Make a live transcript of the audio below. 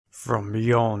From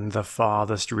beyond the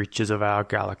farthest reaches of our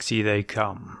galaxy they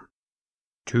come.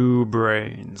 Two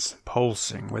brains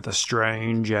pulsing with a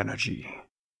strange energy.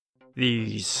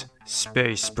 These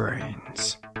space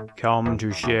brains come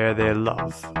to share their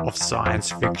love of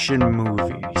science fiction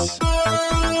movies.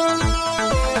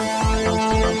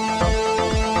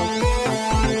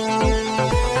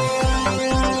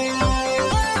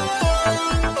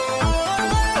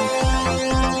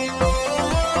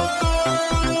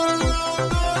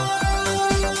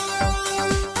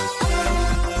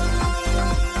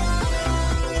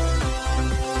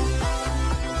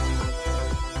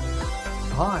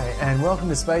 Hi, and welcome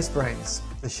to Space Brains,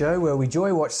 the show where we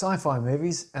joy watch sci-fi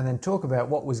movies and then talk about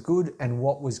what was good and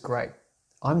what was great.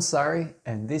 I'm Surrey,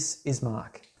 and this is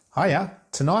Mark. Hiya.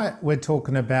 Tonight we're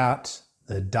talking about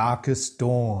The Darkest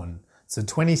Dawn. It's a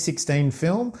 2016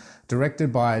 film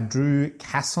directed by Drew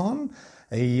Casson.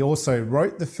 He also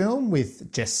wrote the film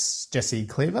with Jesse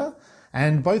Cleaver,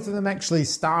 and both of them actually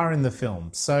star in the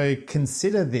film. So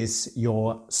consider this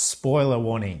your spoiler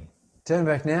warning. Turn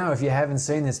back now if you haven't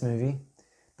seen this movie,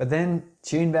 but then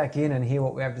tune back in and hear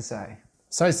what we have to say.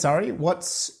 So, sorry,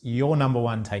 what's your number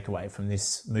one takeaway from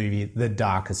this movie, The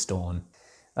Darkest Dawn?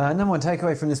 Number one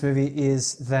takeaway from this movie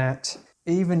is that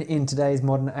even in today's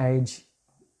modern age,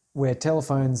 where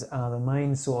telephones are the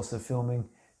main source of filming,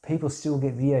 people still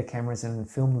get video cameras and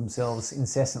film themselves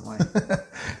incessantly.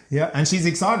 Yeah, and she's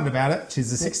excited about it.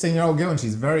 She's a 16-year-old girl and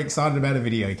she's very excited about a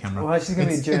video camera. Well, she's going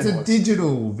to be a journalist. It's a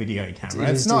digital video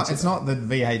camera. It's not the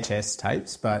VHS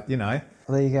tapes, but you know.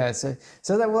 Well, there you go. So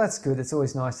that's good. It's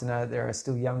always nice to know that there are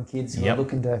still young kids who are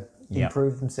looking to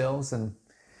improve themselves and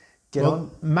get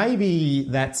on. Maybe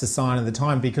that's a sign of the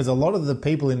time, because a lot of the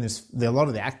people in this, a lot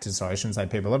of the actors, sorry, I shouldn't say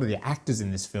people, a lot of the actors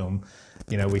in this film,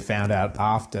 you know, we found out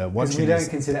after watching this. We don't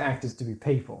consider actors to be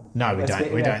people. No, we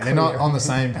don't. They're not on the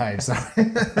same page.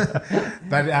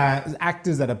 But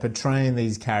actors that are portraying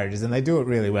these characters, and they do it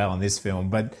really well in this film,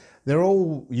 but they're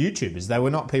all YouTubers. They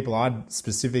were not people I'd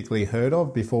specifically heard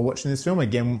of before watching this film.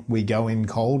 Again, we go in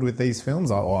cold with these films,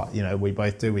 or you know, we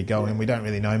both do. We go in, we don't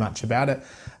really know much about it.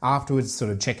 Afterwards, sort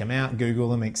of check them out, Google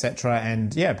them, etc.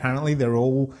 And yeah, apparently they're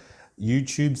all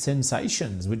YouTube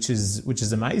sensations, which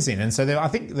is amazing. And so I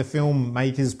think the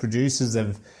filmmakers, producers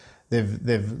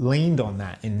they've leaned on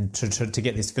that to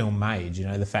get this film made. You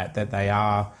know, the fact that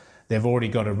they've already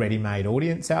got a ready-made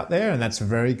audience out there, and that's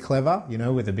very clever, you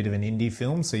know, with a bit of an indie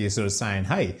film. So you're sort of saying,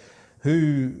 hey,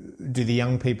 who do the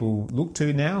young people look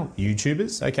to now?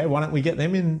 YouTubers. Okay, why don't we get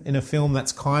them in a film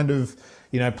that's kind of,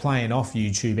 you know, playing off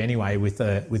YouTube anyway with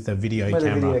a video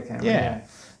camera. A video camera, yeah.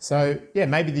 So, yeah,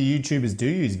 maybe the YouTubers do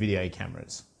use video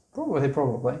cameras.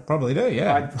 Probably. Probably do,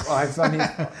 yeah.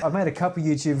 I've made a couple of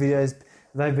YouTube videos.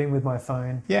 They've been with my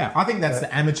phone. Yeah, I think that's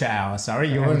the amateur hour,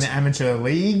 sorry. You're in the amateur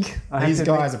league. These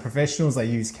guys are professionals. They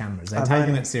use cameras. They're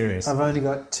taking it serious. I've only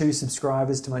got 2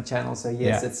 subscribers to my channel, so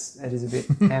yes, it is a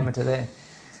bit amateur there.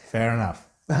 Fair enough.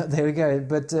 There we go.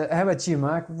 But how about you,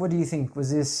 Mark? What do you think?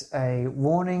 Was this a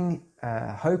warning,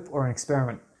 hope, or an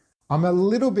experiment? I'm a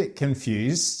little bit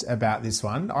confused about this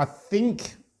one. I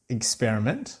think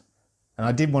experiment, and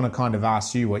I did want to kind of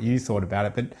ask you what you thought about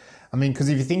it, but I mean, because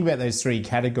if you think about those 3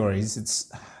 categories,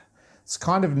 it's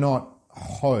kind of not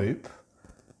hope,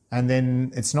 and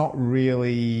then it's not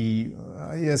really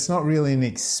an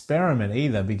experiment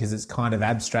either, because it's kind of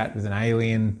abstract with an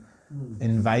alien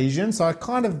invasion. So I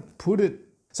kind of put it.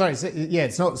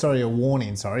 It's not a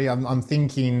warning. Sorry, I'm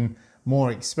thinking more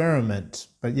experiment,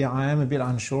 but yeah, I am a bit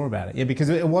unsure about it. Yeah, because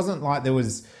it wasn't like there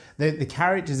was the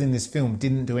characters in this film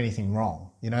didn't do anything wrong.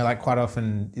 You know, like quite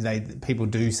often people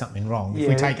do something wrong. If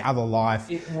we take Other Life,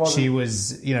 she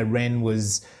was, you know, Ren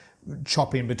was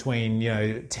chopping between, you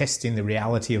know, testing the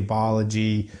reality of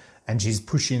biology, and she's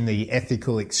pushing the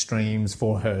ethical extremes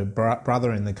for her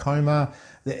brother in the coma.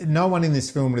 No one in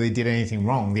this film really did anything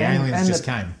wrong. The aliens just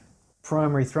came.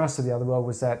 Primary thrust of The Other World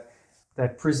was that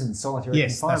prison, solitary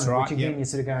confinement, that's right. which again you're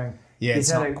sort of going, is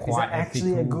that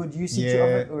actually a good usage of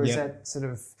it, or is that sort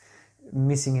of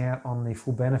missing out on the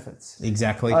full benefits?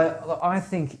 Exactly. I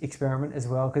think experiment as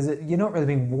well, because you're not really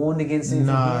being warned against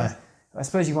anything here. I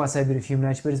suppose you might say a bit of human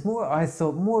nature, but it's more, I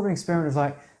thought, more of an experiment of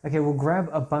like, okay, we'll grab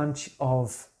a bunch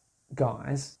of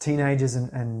guys, teenagers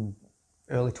and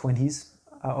early 20s,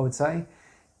 I would say,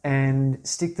 and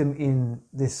stick them in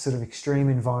this sort of extreme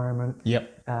environment.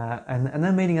 Yep. And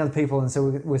they're meeting other people, and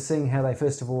so we're seeing how they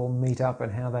first of all meet up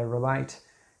and how they relate,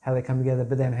 how they come together,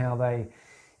 but then how they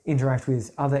interact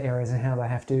with other areas and how they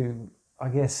have to, I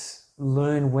guess,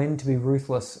 learn when to be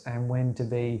ruthless and when to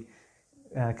be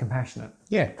compassionate.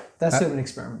 Yeah. That's sort of an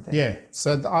experiment there. Yeah.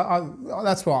 So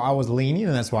that's why I was leaning,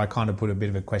 and that's why I kind of put a bit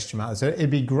of a question mark. So it'd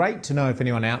be great to know if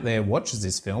anyone out there watches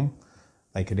this film.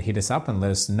 They could hit us up and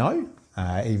let us know.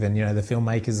 Even, the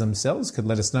filmmakers themselves could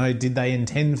let us know, did they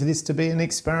intend for this to be an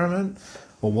experiment?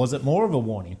 Or was it more of a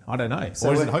warning? I don't know. So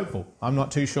or is it hopeful? I'm not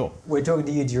too sure. We're talking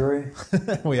to you, Drew.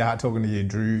 We are talking to you,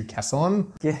 Drew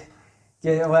Casson. Yeah.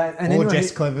 Yeah. Well, and or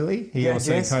Jess Cleverly. He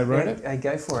also co-wrote it.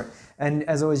 Go for it. And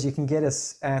as always, you can get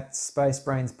us at Space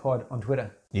Brains Pod on Twitter.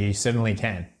 You certainly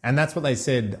can. And that's what they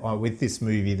said with this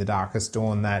movie, The Darkest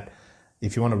Dawn, that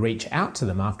if you want to reach out to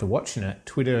them after watching it,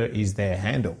 Twitter is their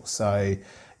handle. So,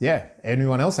 yeah,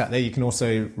 anyone else out there, you can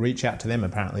also reach out to them,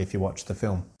 apparently, if you watch the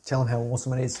film. Tell them how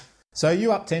awesome it is. So are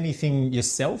you up to anything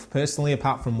yourself, personally,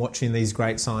 apart from watching these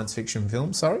great science fiction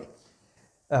films? Sorry?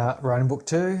 Writing book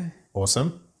 2.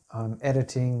 Awesome. I'm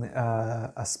editing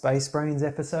a Space Brains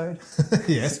episode.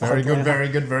 Yes, very good,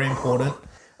 very important.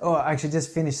 Oh, I actually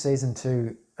just finished season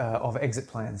 2 of Exit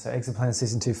Plan. So Exit Plan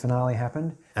season 2 finale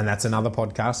happened. And that's another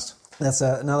podcast? That's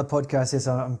another podcast. Yes,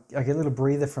 I get a little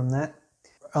breather from that.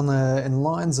 In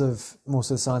lines of more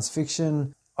sort of science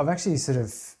fiction, I've actually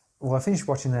I finished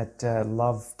watching that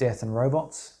Love, Death and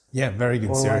Robots. Yeah, very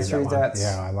good series, that one.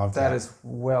 Yeah, I love that. That is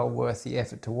well worth the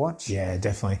effort to watch. Yeah,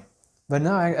 definitely. But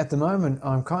no, at the moment,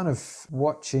 I'm kind of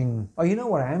watching... Oh, you know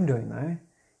what I am doing, though?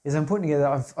 Is I'm putting together...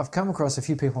 I've come across a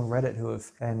few people on Reddit who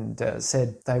have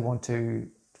said they want to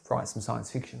write some science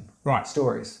fiction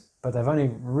stories, but they've only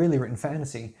really written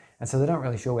fantasy, and so they're not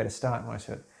really sure where to start most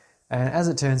of it. And as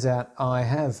it turns out, I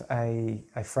have a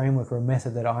framework or a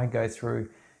method that I go through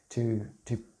to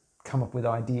come up with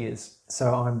ideas.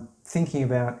 So I'm thinking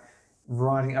about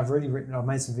writing. I've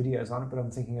made some videos on it, but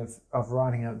I'm thinking of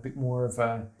writing a bit more of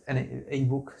an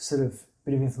ebook sort of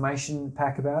bit of information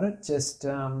pack about it. Just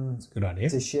that's a good idea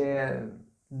to share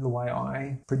the way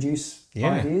I produce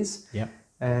ideas. Yeah.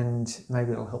 And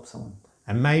maybe it'll help someone.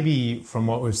 And maybe from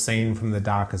what we've seen from The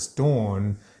Darkest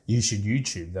Dawn, you should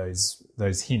YouTube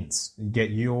those hints.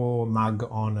 Get your mug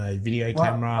on a video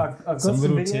camera. I've got some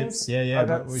little videos. tips. Yeah. I've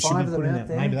got we 5 of them out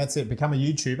there. Maybe that's it. Become a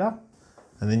YouTuber,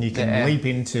 and then you can leap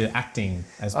into acting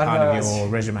as part of your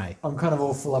resume. I'm kind of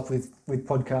all full up with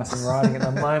podcasting and writing at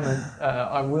the moment.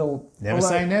 I will never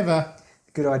say never.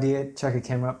 Good idea. Chuck a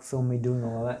camera up, film me doing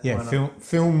all of that. Yeah,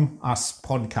 film us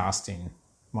podcasting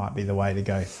might be the way to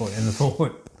go in the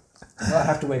forward. I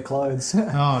have to wear clothes.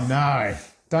 Oh no.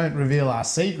 Don't reveal our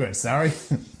secrets, sorry.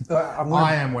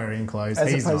 I am wearing clothes.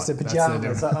 As opposed to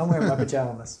pajamas. I'm wearing my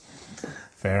pajamas.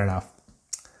 Fair enough.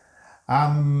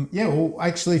 Well,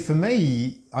 actually, for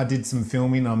me, I did some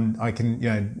filming.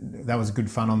 That was good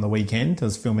fun on the weekend. I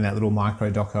was filming that little micro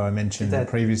doco I mentioned the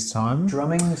previous time.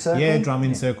 Drumming circle? Yeah,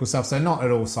 drumming circle stuff. So not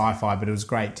at all sci-fi, but it was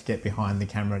great to get behind the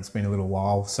camera. It's been a little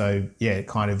while. So, yeah, it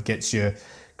kind of gets your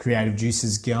creative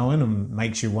juices going and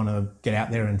makes you want to get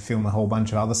out there and film a whole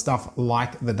bunch of other stuff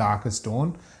like The Darkest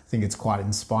Dawn. I think it's quite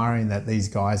inspiring that these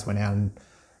guys went out and,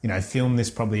 filmed this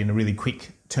probably in a really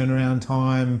quick turnaround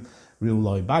time, real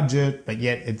low budget, but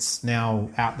yet it's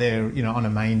now out there, on a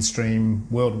mainstream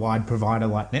worldwide provider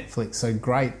like Netflix. So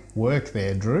great work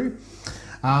there, Drew.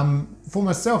 For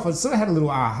myself, I sort of had a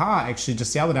little aha actually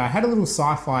just the other day. I had a little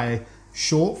sci-fi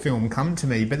short film come to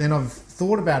me, but then I've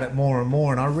thought about it more and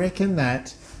more, and I reckon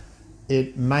that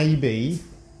it may be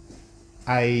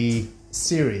a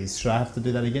series. Should I have to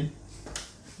do that again?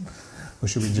 Or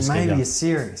should we just maybe a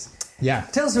series? Yeah.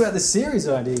 Tell us about the series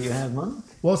idea you have, Mark.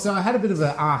 Well, so I had a bit of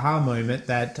an aha moment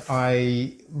that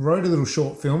I wrote a little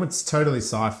short film. It's totally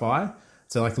sci-fi.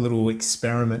 It's like a little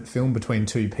experiment film between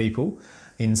two people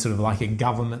in sort of like a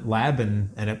government lab,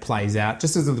 and it plays out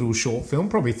just as a little short film,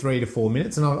 probably 3 to 4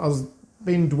 minutes. And I was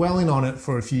been dwelling on it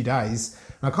for a few days.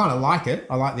 And I kind of like it.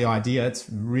 I like the idea. It's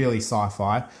really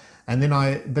sci-fi. And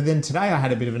then today I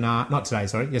had a bit of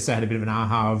yesterday I had a bit of an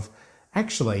aha of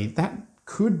actually that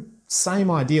same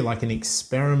idea, like an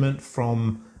experiment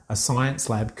from a science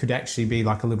lab could actually be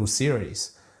like a little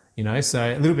series, so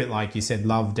a little bit like you said,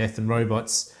 Love, Death and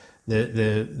Robots.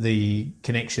 The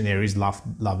connection there is love,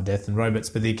 death and robots,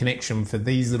 but the connection for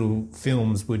these little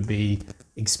films would be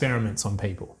experiments on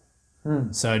people.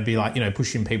 So it'd be like,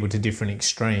 pushing people to different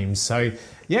extremes. So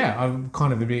yeah, I'm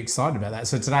kind of a bit excited about that.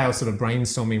 So today I was sort of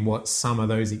brainstorming what some of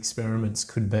those experiments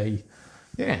could be.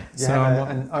 Yeah. So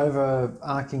an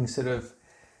overarching sort of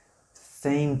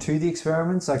theme to the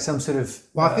experiments, like some sort of...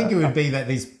 Well, I think it would be that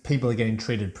these people are getting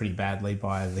treated pretty badly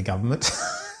by the government.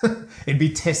 It'd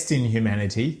be testing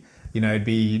humanity. It'd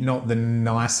be not the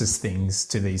nicest things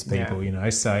to these people,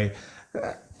 So,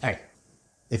 hey,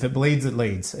 if it bleeds, it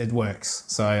leads. It works.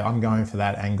 So I'm going for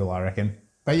that angle, I reckon.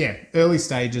 But yeah, early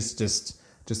stages, just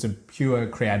just a pure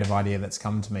creative idea that's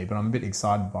come to me, but I'm a bit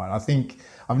excited by it. I think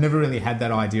I've never really had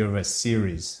that idea of a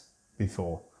series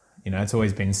before. You know, it's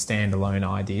always been standalone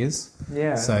ideas.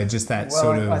 Yeah. So just that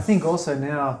I think also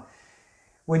now,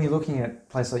 when you're looking at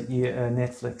places like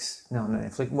Netflix,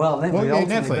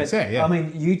 Netflix, yeah. I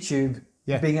mean, YouTube,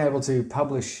 Yeah. being able to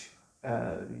publish,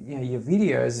 your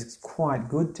videos, it's quite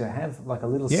good to have like a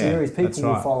little series. People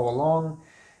will follow along.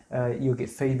 You'll get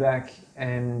feedback,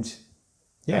 and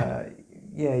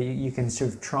you can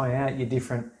sort of try out your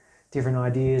different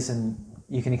ideas, and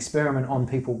you can experiment on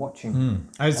people watching.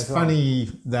 It's funny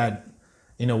that,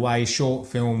 in a way, short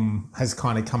film has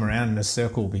kind of come around in a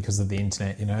circle because of the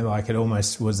internet. You know, like it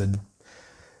almost was it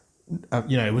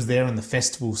was there on the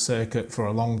festival circuit for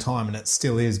a long time, and it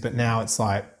still is. But now it's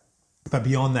like, but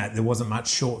beyond that, there wasn't much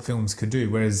short films could do.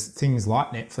 Whereas things like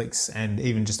Netflix and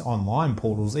even just online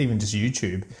portals, even just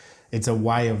YouTube, it's a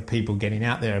way of people getting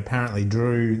out there. Apparently,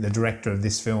 Drew, the director of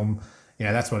this film,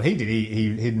 that's what he did.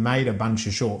 He'd made a bunch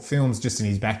of short films just in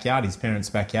his backyard, his parents'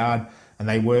 backyard, and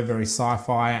they were very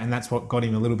sci-fi, and that's what got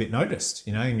him a little bit noticed,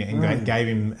 and gave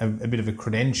him a bit of a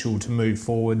credential to move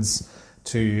forwards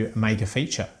to make a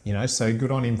feature, So good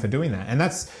on him for doing that. And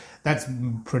that's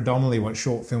predominantly what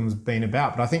short film's been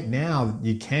about. But I think now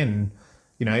you can,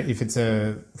 if it's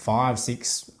a 5,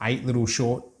 6, 8 little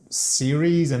short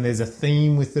series and there's a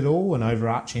theme with it all, an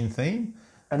overarching theme.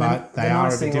 And but the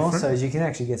nice thing also is you can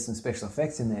actually get some special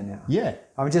effects in there now. Yeah.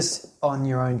 I'm just on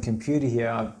your own computer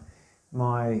here.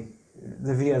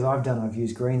 The videos I've done, I've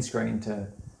used green screen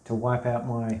to wipe out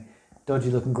my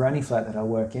dodgy looking granny flat that I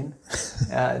work in,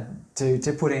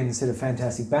 to put in sort of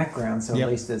fantastic background, so at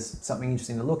least there's something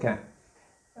interesting to look at.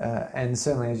 And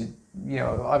certainly,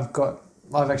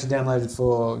 I've actually downloaded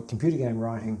for computer game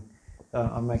writing.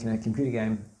 I'm making a computer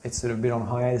game. It's sort of a bit on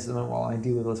hiatus at the moment while I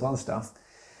deal with all this other stuff.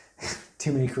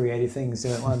 Too many creative things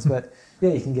doing at once. But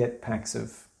you can get packs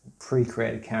of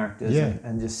pre-created characters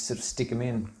and just sort of stick them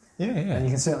in. Yeah. And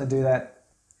you can certainly do that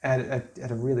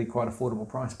at a really quite affordable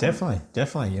price point.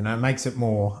 Definitely. It makes it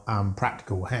more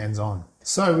practical, hands-on.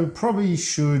 So we probably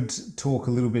should talk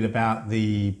a little bit about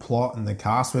the plot and the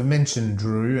cast. We've mentioned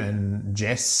Drew and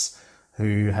Jess,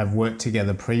 who have worked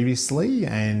together previously,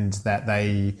 and that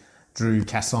Drew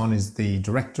Casson is the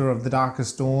director of The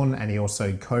Darkest Dawn, and he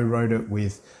also co-wrote it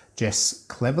with Jess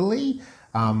Cleverly.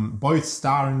 Both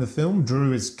star in the film.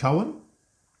 Drew is Cohen,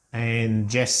 and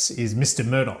Jess is Mr.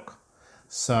 Murdoch.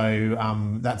 So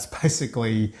that's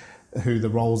basically who the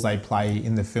roles they play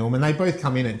in the film. And they both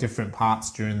come in at different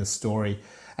parts during the story.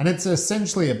 And it's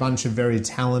essentially a bunch of very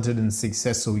talented and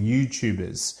successful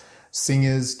YouTubers,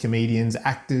 singers, comedians,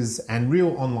 actors, and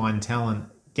real online talent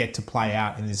get to play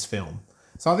out in this film.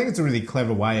 So I think it's a really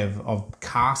clever way of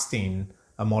casting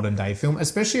a modern day film,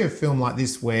 especially a film like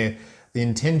this where the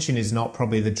intention is not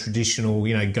probably the traditional,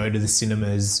 go to the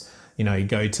cinemas,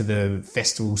 go to the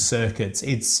festival circuits.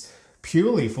 It's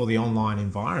purely for the online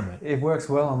environment. It works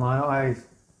well online.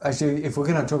 If we're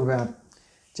going to talk about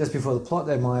just before the plot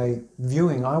there, my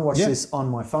viewing, I watched this on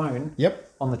my phone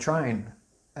on the train,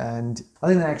 and I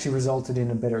think that actually resulted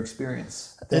in a better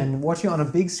experience than watching it on a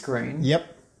big screen.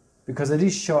 Because it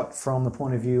is shot from the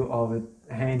point of view of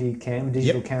a handy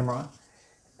digital camera,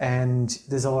 and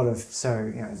there's a lot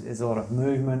of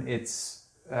movement. It's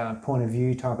point of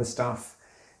view type of stuff.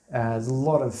 There's a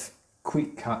lot of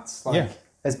quick cuts,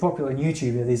 as popular on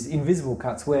YouTube, there's invisible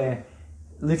cuts where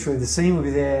literally the scene will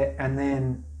be there, and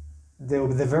then there will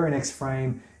be the very next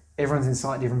frame, everyone's in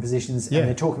slightly different positions, and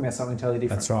they're talking about something totally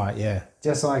different. That's right, yeah.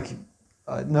 Just like,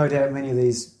 no doubt many of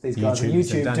these guys on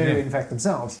YouTube do, in fact,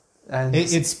 themselves. And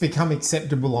it's become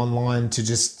acceptable online to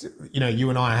just, you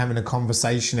and I are having a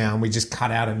conversation now and we just cut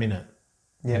out a minute.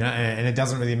 Yeah. And it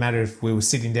doesn't really matter if we were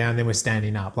sitting down, then we're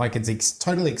standing up. Like, it's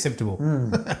totally acceptable.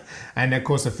 And, of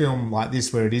course, a film like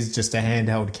this where it is just a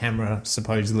handheld camera,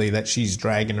 supposedly, that she's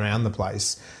dragging around the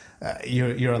place,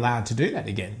 you're allowed to do that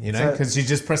again, because you're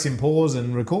just pressing pause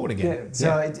and record again. Yeah,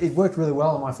 so it worked really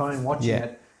well on my phone watching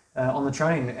it on the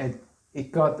train.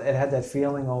 It had that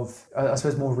feeling of, I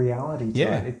suppose, more reality to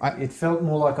it. It felt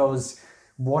more like I was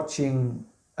watching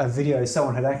a video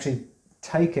someone had actually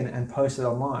taken and posted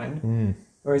online.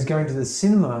 Whereas going to the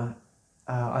cinema,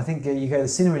 I think you go to the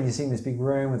cinema and you're seeing this big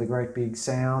room with a great big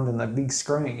sound and that big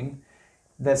screen.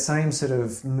 That same sort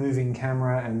of moving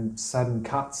camera and sudden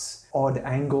cuts, odd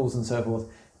angles and so forth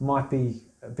might be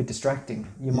a bit distracting.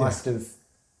 You must have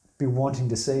been wanting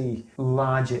to see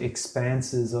larger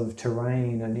expanses of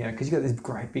terrain, and because you've got this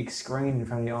great big screen in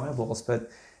front of your eyeballs,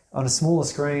 but on a smaller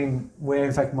screen where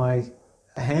in fact my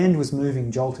hand was moving,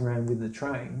 jolting around with the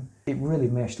train, it really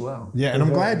meshed well. Yeah, and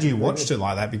I'm glad you watched it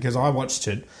like that, because I watched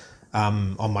it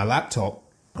on my laptop,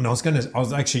 And I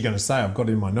was actually going to say, I've got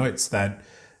in my notes that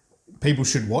people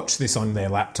should watch this on their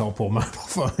laptop or mobile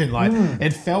phone. Like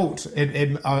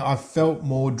I felt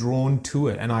more drawn to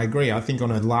it, and I agree. I think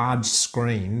on a large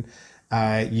screen,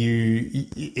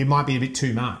 it might be a bit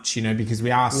too much, because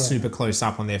we are super close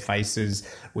up on their faces.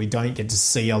 We don't get to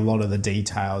see a lot of the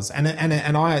details, and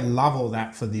I love all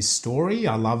that for this story.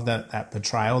 I love that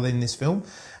portrayal in this film,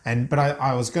 but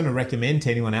I was going to recommend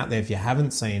to anyone out there, if you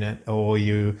haven't seen it or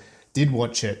you did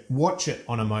watch it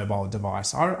on a mobile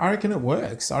device. I reckon it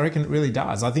works. I reckon it really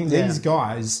does. I think these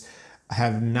guys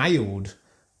have nailed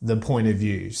the point of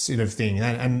view sort of thing.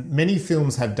 And many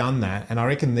films have done that. And I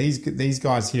reckon these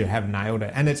guys here have nailed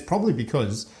it. And it's probably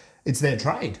because it's their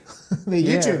trade. They're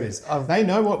YouTubers. They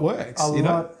know what works. A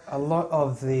lot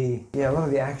of the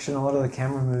action, a lot of the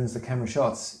camera moves, the camera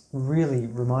shots really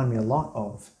remind me a lot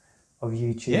of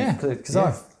YouTube. Yeah. Because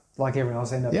I've, like everyone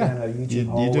else, end up down a YouTube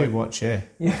hole. You do watch,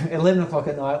 11 o'clock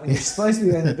at night when you're supposed to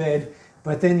be going to bed,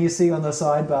 but then you see on the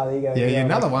sidebar there you go.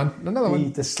 Another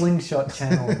one. The Slingshot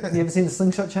channel. You ever seen the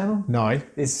Slingshot channel? No.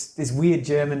 This weird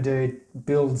German dude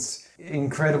builds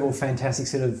incredible, fantastic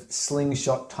sort of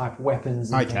slingshot type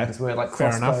weapons and things, where like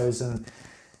crossbows and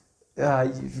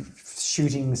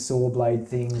shooting saw blade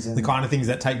things. And the kind of things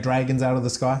that take dragons out of the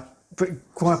sky?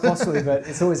 Quite possibly, but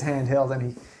it's always handheld,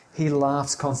 and he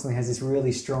laughs constantly, has this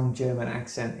really strong German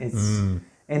accent. It's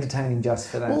entertaining just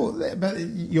for that. Well, but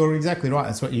you're exactly right.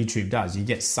 That's what YouTube does. You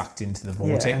get sucked into the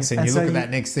vortex, and you look at that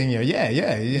next thing, you're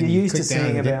used to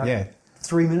seeing about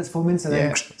 3 minutes, 4 minutes, and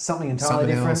then something entirely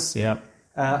different. Else,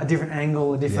 a different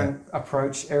angle, a different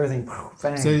approach, everything.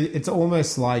 Bang. So it's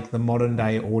almost like the modern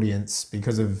day audience,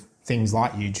 because of things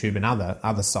like YouTube and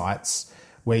other sites,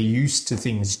 we're used to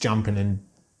things jumping and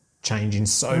changing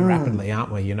so rapidly,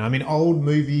 aren't we? I mean, old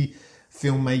movie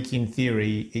filmmaking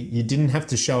theory, you didn't have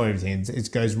to show everything.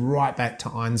 It goes right back to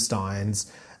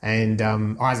Einstein's and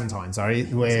Eisenstein, sorry,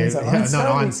 where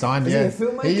Einstein,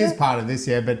 he is part of this,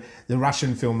 but the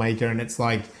Russian filmmaker, and it's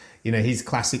like, his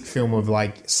classic film of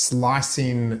like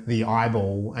slicing the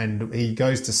eyeball, and he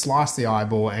goes to slice the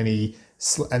eyeball, and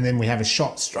then we have a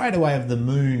shot straight away of the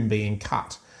moon being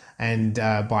cut and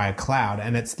by a cloud,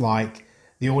 and it's like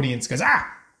the audience goes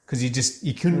because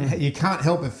you can't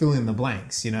help but fill in the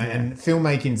blanks, and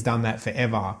filmmaking's done that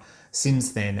forever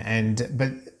since then.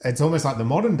 But it's almost like the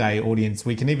modern day audience,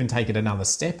 we can even take it another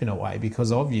step in a way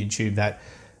because of YouTube, that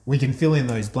we can fill in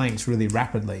those blanks really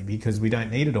rapidly because we don't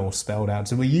need it all spelled out.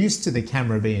 So we're used to the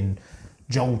camera being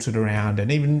jolted around and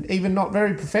even not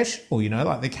very professional,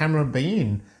 like the camera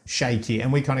being shaky,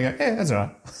 and we kind of go, that's all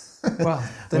right. Well,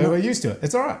 we're used to it.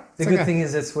 It's all right. The good thing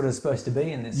is that's what it's supposed to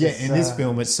be in this. Yeah, in this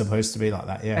film, it's supposed to be like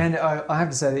that. Yeah. And I have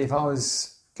to say that if I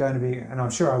was going to be, and I'm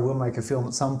sure I will make a film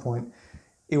at some point,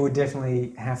 it would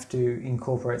definitely have to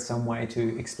incorporate some way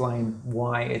to explain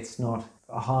why it's not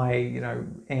a high,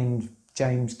 end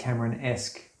James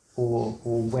Cameron-esque or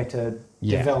wetter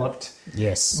developed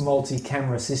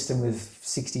multi-camera system with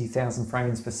 60,000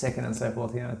 frames per second and so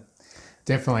forth.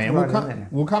 Definitely. And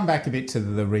we'll come back a bit to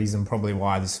the reason probably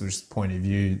why this was point of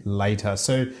view later.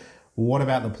 So what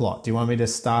about the plot? Do you want me to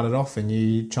start it off and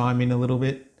you chime in a little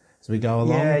bit as we go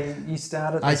along? Yeah, you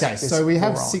started. Okay, so we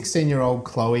have 16-year-old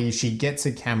Chloe. She gets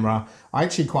a camera. I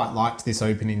actually quite liked this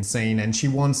opening scene, and she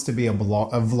wants to be a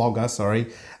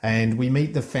vlogger, and we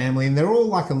meet the family, and they're all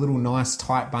like a little nice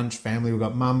tight bunch family. We've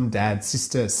got mum, dad,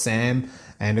 sister, Sam,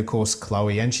 and of course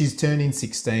Chloe, and she's turning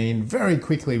 16. Very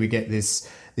quickly we get this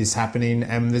happening,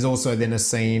 and there's also then a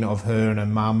scene of her and her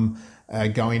mum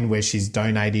going where she's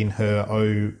donating her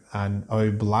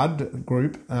O blood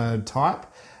group type.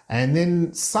 And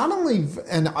then suddenly,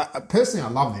 and personally I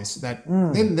love this, that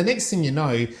then the next thing you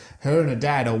know, her and her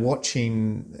dad are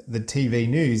watching the TV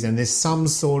news, and there's some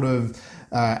sort of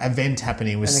event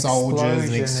happening with soldiers,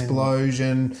 an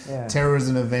explosion,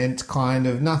 terrorism event, kind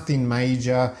of nothing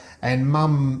major. And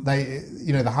mum,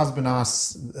 the husband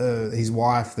asks his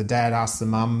wife, the dad asks the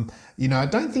mum, I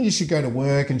don't think you should go to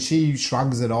work, and she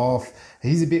shrugs it off.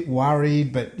 He's a bit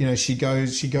worried, but she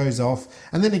goes off.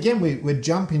 And then again, we're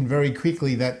jumping very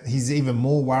quickly that he's even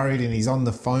more worried, and he's on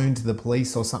the phone to the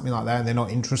police or something like that, and they're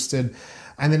not interested.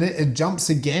 And then it jumps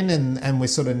again, and we're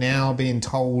sort of now being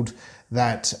told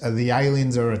that the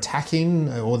aliens are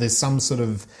attacking, or there's some sort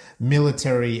of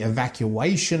military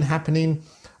evacuation happening.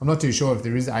 I'm not too sure if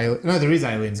there is aliens. No, there is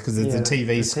aliens because there's a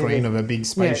TV screen of a big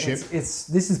spaceship. Yeah,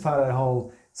 this is part of that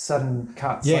whole sudden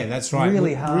cuts. Yeah, that's right.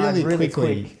 Really hard, really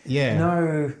quickly. Quick. Yeah.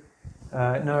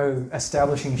 No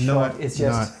establishing shot. It's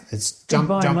just it's jump,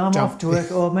 mum jump. off to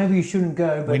work, or maybe you shouldn't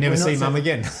go. But we never see mum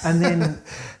again. And then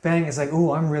bang, it's like,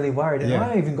 oh, I'm really worried. And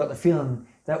I even got the feeling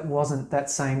that wasn't that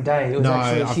same day. It was No,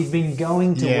 actually she'd been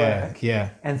going to work, yeah,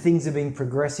 and things have been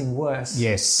progressing worse.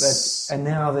 yes, and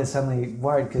now they're suddenly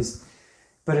worried because.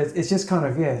 But it's just kind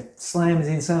of, slams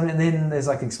in some, and then there's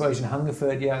like explosion,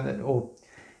 Hungerford, or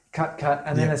cut,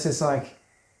 and then it's just like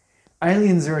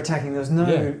aliens are attacking. There's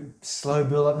no slow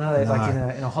build up, like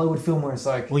in a Hollywood film where it's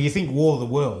like. Well, you think War of the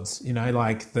Worlds,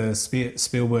 like the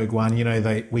Spielberg one.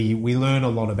 We learn a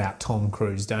lot about Tom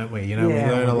Cruise, don't we? We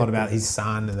learn a lot about his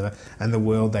son and the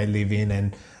world they live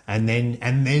in, and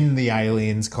then the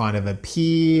aliens kind of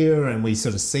appear, and we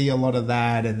sort of see a lot of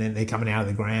that, and then they're coming out of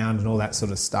the ground and all that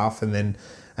sort of stuff, and then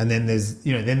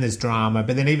there's drama,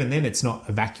 but then even then it's not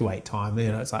evacuate time.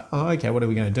 It's like, oh, okay, what are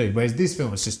we going to do? Whereas this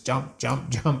film is just jump,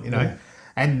 Yeah.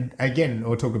 And again,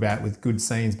 we'll talk about it with good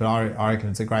scenes, but I reckon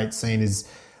it's a great scene is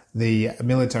the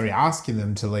military asking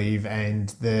them to leave, and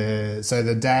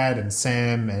the dad and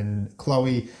Sam and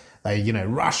Chloe, they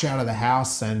rush out of the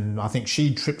house, and I think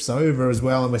she trips over as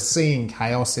well, and we're seeing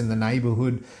chaos in the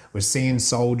neighborhood. We're seeing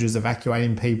soldiers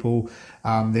evacuating people.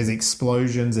 There's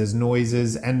explosions, there's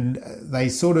noises, and they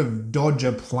sort of dodge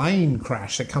a plane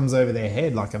crash that comes over their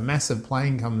head, like a massive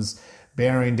plane comes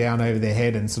bearing down over their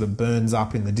head and sort of burns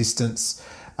up in the distance.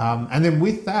 And then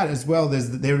with that as well,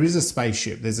 there is a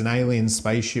spaceship. There's an alien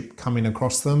spaceship coming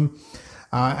across them.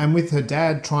 And with her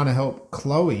dad trying to help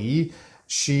Chloe,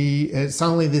 she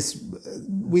suddenly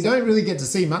we don't really get to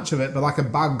see much of it, but like a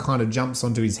bug kind of jumps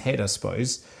onto his head, I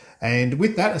suppose. And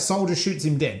with that, a soldier shoots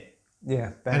him dead.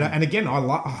 Yeah. And again, I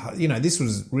like, this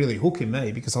was really hooking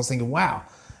me because I was thinking, wow,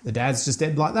 the dad's just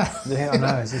dead like that. Yeah, I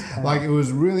know. It's just like it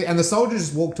was really, and the soldier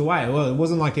just walked away. Well, it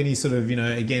wasn't like any sort of,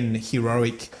 again,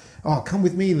 heroic, oh, come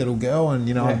with me, little girl.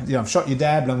 And, I've shot your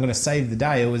dad, but I'm going to save the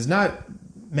day. It was, no,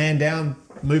 man down,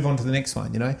 move on to the next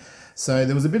one, So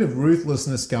there was a bit of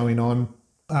ruthlessness going on.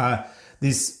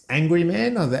 This angry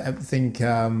man, I think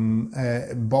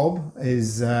Bob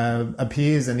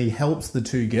appears and he helps the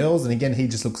two girls. And again, he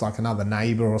just looks like another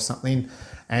neighbour or something.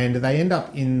 And they end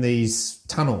up in these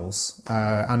tunnels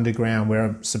underground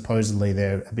where supposedly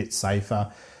they're a bit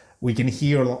safer. We can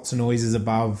hear lots of noises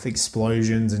above,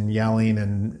 explosions and yelling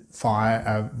and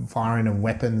firing of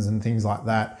weapons and things like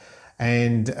that.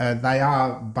 And they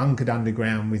are bunkered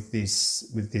underground with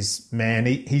this man.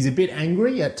 He's a bit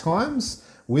angry at times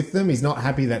with them. He's not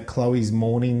happy that Chloe's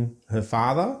mourning her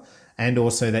father and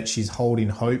also that she's holding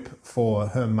hope for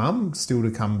her mum still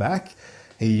to come back.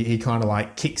 He kind of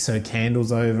like kicks her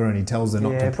candles over and he tells her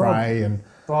not to pray. And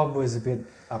Bob was a bit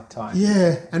uptight.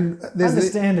 Yeah, and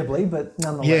understandably, but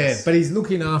nonetheless. Yeah, but he's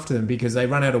looking after them because they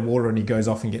run out of water and he goes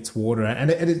off and gets water.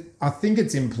 And I think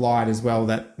it's implied as well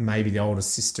that maybe the older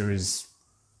sister is,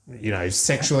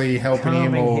 sexually helping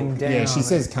him down. She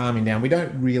says calming down. We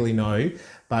don't really know,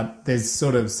 but there's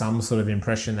some sort of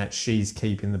impression that she's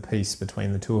keeping the peace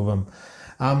between the two of them.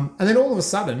 And then all of a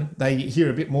sudden, they hear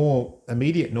a bit more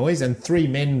immediate noise and three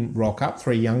men rock up,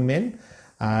 three young men.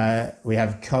 We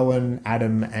have Cohen,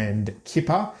 Adam, and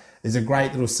Kipper. There's a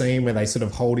great little scene where they sort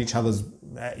of hold each other's,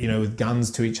 with guns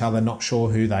to each other, not sure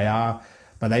who they are.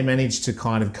 But they manage to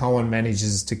Cohen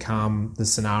manages to calm the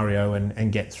scenario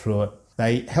and get through it.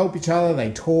 They help each other,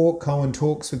 they talk. Cohen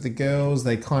talks with the girls.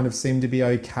 They kind of seem to be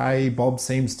okay. Bob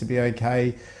seems to be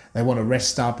okay. They want to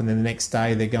rest up, and then the next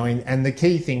day they're going. And the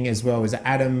key thing as well is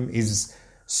Adam is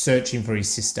searching for his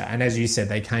sister. And as you said,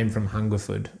 they came from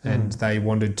Hungerford and they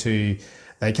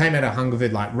came out of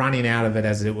Hungerford, like running out of it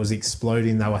as it was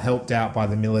exploding. They were helped out by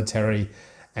the military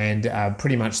and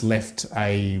pretty much left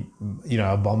a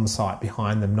bomb site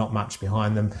behind them, not much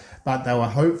behind them. But they were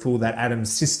hopeful that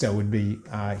Adam's sister would be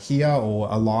here or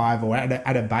alive or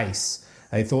at a base.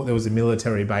 They thought there was a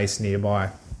military base nearby.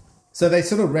 So they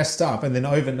sort of rest up, and then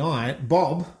overnight,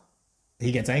 Bob,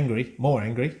 he gets angry, more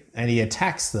angry, and he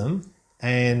attacks them.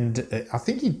 And I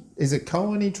think is it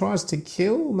Cohen he tries to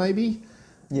kill, maybe?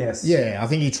 Yes. Yeah, I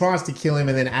think he tries to kill him,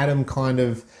 and then Adam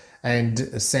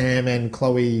and Sam and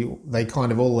Chloe, they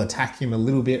kind of all attack him a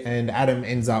little bit, and Adam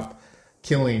ends up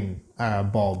killing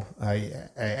Bob.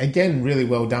 Again, really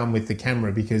well done with the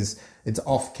camera because it's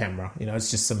off camera. It's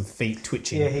just some feet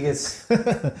twitching. Yeah, he gets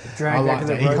dragged. I like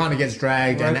that. He kind of gets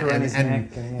dragged and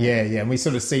and we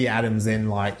sort of see Adams then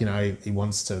he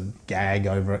wants to gag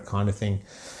over it kind of thing.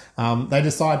 They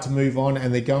decide to move on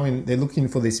and they're looking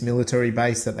for this military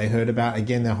base that they heard about.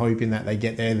 Again, they're hoping that they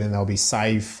get there, then they'll be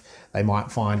safe. They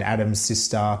might find Adam's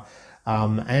sister.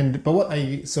 But what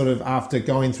they after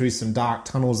going through some dark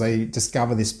tunnels, they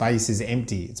discover this base is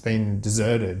empty. It's been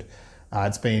deserted.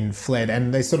 It's been fled.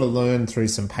 And they sort of learn through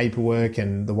some paperwork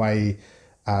and the way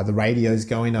the radio's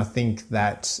going, I think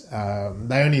that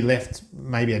they only left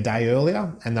maybe a day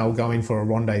earlier and they were going for a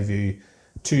rendezvous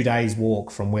 2 days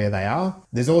walk from where they are.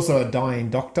 There's also a dying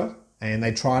doctor, and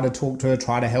they try to talk to her,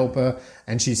 try to help her,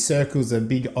 and she circles a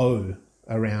big O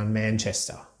around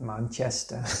Manchester.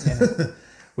 Manchester, yeah.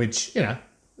 Which, you know,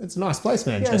 it's a nice place,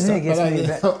 Manchester.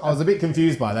 Yeah, I was a bit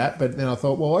confused by that, but then I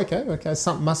thought, well, okay,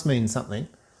 something must mean something.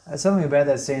 Something about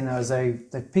that scene, though, is they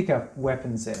pick up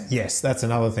weapons there. Yes, that's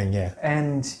another thing, yeah.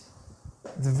 And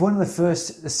one of the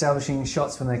first establishing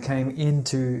shots when they came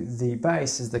into the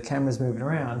base, as the camera's moving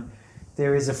around,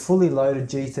 there is a fully loaded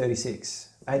G36,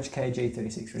 HK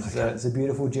G36, which is a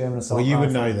beautiful German assault rifle. Well, you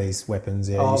would know these weapons,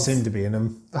 yeah. You seem to be in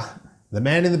them. The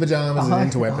man in the pyjamas is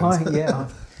into weapons.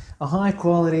 A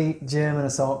high-quality German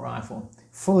assault rifle,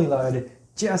 fully loaded,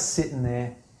 just sitting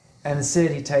there. And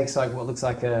instead he takes like what looks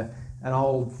like an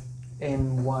old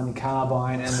M1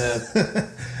 carbine and a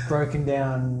broken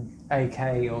down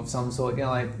AK of some sort, you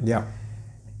know, like... Yeah.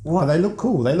 What? But they look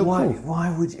cool. They look cool. Why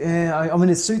would... Yeah, I mean,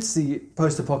 it suits the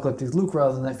post-apocalyptic look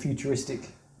rather than that futuristic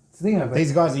thing. But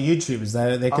these guys are YouTubers.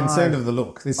 They're concerned of the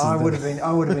look. I would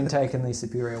have been taking the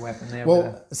superior weapon there.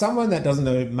 Well, someone that doesn't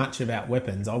know much about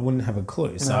weapons, I wouldn't have a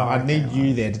clue. So I'd need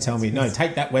you there to tell me, no,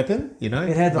 take that weapon, you know.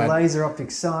 It had the laser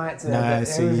optic sights. It had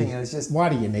everything. It was just... Why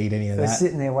do you need any of that? They're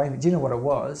sitting there waiting. Do you know what it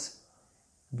was?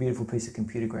 Beautiful piece of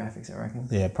computer graphics, I reckon.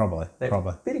 Yeah, probably. They're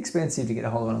a bit expensive to get a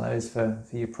hold of one of those for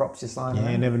your props just lying around.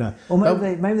 Yeah, you never know. Or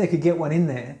maybe they could get one in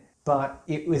there, but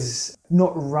it was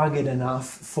not rugged enough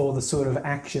for the sort of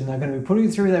action they're going to be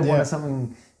putting through. They wanted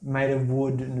something made of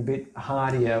wood and a bit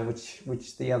hardier,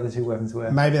 which the other two weapons were.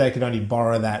 Maybe they could only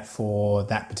borrow that for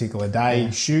that particular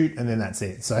day, shoot, and then that's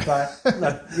it. So, but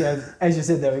as you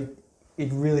said though,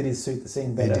 it really did suit the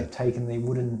scene better. Taking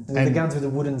the guns with the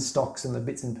wooden stocks and the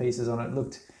bits and pieces on it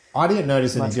looked. I didn't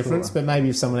notice any difference, but maybe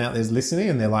if someone out there's listening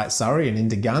and they're like Surrey and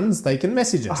into guns, they can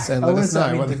message us and let us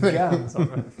know what they think. Guns.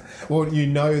 Well, you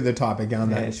know the type of gun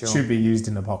that should be used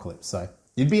in apocalypse, so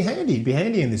you'd be handy. You'd be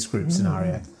handy in this group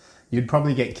scenario. You'd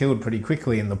probably get killed pretty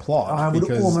quickly in the plot. I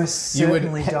would almost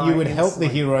certainly die. You would help the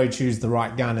hero choose the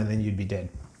right gun, and then you'd be dead.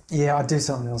 Yeah, I'd do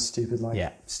something else stupid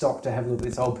like stop to have a look at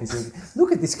this old piece of...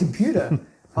 Look at this computer.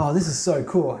 Oh, this is so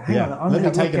cool. Hang on. Let me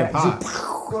take it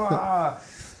apart.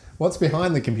 What's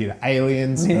behind the computer?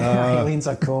 Aliens. Yeah, aliens,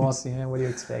 of course. Yeah, what do you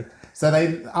expect? So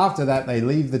after that, they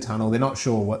leave the tunnel. They're not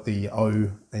sure what the O...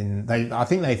 I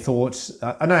think they thought...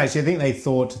 I think they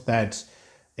thought that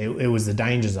it was the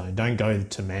danger zone. Don't go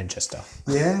to Manchester.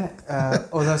 Yeah.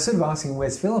 Or they were sort of asking,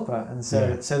 where's Philippa? And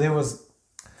so there was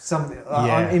something...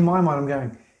 in my mind, I'm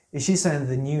going, is she saying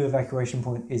the new evacuation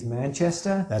point is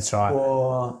Manchester? That's right.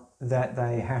 Or that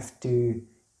they have to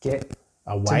get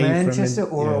away to Manchester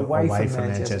from away from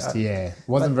Manchester? Yeah.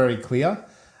 Wasn't very clear.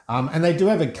 And they do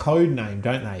have a code name,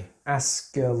 don't they?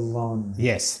 Ascalon.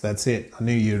 Yes, that's it. I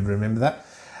knew you'd remember that.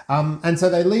 And so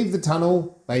they leave the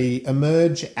tunnel, they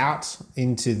emerge out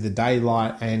into the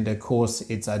daylight, and of course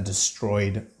it's a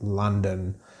destroyed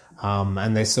London.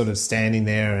 And they're sort of standing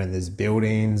there, and there's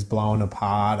buildings blown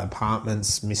apart,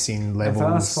 apartments missing levels.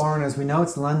 And for us foreigners, we know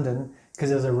it's London because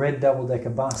there was a red double-decker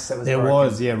bus that was There broken.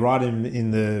 was, yeah, right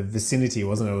in the vicinity,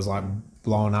 wasn't it? It was like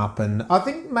blown up. And I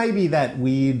think maybe that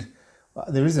weird...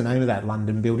 There is a name of that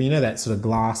London building, you know, that sort of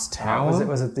glass tower?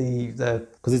 Was it the...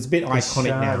 Because it's a bit iconic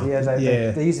shard, now.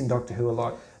 Yeah, they're using Doctor Who a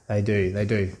lot. They do.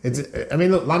 I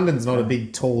mean, look, London's not a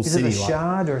big, tall city. Is it the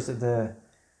shard or is it the...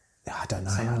 I don't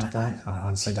know. I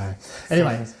honestly don't.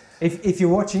 Anyway... If you're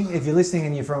watching, if you're listening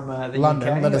and you're from the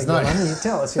London, UK, let us know. London, you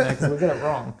tell us, because we'll get it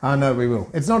wrong. I know we will.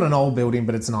 It's not an old building,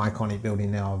 but it's an iconic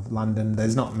building now of London.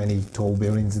 There's not many tall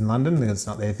buildings in London. It's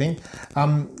not their thing.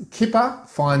 Kipper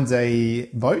finds a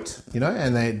boat,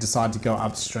 and they decide to go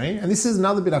upstream. And this is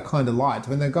another bit I kind of liked.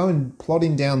 When they're going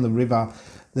plodding down the river,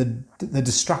 the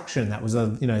destruction that was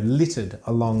littered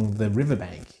along the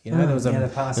riverbank. There was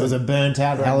a burnt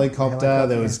out helicopter.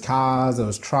 There was cars. There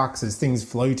was trucks. There's things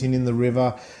floating in the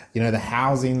river. The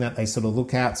housing that they sort of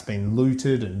look at's been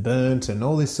looted and burnt and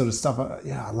all this sort of stuff.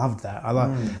 I loved that.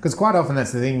 Because quite often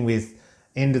that's the thing with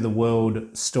end of the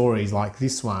world stories like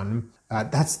this one.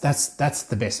 That's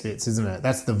the best bits, isn't it?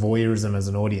 That's the voyeurism as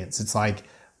an audience. It's like,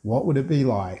 what would it be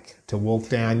like to walk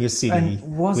down your city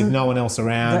with no one else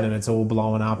around and it's all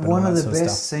blowing up? And one all of that the sort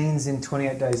best scenes in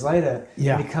 28 Days Later.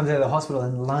 Yeah, when he comes out of the hospital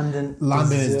and London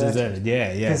is deserted.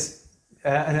 Yeah.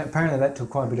 And apparently that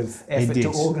took quite a bit of effort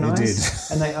to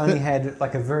organise. And they only had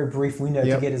like a very brief window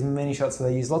to get as many shots. So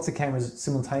they used lots of cameras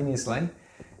simultaneously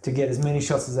to get as many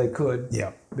shots as they could.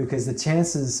 Yeah. Because the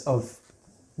chances of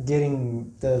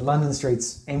getting the London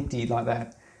streets emptied like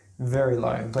that, very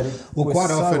low. But it was quite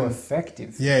so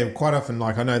effective. Yeah, quite often,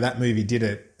 like I know that movie did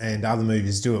it and other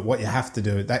movies do it. What you have to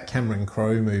do, that Cameron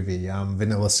Crowe movie,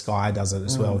 Vanilla Sky does it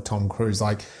as well, Tom Cruise,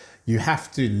 like... you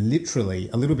have to literally,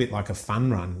 a little bit like a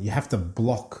fun run, you have to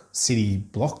block city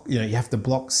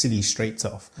streets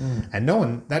off. And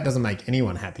that doesn't make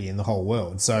anyone happy in the whole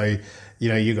world. So,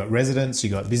 you've got residents,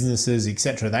 you've got businesses,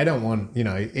 etc. They don't want,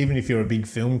 even if you're a big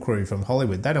film crew from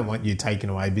Hollywood, they don't want you taking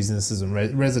away businesses, and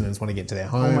residents want to get to their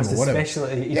home Almost or whatever.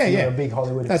 Especially if you're a big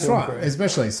Hollywood That's film right, crew.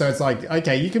 especially. So it's like,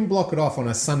 okay, you can block it off on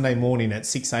a Sunday morning at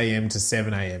 6 a.m. to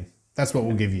 7 a.m. That's what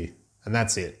we'll give you. And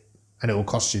that's it. And it will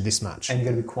cost you this much. And you've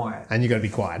got to be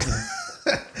quiet.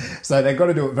 So they've got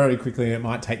to do it very quickly, and it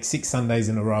might take 6 Sundays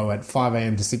in a row at 5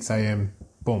 a.m. to 6 a.m.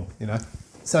 Boom,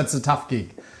 So it's a tough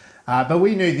gig. But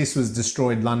we knew this was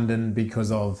destroyed London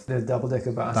because of... the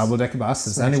double-decker bus. Double-decker bus.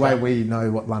 It's the only way we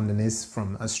know what London is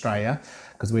from Australia,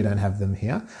 because we don't have them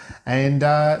here. And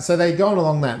so they're going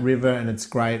along that river, and it's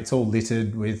great. It's all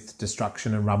littered with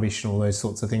destruction and rubbish and all those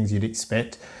sorts of things you'd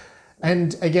expect.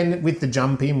 And again, with the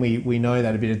jumping, we know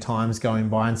that a bit of time's going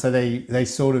by, and so they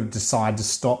sort of decide to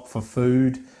stop for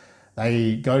food.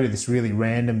 They go to this really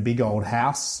random big old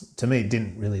house. To me, it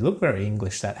didn't really look very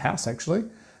English, that house, actually.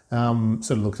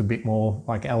 Sort of looked a bit more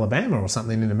like Alabama or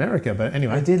something in America, but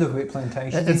anyway. It did look a bit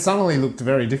plantation. It suddenly looked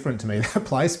very different to me, that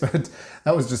place, but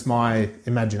that was just my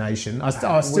imagination. I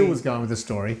still was going with the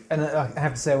story. And I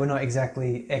have to say, we're not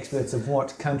exactly experts of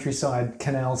what countryside,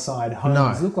 canal side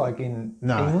homes look like in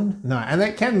England. No, and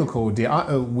that can look all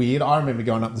weird. I remember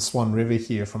going up the Swan River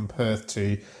here from Perth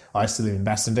I used to live in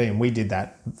Bassendean, and we did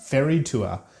that ferry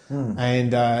tour.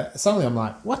 And suddenly I'm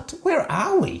like, what? Where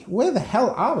are we? Where the hell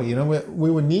are we? We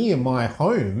were near my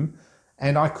home,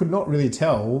 and I could not really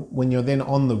tell when you're then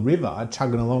on the river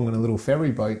chugging along in a little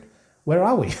ferry boat, where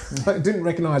are we? I didn't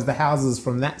recognise the houses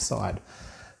from that side,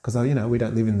 because we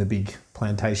don't live in the big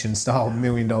plantation style $1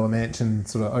 million mansion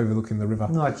sort of overlooking the river.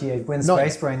 Not yet. When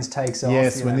Space Brains takes off.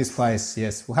 Yes, when this place,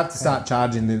 we'll have to start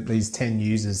charging these 10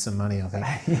 users some money, I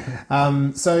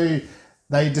think. So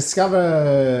they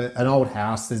discover an old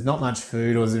house. There's not much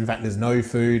food, or in fact, there's no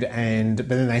food. But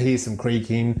then they hear some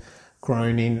creaking,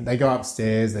 groaning. They go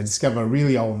upstairs. They discover a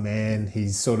really old man.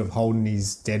 He's sort of holding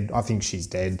his dead. I think she's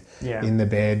dead in the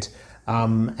bed.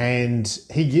 And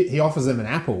he offers them an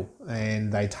apple,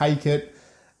 and they take it.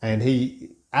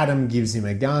 And Adam gives him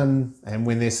a gun. And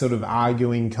when they're sort of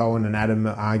arguing, Cohen and Adam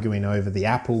are arguing over the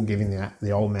apple, giving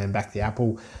the old man back the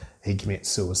apple, he commits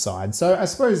suicide. So I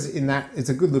suppose in that, it's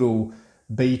a good little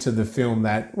beat of the film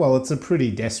that, it's a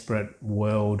pretty desperate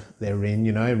world they're in,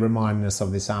 reminding us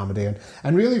of this Armageddon.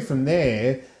 And really from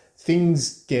there,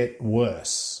 things get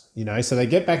worse, So they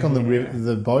get back on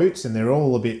the boat, and they're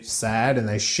all a bit sad, and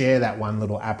they share that one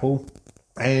little apple.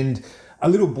 And a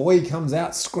little boy comes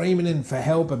out screaming for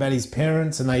help about his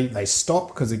parents, and they stop,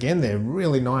 because again, they're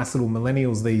really nice little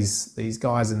millennials, these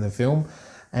guys in the film.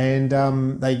 And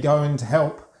they go in to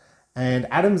help. And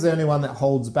Adam's the only one that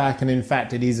holds back, and in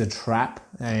fact, it is a trap,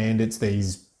 and it's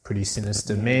these pretty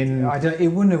sinister men. It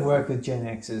wouldn't have worked with Gen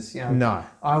X's. No,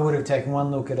 I would have taken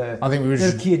one look at I think we would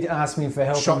little kid asked me for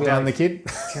help. Shot down the kid.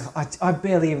 I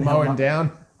barely even mow him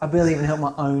down. I barely even help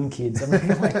my own kids.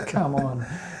 Come on.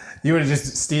 You would have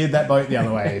just steered that boat the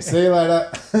other way. See you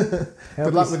later.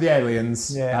 Good luck with the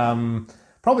aliens. Yeah.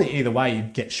 Probably either way,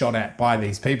 you'd get shot at by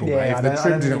these people. Yeah, if the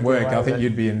trip didn't work, I think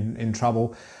you'd be in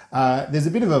trouble. There's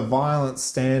a bit of a violent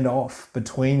standoff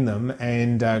between them,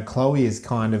 and Chloe is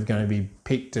kind of going to be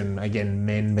picked, and again,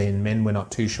 men being men, we're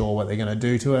not too sure what they're going to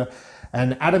do to her.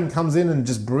 And Adam comes in and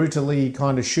just brutally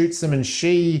kind of shoots them, and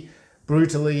she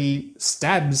brutally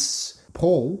stabs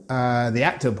Paul, the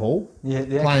actor Paul,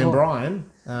 playing Brian.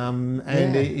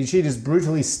 She just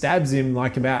brutally stabs him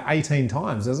like about 18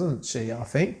 times, doesn't she, I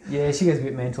think? Yeah, she goes a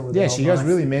bit mental. She goes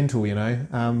really mental,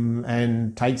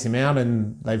 and takes him out,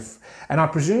 and I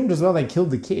presumed as well they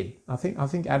killed the kid. I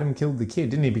think Adam killed the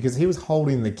kid, didn't he? Because he was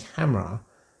holding the camera,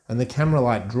 and the camera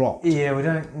light dropped. Yeah, we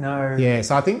don't know. Yeah,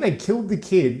 so I think they killed the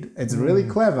kid. It's really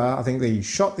clever. I think they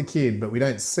shot the kid, but we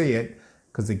don't see it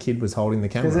because the kid was holding the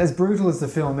camera. Because as brutal as the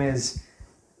film is,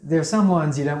 there are some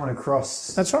lines you don't want to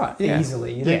cross. That's right.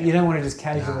 Easily. You don't want to just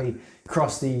casually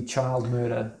cross the child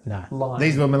murder line.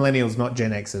 These were millennials, not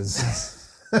Gen Xers.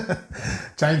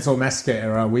 Chainsaw Massacre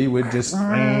era. We would just.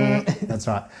 That's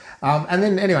right. And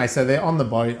then anyway, so they're on the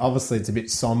boat. Obviously, it's a bit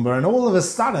somber, and all of a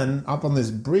sudden, up on this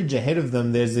bridge ahead of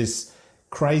them, there's this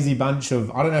crazy bunch of,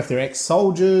 I don't know if they're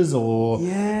ex-soldiers or,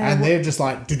 they're just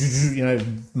like,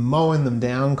 mowing them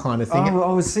down kind of thing. I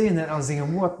was seeing that. I was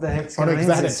thinking, what the heck's going on? Because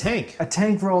they had a tank. A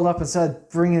tank rolled up and started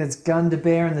bringing its gun to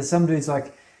bear, and there's some dudes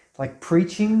like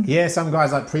preaching. Yeah, some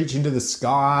guys like preaching to the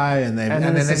sky, and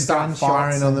then they start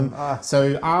firing on them.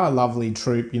 So our lovely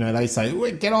troop, they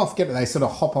say, get off, they sort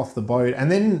of hop off the boat, and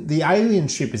then the alien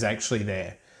ship is actually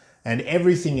there. and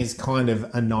everything is kind of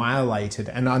annihilated.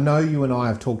 And I know you and I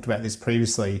have talked about this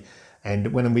previously,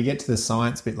 and when we get to the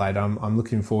science bit later, I'm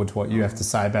looking forward to what you have to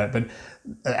say about it.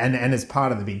 But and as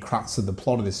part of the big crux of the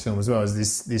plot of this film as well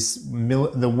is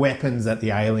the weapons that the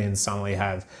aliens suddenly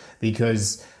have,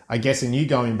 because I guess in you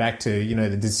going back to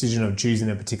the decision of choosing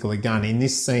a particular gun in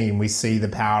this scene, we see the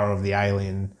power of the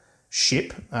alien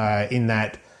ship in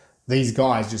that these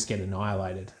guys just get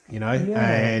annihilated,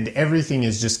 and everything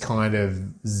is just kind of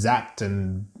zapped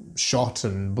and shot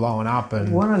and blown up.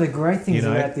 And one of the great things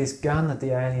about this gun that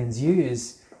the aliens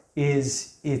use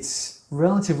is it's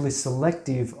relatively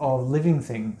selective of living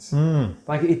things.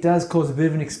 Like, it does cause a bit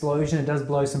of an explosion, it does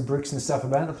blow some bricks and stuff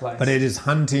about the place, but it is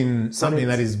hunting something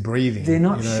that is breathing. They're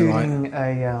not shooting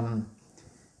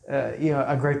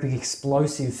a great big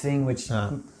explosive thing which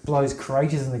blows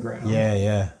craters in the ground.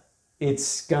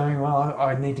 It's going, well,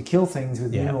 I need to kill things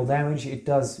with minimal damage. It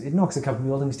knocks a couple of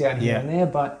buildings down here and there,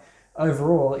 but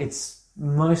overall it's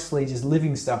mostly just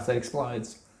living stuff that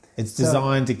explodes. It's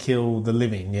designed to kill the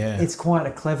living, It's quite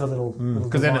a clever little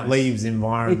because then it leaves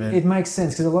environment. It makes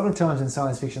sense, because a lot of times in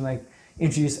science fiction they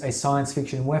introduce a science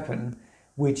fiction weapon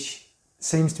which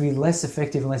seems to be less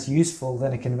effective and less useful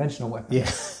than a conventional weapon.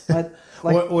 But,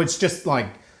 or it's just like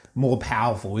more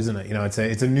powerful, isn't it?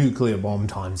 It's a nuclear bomb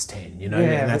times 10, and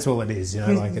that's all it is,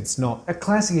 like it's not... A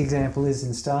classic example is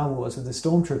in Star Wars with the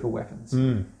Stormtrooper weapons.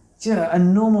 A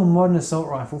normal modern assault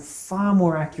rifle, far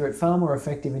more accurate, far more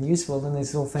effective and useful than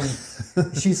this little thing.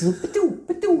 Shoots a little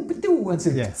ba-doo, and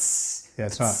sort of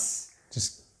that's right.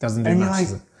 Just doesn't do much,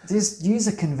 does it? Just use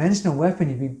a conventional weapon,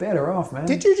 you'd be better off, man.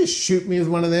 Did you just shoot me with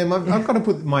one of them? I've got to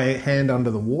put my hand under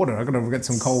the water. I've got to get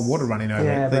some cold water running over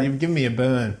it. You've given me a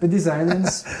burn. But these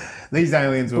aliens... These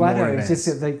aliens were more advanced.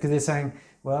 Just because they're saying,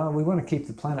 well, we want to keep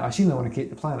the planet. I assume they want to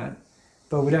keep the planet,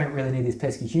 but we don't really need these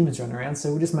pesky humans running around, so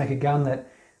we'll just make a gun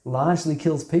that largely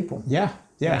kills people.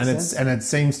 And it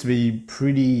seems to be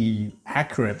pretty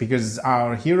accurate, because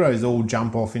our heroes all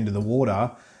jump off into the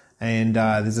water, and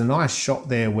there's a nice shot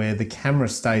there where the camera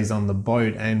stays on the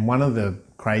boat, and one of the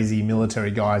crazy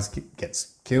military guys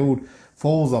gets killed,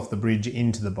 falls off the bridge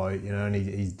into the boat, and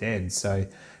he's dead. So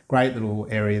great little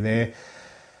area there.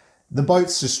 The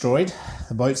boat's destroyed.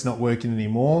 The boat's not working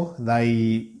anymore.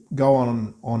 They go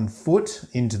on foot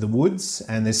into the woods,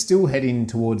 and they're still heading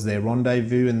towards their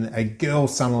rendezvous, and a girl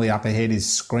suddenly up ahead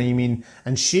is screaming,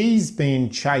 and she's being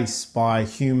chased by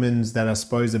humans that I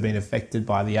suppose have been affected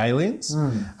by the aliens.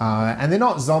 And they're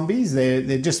not zombies.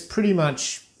 They're just pretty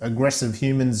much aggressive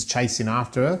humans chasing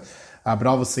after her, but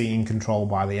obviously in control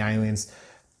by the aliens.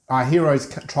 Our heroes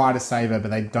try to save her,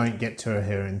 but they don't get to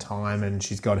her in time, and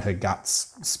she's got her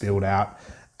guts spilled out.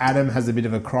 Adam has a bit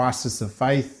of a crisis of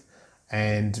faith,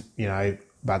 and,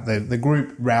 but the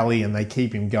group rally and they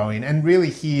keep him going. And really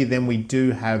here, then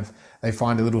they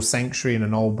find a little sanctuary in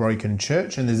an old broken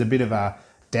church, and there's a bit of a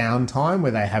downtime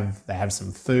where they have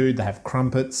some food, they have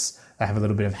crumpets, they have a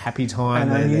little bit of happy time.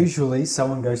 And unusually,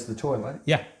 someone goes to the toilet.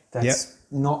 That's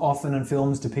not often in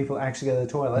films do people actually go to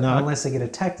the toilet, unless they get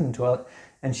attacked in the toilet.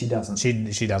 And she doesn't.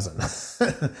 She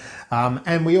doesn't.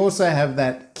 And we also have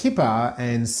that Kipper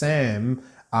and Sam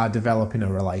are developing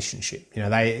a relationship.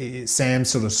 Sam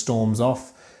sort of storms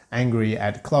off, angry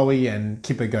at Chloe, and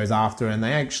Kipper goes after her, and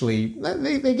they're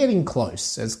getting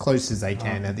close as they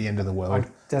can at the end of the world.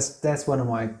 That's one of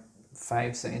my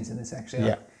fave scenes in this, actually.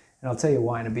 And I'll tell you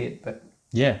why in a bit, but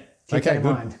keep that in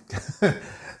mind.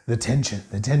 The tension.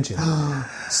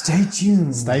 Stay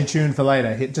tuned. Stay tuned for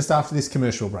later, just after this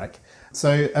commercial break.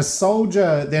 So a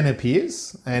soldier then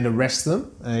appears and arrests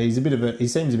them. He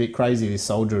seems a bit crazy, this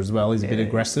soldier as well. He's a bit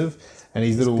aggressive, and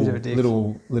he's little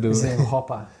His name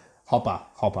Hopper.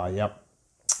 Hopper, yep.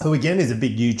 Who again is a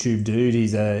big YouTube dude.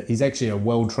 He's actually a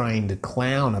well-trained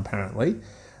clown apparently.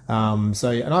 And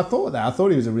I thought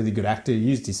he was a really good actor. He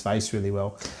used his face really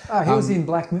well. He was in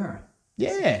Black Mirror.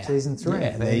 Yeah. Season 3.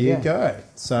 Yeah, there you go.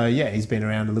 So, he's been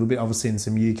around a little bit, obviously, in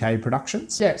some UK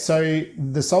productions. Yeah, so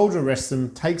the soldier arrests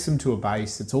them, takes them to a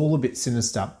base. It's all a bit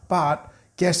sinister. But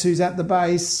guess who's at the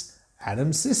base?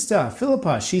 Adam's sister,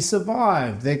 Philippa. She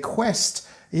survived. Their quest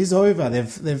is over.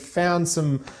 They've found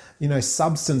some,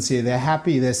 substance here. They're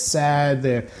happy. They're sad.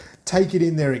 They're taking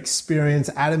in their experience.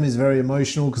 Adam is very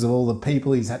emotional because of all the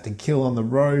people he's had to kill on the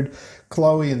road.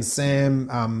 Chloe and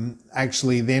Sam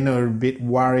actually then are a bit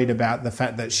worried about the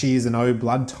fact that she is an O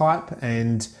blood type,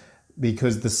 and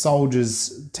because the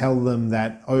soldiers tell them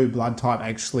that O blood type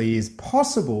actually is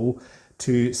possible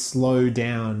to slow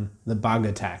down the bug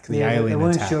attack, the alien attack. They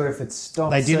weren't sure if it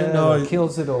stops they didn't it know, or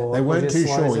kills it or... They weren't too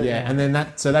sure, it. And then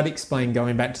that explained,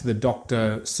 going back to the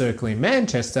doctor circling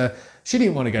Manchester, she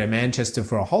didn't want to go to Manchester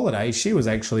for a holiday. She was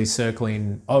actually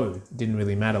circling it didn't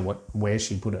really matter where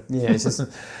she put it. Yeah, it's just...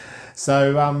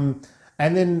 So,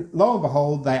 and then lo and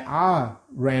behold, they are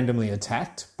randomly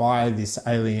attacked by this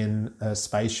alien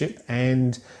spaceship,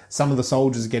 and some of the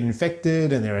soldiers get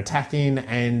infected and they're attacking,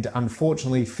 and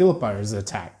unfortunately Philippa is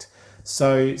attacked.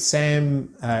 So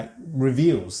Sam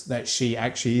reveals that she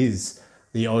actually is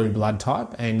the O blood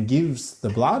type and gives the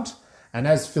blood, and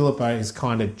as Philippa is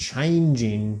kind of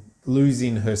changing,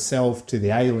 losing herself to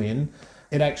the alien,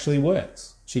 it actually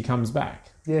works. She comes back.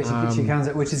 Yeah, she comes,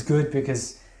 which is good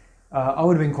because... I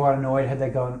would have been quite annoyed had they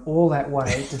gone all that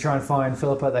way to try and find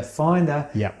Philippa. They find her,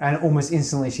 and almost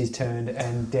instantly she's turned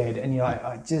and dead. And you're like,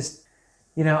 I just,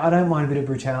 I don't mind a bit of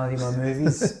brutality in my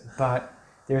movies, but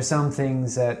there are some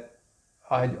things that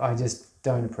I just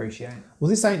don't appreciate. Well,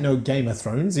 this ain't no Game of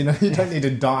Thrones, you don't need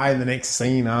to die in the next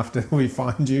scene after we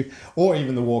find you, or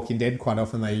even The Walking Dead. Quite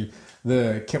often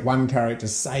the one character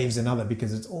saves another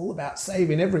because it's all about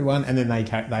saving everyone, and then they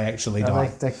actually die.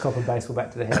 They cop a baseball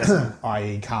bat to the head.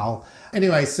 I.e. Carl.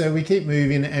 Anyway, so we keep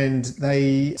moving and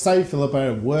they save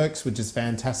Philippa. It works, which is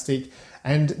fantastic.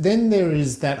 And then there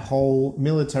is that whole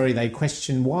military. They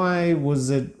question, why was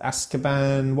it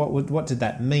Azkaban? What did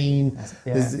that mean?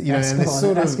 Yeah. And this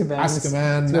sort of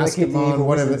Azkaban,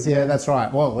 whatever. Yeah, that's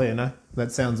right. Well,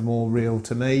 that sounds more real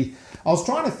to me. I was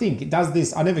trying to think. Does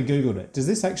this? I never Googled it. Does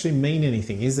this actually mean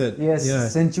anything? Is it?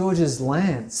 Yes, St. George's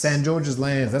Lance. St. George's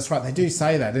Lance. That's right. They do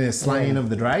say that in a slaying of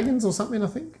the dragons or something, I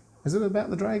think. Is it about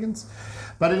the dragons?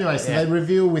 But anyway, so they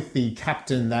reveal with the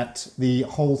captain that the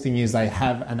whole thing is they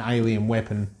have an alien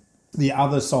weapon. The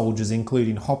other soldiers,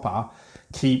 including Hopper,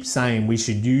 keep saying we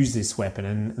should use this weapon.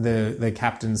 And the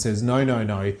captain says,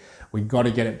 no, we've got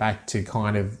to get it back to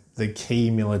kind of the key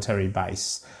military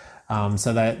base.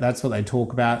 So that's what they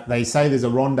talk about. They say there's a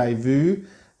rendezvous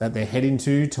that they're heading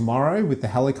to tomorrow with the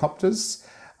helicopters.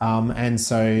 And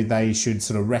so they should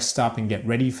sort of rest up and get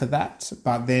ready for that.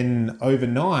 But then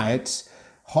overnight,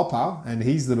 Hopper and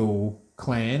his little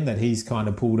clan that he's kind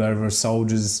of pulled over as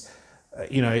soldiers,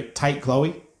 take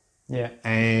Chloe. Yeah.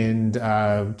 And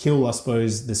kill, I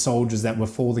suppose, the soldiers that were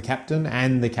for the captain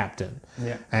and the captain.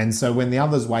 Yeah. And so when the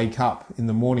others wake up in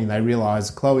the morning, they realise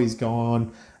Chloe's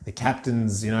gone. The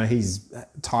captain's, he's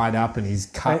tied up and he's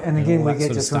cut. And again, we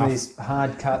get just one of these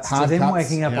hard cuts to them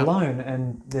waking up alone,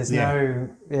 and there's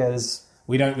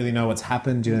we don't really know what's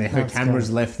happened. Her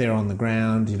camera's left there on the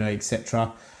ground,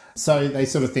 etc. So they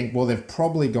sort of think, well, they've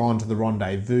probably gone to the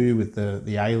rendezvous with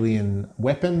the alien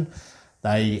weapon.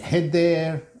 They head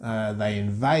there, they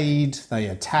invade, they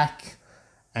attack,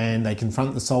 and they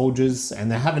confront the soldiers,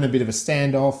 and they're having a bit of a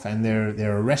standoff, and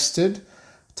they're arrested,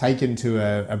 taken to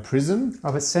a prison.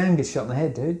 Oh, but Sam gets shot in the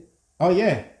head, dude. Oh,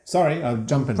 yeah. Sorry, I'm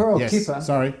jumping. Poor old Kipper.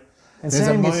 Sorry. And There's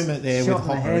Sam a moment there with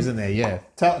Hopper, the isn't there? Yeah.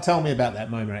 Tell me about that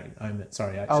moment.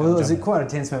 Sorry. It was quite a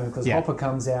tense moment because Hopper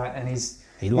comes out and he's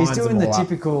doing the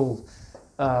typical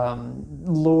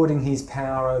lording his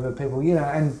power over people,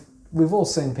 and we've all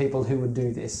seen people who would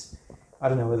do this. I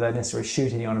don't know whether they necessarily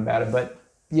shoot anyone about it, but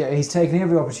he's taken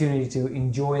every opportunity to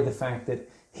enjoy the fact that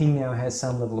he now has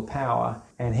some level of power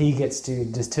and he gets to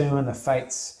determine the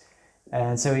fates.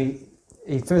 And so he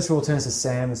first of all turns to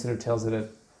Sam and sort of tells her to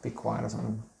be quiet or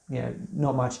something,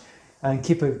 not much. And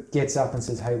Kipper gets up and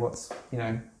says, hey,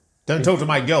 don't talk to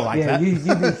my girl like that.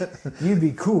 you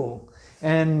be cool.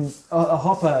 And a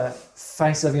Hopper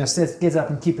face of, gets up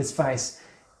in Kipper's face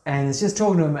and is just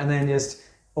talking to him, and then just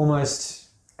almost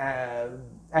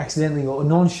accidentally or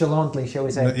nonchalantly, shall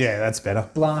we say? Yeah, that's better.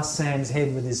 Blasts Sam's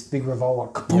head with his big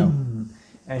revolver, kaboom,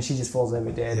 and she just falls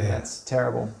over dead, and that's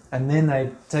terrible. And then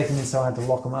they take him inside to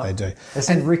lock him up. They do. They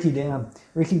send Ricky down.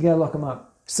 Ricky, go lock him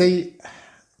up. See,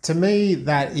 to me,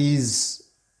 that is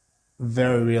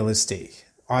very realistic.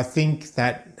 I think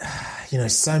that,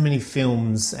 so many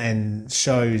films and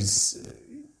shows,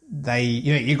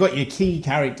 you've got your key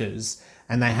characters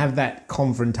and they have that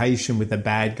confrontation with the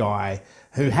bad guy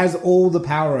who has all the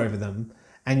power over them.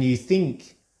 And you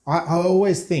think, I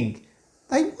always think,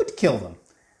 they would kill them.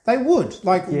 They would.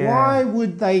 Why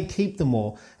would they keep them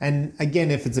all? And again,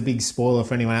 if it's a big spoiler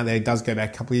for anyone out there, it does go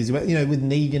back a couple of years ago, with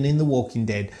Negan in The Walking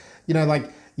Dead,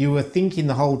 you were thinking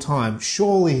the whole time,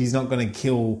 surely he's not going to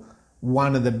kill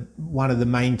one of the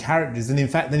main characters. And in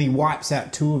fact, then he wipes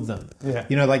out two of them. Yeah.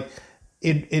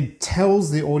 It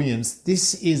tells the audience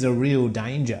this is a real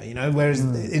danger, whereas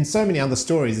in so many other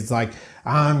stories, it's like,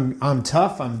 I'm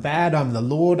tough, I'm bad, I'm the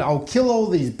Lord, I'll kill all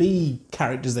these B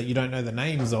characters that you don't know the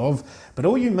names of, but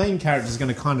all you main characters are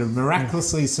going to kind of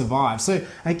miraculously survive. So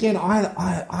again,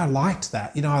 I liked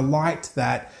that. I liked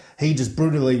that he just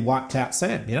brutally wiped out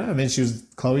Sam, you know? I mean, she was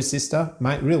Chloe's sister,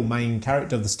 real main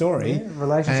character of the story. Yeah,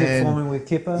 relationship forming with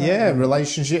Kipper. Yeah,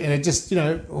 relationship. And it just, and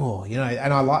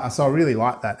I really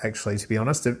like that, actually, to be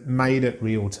honest. It made it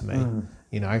real to me,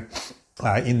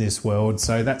 in this world.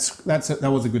 So that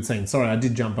was a good scene. Sorry, I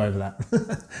did jump over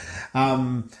that.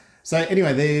 So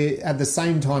anyway, at the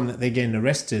same time that they're getting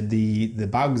arrested, the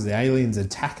bugs, the aliens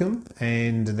attack them,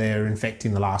 and they're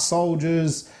infecting the last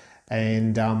soldiers.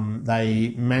 And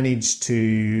they manage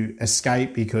to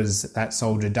escape because that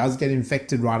soldier does get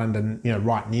infected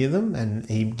right near them, and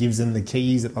he gives them the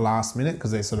keys at the last minute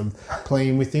because they're sort of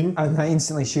playing with him. And they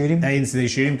instantly shoot him.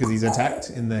 Because he's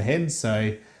attacked in the head.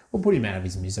 So we'll put him out of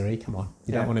his misery. Come on,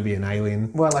 you don't want to be an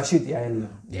alien. Well, shoot the alien.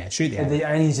 Yeah, shoot the alien. The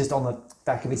alien's just on the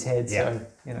back of his head,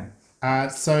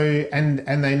 so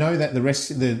and they know that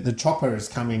the chopper is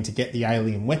coming to get the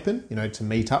alien weapon, to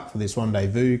meet up for this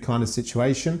rendezvous kind of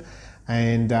situation,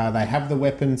 and they have the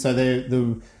weapon. So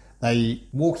they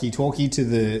walkie-talkie to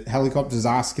the helicopters,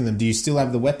 asking them, "Do you still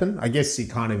have the weapon?" I guess you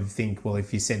kind of think, well,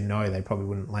 if you said no, they probably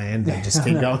wouldn't land. They just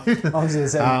keep going.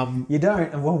 Obviously, you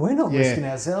don't. Well, we're not risking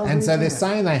ourselves. And so they're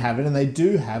saying they have it, and they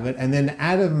do have it, and then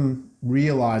Adam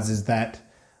realizes that,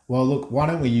 well, look, why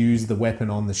don't we use the weapon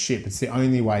on the ship? It's the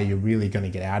only way you're really going to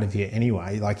get out of here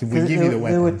anyway. Like, if we give you the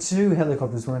weapon... There were two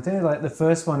helicopters, weren't there? Like, the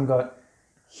first one got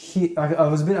hit... I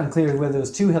was a bit unclear whether there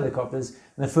was two helicopters,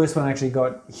 and the first one actually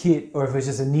got hit, or if it was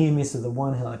just a near miss of the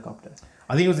one helicopter.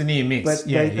 I think it was a near miss. But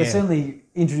they certainly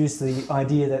introduced the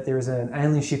idea that there is an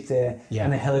alien ship there,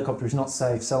 and the helicopter is not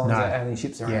safe so long as that alien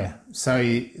ship's around. Yeah, so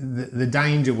the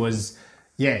danger was,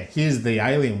 here's the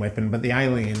alien weapon, but the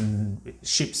alien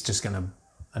ship's just going to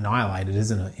annihilate it,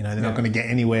 isn't it? They're not going to get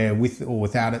anywhere with or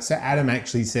without it. So Adam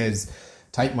actually says,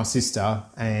 take my sister,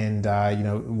 and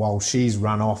while she's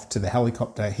run off to the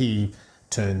helicopter, he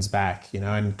turns back,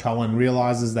 and Cohen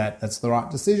realizes that that's the right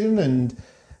decision, and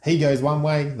he goes one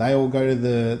way, they all go to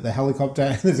the helicopter,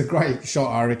 and there's a great shot,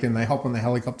 I reckon. They hop on the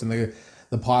helicopter, and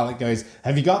the pilot goes,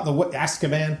 "Have you got the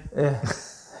Azkaban?" Yeah.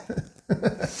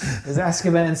 Is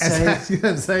Azkaban safe? Is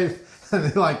Azkaban safe? And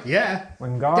they're like, yeah.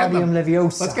 Wingardium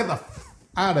Leviosa. Let's get the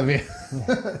out of here.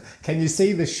 Can you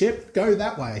see the ship? Go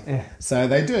that way. Yeah. So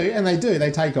they do.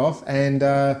 They take off, and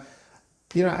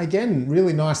again,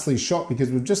 really nicely shot,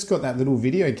 because we've just got that little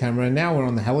video camera, and now we're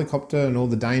on the helicopter and all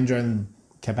the danger and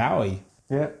kabowie.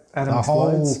 Yeah, Adam the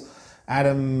explodes. Whole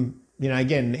Adam,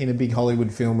 again, in a big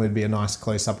Hollywood film would be a nice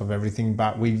close up of everything,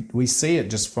 but we see it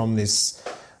just from this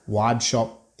wide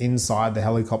shot inside the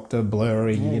helicopter,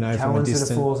 blurry, from a Cohen distance.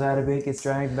 sort of falls out a bit, gets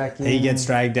dragged back in. He gets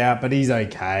dragged out, but he's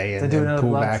okay. They do another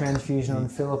blood transfusion on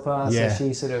Philippa, so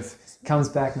she sort of comes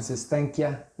back and says, "Thank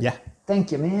you." Yeah.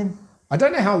 Thank you, man. I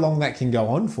don't know how long that can go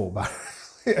on for, but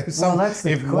that's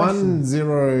the if question.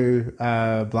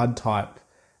 1-0 blood type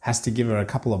has to give her a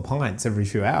couple of pints every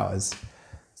few hours,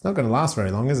 it's not going to last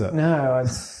very long, is it? No.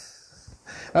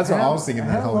 That's what I was thinking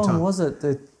that whole time. How long was it?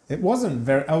 It wasn't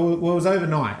very... it was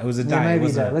overnight. It was a day. Yeah, maybe a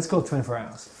wasn't day. it? Let's call it 24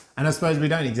 hours. And I suppose we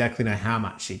don't exactly know how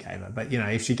much she gave her, but,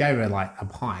 if she gave her, like, a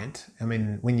pint, I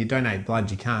mean, when you donate blood,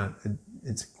 you can't...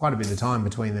 It's quite a bit of time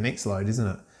between the next load, isn't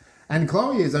it? And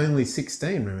Chloe is only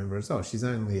 16, remember, as well. She's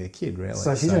only a kid, really.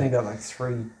 So she's only got, like,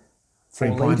 three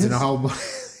pints in a whole body.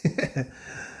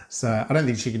 So I don't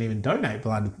think she can even donate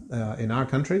blood in our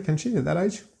country, can she, at that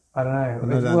age? I don't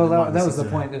know. That was the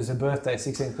point. It was her birthday,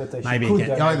 16th birthday. Maybe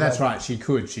again. Oh, that's right. She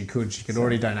could. She could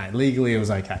already donate. Legally, it was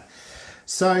okay.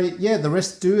 So, the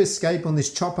rest do escape on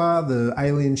this chopper. The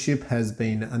alien ship has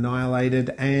been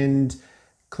annihilated, and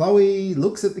Chloe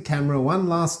looks at the camera one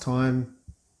last time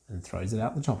and throws it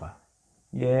out the chopper.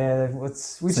 Yeah,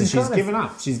 she's given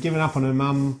up. She's given up on her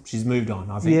mum. She's moved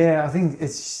on, I think. Yeah, I think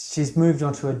she's moved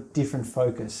on to a different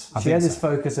focus. She had this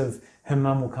focus of her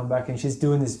mum will come back, and she's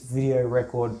doing this video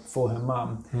record for her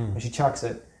mum, and she chucks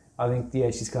it. I think,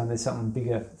 she's gone, there's something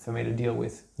bigger for me to deal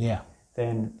with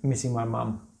than missing my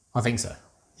mum. I think so,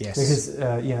 yes.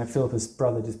 Because, Philippa's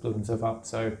brother just blew himself up,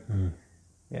 so,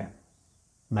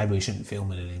 Maybe we shouldn't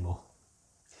film it anymore.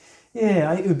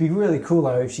 Yeah, it would be really cool,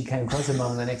 though, if she came across her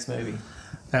mum in the next movie.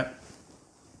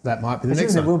 That might be the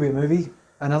next one. There will be a movie.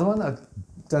 Another one. I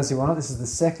don't see why not. This is the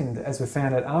second, as we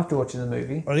found out after watching the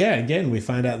movie. Well, again, we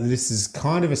found out that this is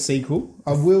kind of a sequel.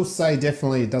 I will say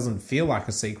definitely it doesn't feel like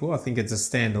a sequel. I think it's a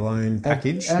standalone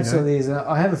package. It absolutely is.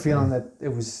 I have a feeling that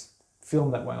it was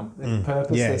filmed that way on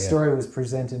purpose. The story was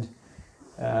presented.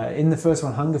 In the first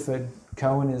one, Hungerford,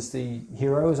 Cohen is the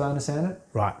hero, as I understand it.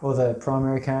 Right. Or the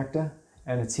primary character.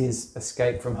 And it's his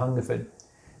escape from Hungerford.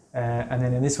 And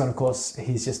then in this one, of course,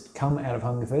 he's just come out of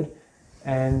Hungerford.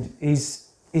 And he's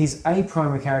a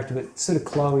primary character, but sort of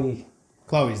Chloe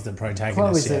Chloe's the protagonist.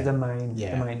 Chloe's yeah. the main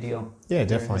deal. Yeah, during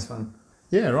definitely. This one.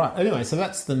 Yeah, right. Anyway, so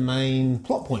that's the main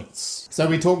plot points. So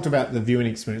we talked about the viewing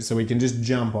experience, so we can just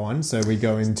jump on. So we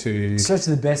go into... So to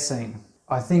the best scene.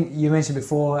 I think you mentioned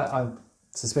before, I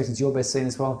suspect it's your best scene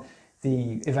as well,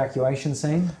 the evacuation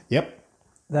scene. Yep.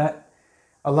 That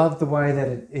I love the way that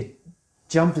it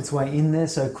jumped its way in there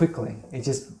so quickly. It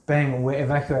just, bang, we're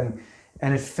evacuating.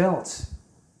 And it felt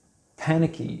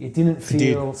panicky. It didn't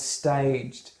feel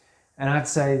staged. And I'd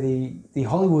say the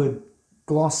Hollywood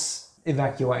gloss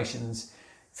evacuations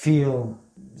feel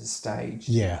staged.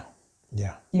 Yeah.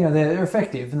 Yeah. Yeah, they're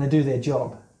effective and they do their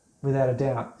job, without a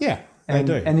doubt. Yeah, And,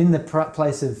 they do. and in the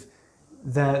place of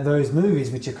those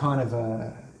movies, which are kind of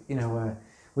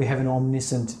we have an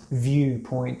omniscient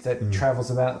viewpoint that travels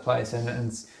about the place,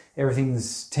 and everything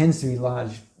tends to be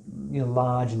large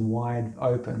and wide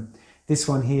open. This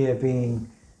one here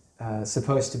being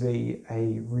supposed to be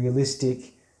a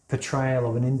realistic portrayal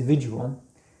of an individual,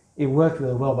 it worked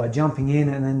really well by jumping in,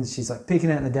 and then she's like picking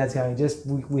out, and the dad's going,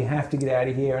 we have to get out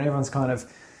of here, and everyone's kind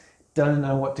of don't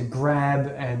know what to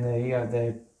grab, and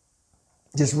they're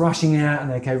just rushing out, and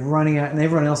they're running out, and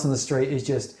everyone else on the street is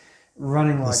just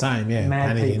running like mad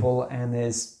panicking. people, and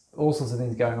there's all sorts of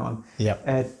things going on. Yep.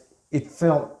 It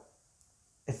felt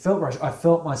rushed. I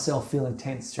felt myself feeling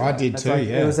tense through I that. did It's too, like,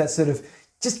 yeah. It was that sort of,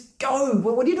 just go,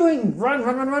 what are you doing?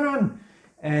 Run.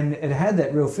 And it had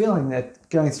that real feeling that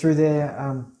going through there,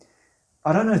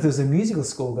 I don't know if there was a musical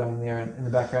score going there in the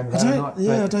background.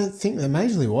 I don't think there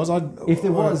majorly was. If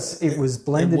there was, it was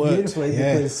blended beautifully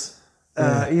because,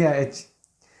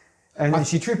 and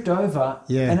she tripped over,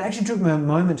 and it actually took me a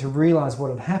moment to realise what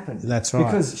had happened. That's right.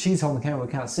 Because she's holding the camera,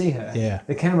 we can't see her. Yeah.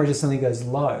 The camera just suddenly goes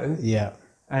low. Yeah.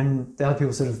 And the other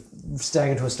people sort of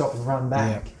stagger to a stop and run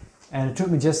back. Yeah. And it took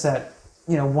me just that,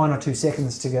 1 or 2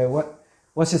 seconds to go,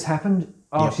 what's just happened?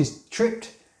 Oh, she's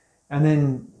tripped. And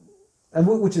then,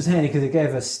 which was handy because it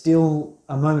gave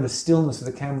a moment of stillness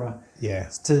with the camera. Yeah.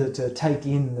 To take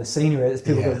in the scenery as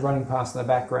people go running past in the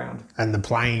background. And the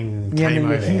plane came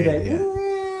overhead.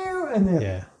 And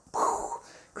then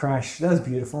crash. That was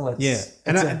beautiful.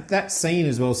 That scene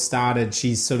as well started,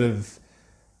 she's sort of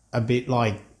a bit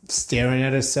like staring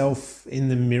at herself in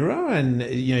the mirror, and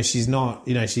she's not,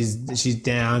 she's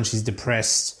down, she's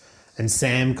depressed, and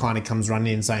Sam kind of comes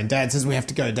running in saying, Dad says we have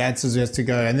to go, Dad says we have to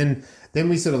go. And then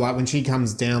we sort of like, when she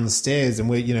comes down the stairs and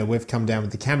we've come down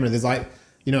with the camera, there's like,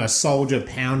 a soldier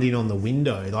pounding on the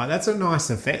window. Like, that's a nice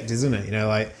effect, isn't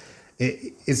it?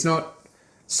 It's not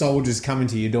soldiers coming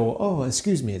to your door, oh,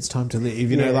 excuse me, it's time to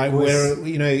leave. Not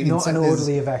an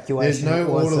orderly evacuation. There's no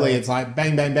orderly. It's like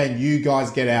bang, bang, bang. You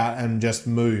guys get out and just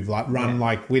move, like run.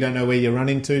 Like, we don't know where you're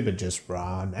running to, but just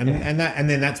run. And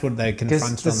then that's what they confront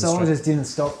on the street. The soldiers didn't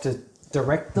stop to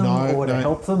direct them or to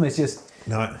help them. It's just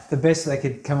the best they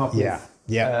could come up with.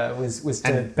 Was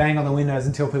to bang on the windows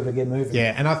and tell people to get moving.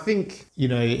 Yeah, and I think,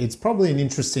 it's probably an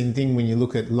interesting thing when you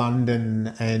look at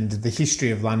London and the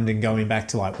history of London going back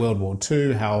to like World War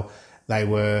II, how they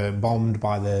were bombed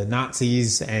by the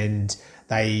Nazis, and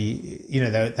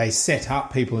they set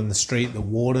up people in the street, the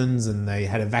wardens, and they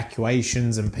had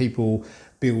evacuations, and people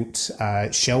built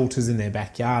shelters in their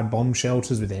backyard, bomb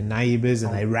shelters with their neighbours,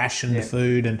 and they rationed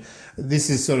food. And this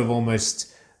is sort of almost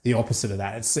the opposite of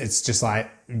that. It's just like,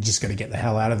 you just got to get the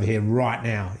hell out of here right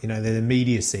now. The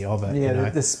immediacy of it. Yeah,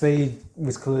 the speed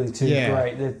was clearly too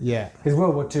great. Because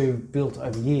World War II built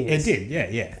over years. It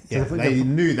did, yeah. So they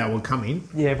knew they were coming.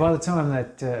 Yeah, by the time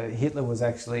that Hitler was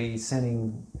actually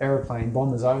sending aeroplane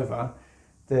bombers over,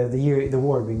 the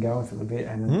war had been going for a little bit,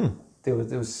 and there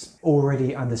was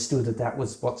already understood that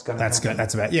was what's going to happen. Good.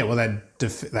 That's about well,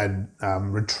 they'd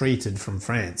retreated from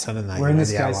France, hadn't they? Where in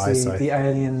this case, the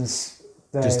aliens.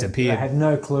 They just appeared. They had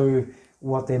no clue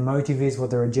what their motive is,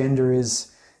 what their agenda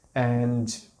is, and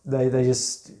they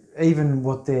just, even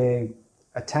what their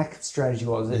attack strategy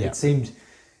was, it seemed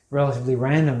relatively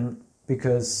random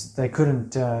because they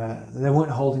couldn't, they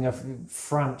weren't holding a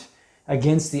front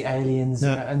against the aliens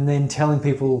and then telling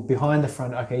people behind the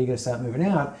front, okay, you got to start moving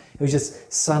out. It was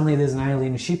just suddenly there's an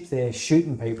alien ship there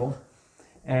shooting people,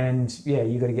 and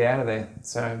you got to get out of there.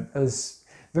 So it was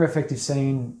a very effective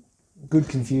scene. Good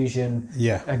confusion,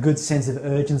 a good sense of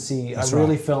urgency. I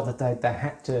really felt that they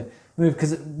had to move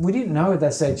because we didn't know at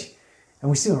that stage, and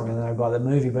we still don't really know by the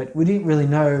movie, but we didn't really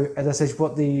know at that stage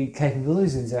what the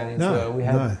capabilities of these aliens were. We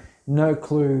had no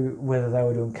clue whether they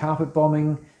were doing carpet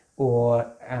bombing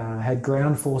or had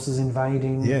ground forces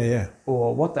invading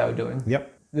or what they were doing.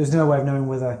 Yep. There's no way of knowing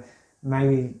whether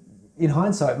maybe, in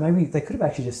hindsight, maybe they could have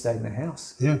actually just stayed in their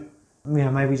house. Yeah.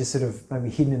 Maybe just sort of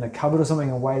hidden in a cupboard or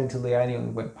something and waited until the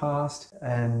alien went past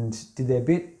and did their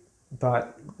bit.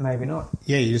 but maybe not.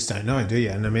 Yeah, you just don't know, do you?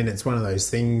 And I mean, it's one of those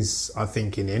things, I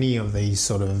think, in any of these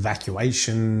sort of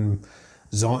evacuation,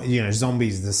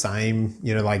 zombies the same,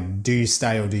 like, do you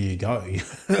stay or do you go?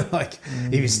 Like,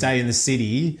 if you stay in the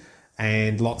city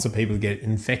and lots of people get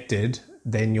infected,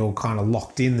 then you're kind of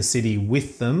locked in the city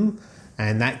with them,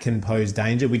 and that can pose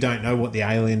danger. We don't know what the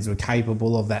aliens were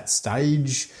capable of that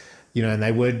stage,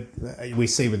 and we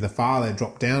see with the father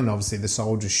drop down, and obviously the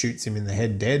soldier shoots him in the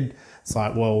head dead. It's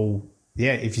like, well,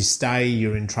 yeah, if you stay,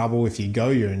 you're in trouble. If you go,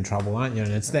 you're in trouble, aren't you?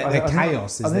 And it's that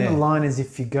chaos is there. I think the line is,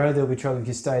 if you go, there'll be trouble. If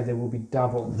you stay, there will be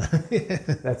double.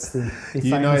 That's the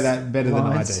you know that better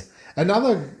lines. Than I do.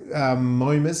 Another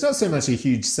moment, it's not so much a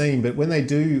huge scene, but when they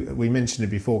do, we mentioned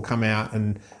it before, come out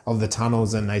of the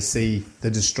tunnels and they see the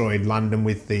destroyed London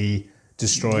with the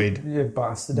destroyed the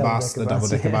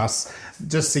double-decker bus,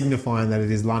 just signifying that it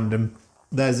is London.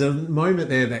 There's a moment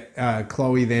there that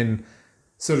Chloe then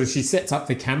she sets up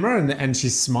the camera and she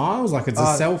smiles like it's a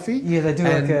selfie. Yeah, they do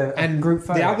a group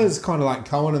photo. The others kind of like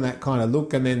Cohen and that kind of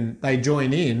look, and then they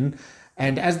join in.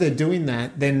 And as they're doing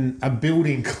that, then a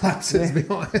building collapses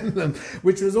behind them,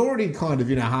 which was already kind of,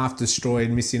 half destroyed,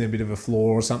 missing a bit of a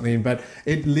floor or something. But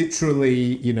it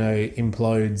literally,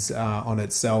 implodes on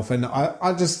itself. And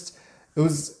it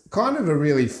was kind of a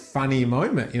really funny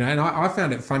moment, and I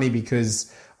found it funny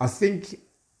because I think,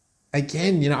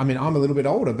 again, I'm a little bit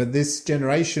older, but this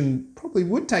generation probably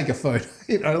would take a photo,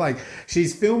 like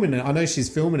she's filming it. I know she's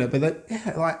filming it, but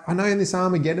I know in this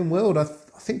Armageddon world, I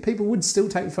think people would still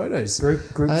take photos. Group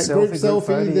selfie.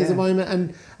 Photo, there's a moment.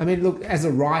 And I mean, look, as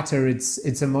a writer,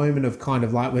 it's a moment of kind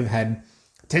of like we've had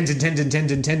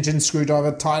tension,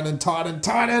 screwdriver,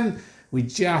 tighten. We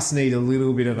just need a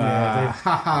little bit of they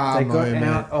got moment.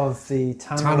 Out of the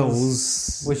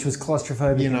tunnels, which was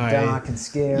claustrophobic and dark and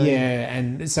scary. Yeah,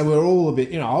 and so we're all a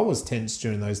bit, I was tense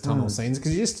during those tunnel scenes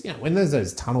because you just, when there's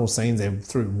those tunnel scenes, they're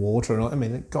through water and all, I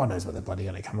mean, God knows what they're bloody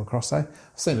going to come across, though. I've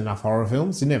seen enough horror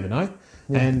films, you never know.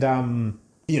 Yeah. And,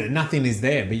 nothing is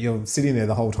there, but you're sitting there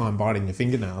the whole time biting your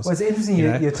fingernails. Well, it's interesting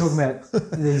you're talking about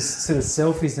these sort of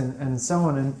selfies and so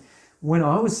on. And when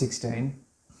I was 16...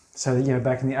 So,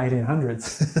 back in the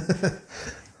 1800s,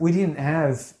 we didn't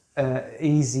have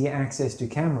easy access to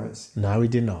cameras. No, we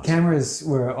did not. Cameras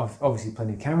were obviously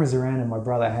plenty of cameras around, and my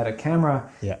brother had a camera.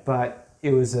 Yeah. But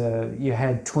it was you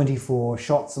had 24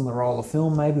 shots on the roll of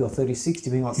film, maybe, or 36,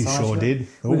 depending on what size. You sure did.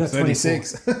 We got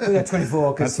 36. We got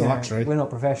 24 because we're not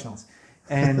professionals,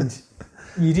 and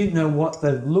you didn't know what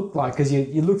they looked like because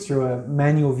you looked through a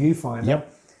manual viewfinder.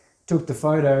 Yep. Took the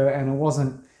photo, and it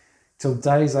wasn't till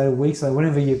days later, weeks later,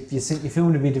 whenever you sent your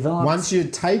film to be developed. Once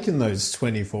you'd taken those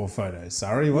 24 photos,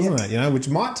 Surrey, wasn't it? Which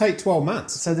might take 12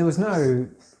 months. So there was no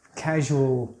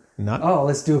casual,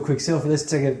 let's do a quick selfie, let's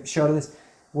take a shot of this.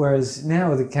 Whereas now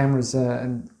with the cameras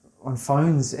and on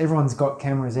phones, everyone's got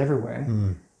cameras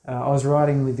everywhere. I was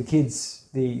riding with the kids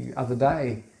the other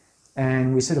day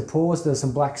and we sort of paused. There were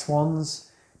some black swans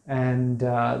and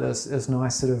there's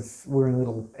nice sort of, we're in a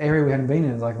little area we hadn't been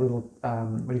in, like a little,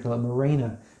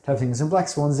 marina type thing. Some black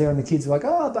swans there, and the kids were like,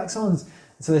 "Oh, black swans!"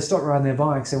 So they stopped riding their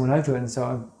bikes and went over to it, and so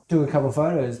I took a couple of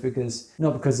photos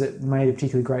not because it made a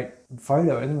particularly great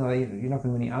photo. I think you're not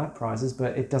going to win any art prizes,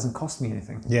 but it doesn't cost me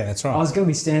anything. Yeah, that's right. I was going to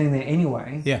be standing there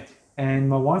anyway. Yeah. And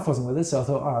my wife wasn't with us, so I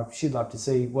thought, she'd love to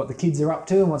see what the kids are up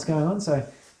to and what's going on. So, a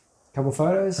couple of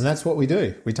photos. And that's what we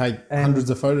do. We take hundreds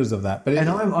of photos of that.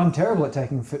 I'm terrible at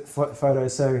taking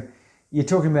photos, so. You're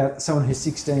talking about someone who's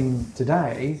 16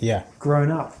 today,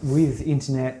 grown up with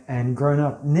internet and grown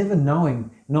up never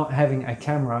knowing, not having a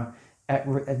camera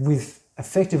with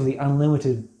effectively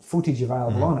unlimited footage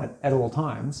available on it at all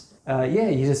times.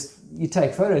 You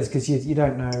take photos because you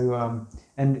don't know.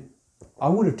 And I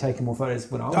would have taken more photos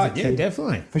when I was a kid. Yeah,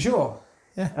 definitely. For sure.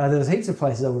 Yeah. There was heaps of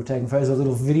places I would have taken photos of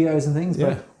little videos and things,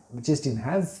 but we just didn't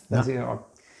have. No.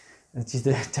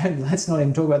 Let's not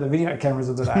even talk about the video cameras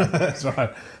of the day. That's right.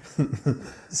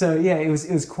 So it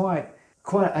was quite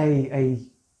a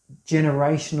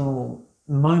generational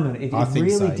moment. It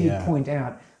really did point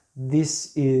out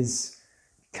this is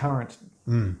current.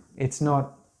 It's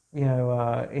not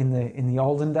in the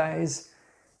olden days.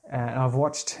 And I've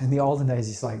watched in the olden days.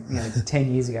 It's like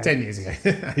 10 years ago. 10 years ago.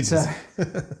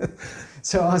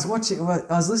 So I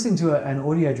was listening to an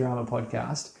audio drama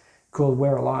podcast called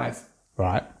We're Alive.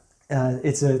 Right.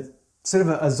 It's a sort of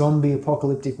a zombie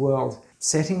apocalyptic world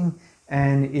setting,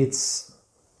 and its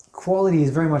quality is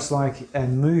very much like a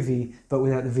movie, but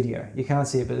without the video. You can't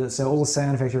see it, but so all the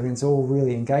sound effects, everything's all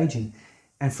really engaging.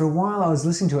 And for a while I was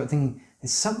listening to it thinking,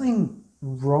 there's something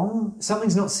wrong,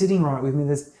 something's not sitting right with me.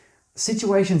 There's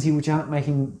situations here which aren't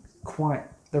making quite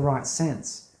the right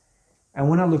sense. And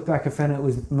when I look back, I found it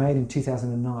was made in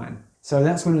 2009. So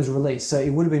that's when it was released. So it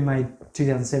would have been made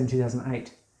 2007,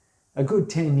 2008. A good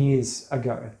 10 years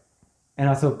ago. And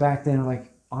I thought back then,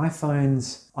 like,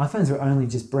 iPhones were only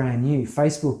just brand new.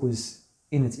 Facebook was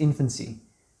in its infancy.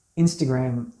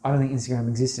 Instagram, I don't think Instagram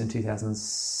existed in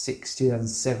 2006,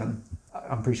 2007.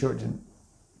 I'm pretty sure it didn't.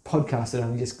 Podcast had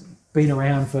only just been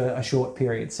around for a short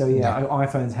period. So yeah,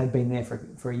 iPhones had been there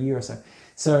for a year or so.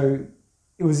 So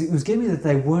it was getting me that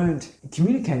they weren't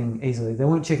communicating easily. They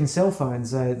weren't checking cell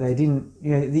phones. They didn't,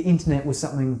 the internet was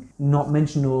something not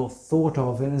mentioned or thought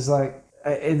of. And it's like,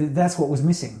 that's what was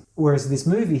missing. Whereas this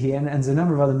movie here, and there's a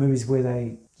number of other movies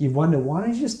where you wonder, why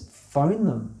don't you just phone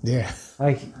them? Yeah.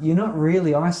 Like, you're not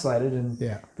really isolated. And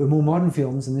the more modern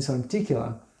films, and this one in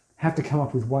particular, have to come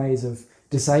up with ways of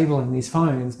disabling these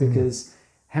phones, because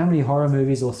how many horror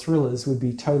movies or thrillers would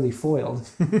be totally foiled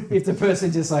if the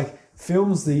person just like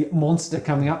films the monster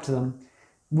coming up to them,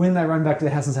 when they run back to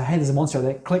the house and say, hey, there's a monster out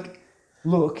there, click,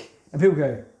 look, and people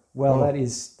go, well,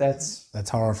 that's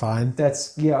horrifying.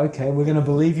 Okay, we're going to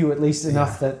believe you at least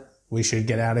enough that we should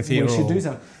get out of here. We should do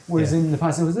something. Whereas in the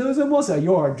past, it was, there was a monster,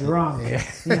 you're drunk.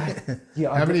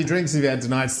 How many drinks have you had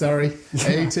tonight, Surrey?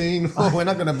 18? We're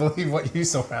not going to believe what you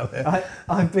saw out there.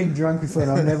 I've been drunk before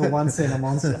and I've never once seen a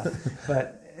monster.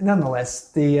 But nonetheless,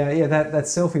 that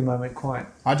selfie moment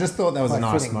I just thought that was a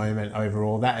nice fitting. moment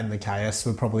overall. That and the chaos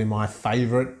were probably my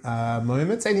favourite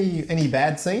moments. Any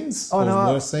bad scenes? Oh,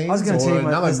 no, worse scenes? I was going to tell you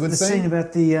another good the scene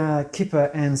about the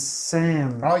Kipper and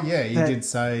Sam. Oh, yeah, you did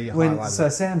say... So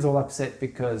Sam's all upset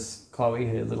because Chloe,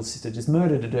 her little sister, just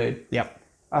murdered a dude. Yep.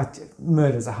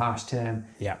 Murder's a harsh term.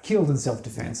 Yeah. Killed in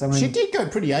self-defense. I mean, she did go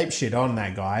pretty apeshit on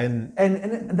that guy. And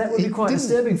that would be quite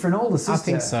disturbing for an older sister. I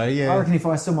think so, yeah. I reckon if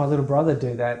I saw my little brother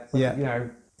do that, me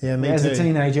as too. a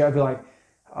teenager, I'd be like,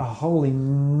 oh, holy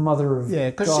mother of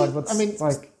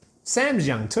God. Sam's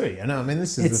young too, I mean,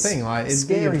 this is the thing. Like, it's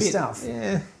scary stuff.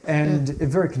 Yeah. And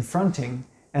very confronting.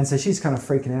 And so she's kind of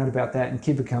freaking out about that. And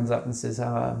Kipper comes up and says,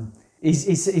 he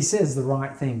says the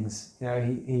right things.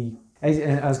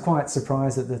 And I was quite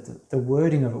surprised that the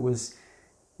wording of it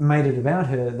made it about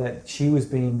her, that she was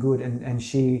being good and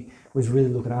she was really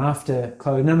looking after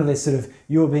Chloe. None of this sort of,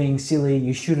 you're being silly,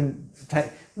 you shouldn't take...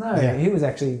 No, he was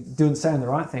actually saying the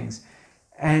right things.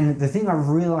 And the thing I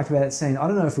really liked about that scene, I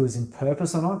don't know if it was in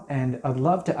purpose or not, and I'd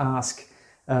love to ask,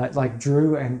 like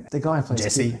Drew and the guy who plays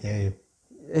Jesse, Kipper.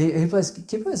 He plays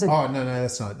Kipper? Oh, no,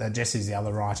 that's not. Jesse's the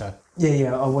other writer.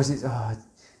 Yeah. Oh, was it? Oh,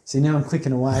 see, now I'm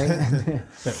clicking away.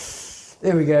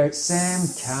 There we go. Sam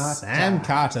Carter. Sam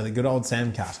Carter, the good old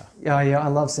Sam Carter. Yeah, I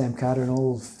love Sam Carter and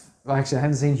all. Actually, I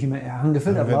haven't seen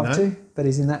Hungerford. I'd love to, but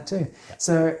he's in that too. Yeah.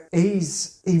 So he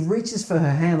reaches for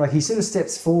her hand, like he sort of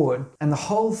steps forward, and the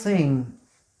whole thing,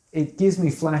 it gives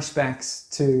me flashbacks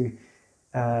to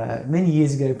many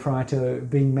years ago prior to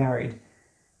being married.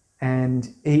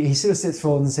 And he sort of steps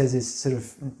forward and says this sort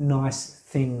of nice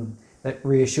thing that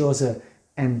reassures her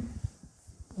and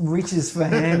reaches for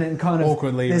her hand and kind of...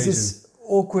 Awkwardly there's reaches. This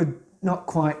awkward, not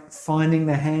quite finding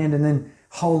the hand and then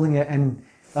holding it, and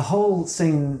the whole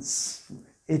scene, as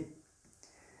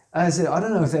I said, I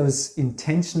don't know if that was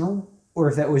intentional or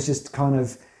if that was just kind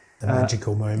of... The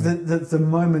magical moment. The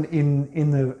moment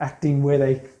in the acting where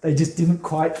they just didn't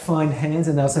quite find hands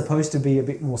and they were supposed to be a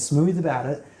bit more smooth about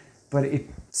it, but it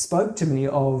spoke to me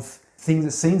of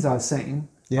scenes I've seen,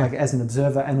 like as an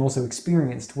observer and also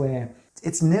experienced, where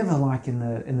it's never like in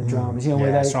the dramas,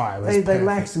 where they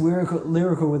lax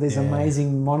lyrical with these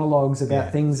amazing monologues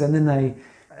about things, and then they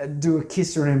do a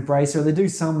kiss or an embrace, or they do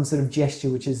some sort of gesture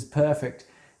which is perfect.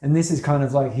 And this is kind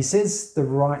of like he says the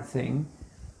right thing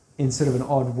in sort of an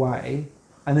odd way,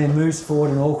 and then moves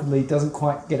forward and awkwardly doesn't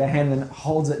quite get a hand and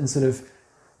holds it and sort of,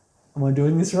 am I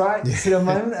doing this right? Sort of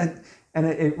moment. And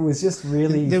it was just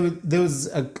really... There was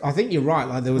I think you're right,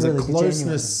 like there was really a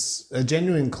closeness, a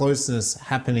genuine closeness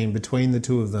happening between the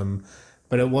two of them,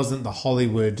 but it wasn't the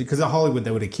Hollywood, because at Hollywood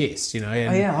they would have kissed, And,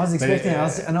 I was expecting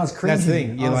it, and I was cringing. That's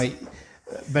the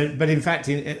thing, but in fact,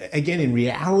 in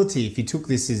reality, if you took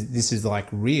this is like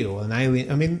real, an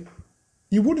alien, I mean,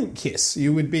 you wouldn't kiss.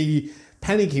 You would be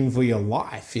panicking for your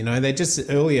life, They just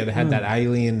earlier had that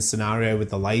alien scenario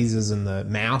with the lasers and the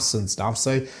mouse and stuff.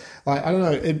 So, like, I don't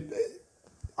know,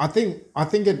 I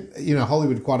think it,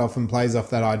 Hollywood quite often plays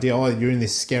off that idea, you're in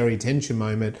this scary tension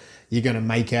moment, you're going to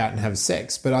make out and have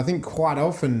sex. But I think quite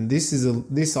often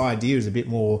this idea is a bit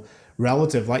more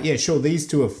relative. Like, yeah, sure, these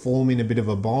two are forming a bit of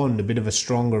a bond, a bit of a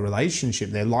stronger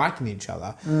relationship. They're liking each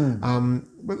other.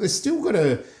 But they've still got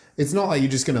it's not like you're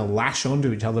just going to lash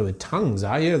onto each other with tongues,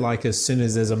 are you? Like as soon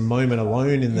as there's a moment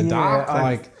alone in the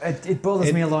dark, it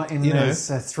bothers me a lot in those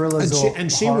thrillers.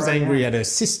 And she was angry at her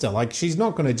sister. Like she's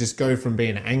not going to just go from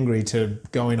being angry to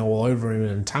going all over him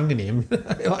and tonguing him.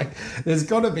 Like there's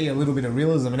got to be a little bit of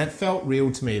realism, and it felt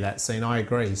real to me, that scene. I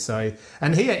agree. So,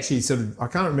 and he actually sort of, I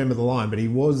can't remember the line, but he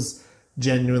was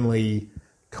genuinely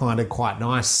kind of quite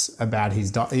nice about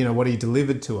his, what he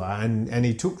delivered to her, and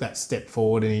he took that step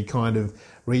forward, and he kind of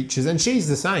reaches, and she's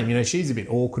the same, she's a bit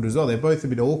awkward as well. They're both a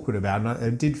bit awkward about it,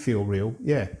 and it did feel real.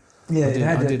 I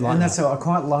did like that. So I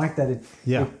quite like that.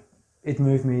 It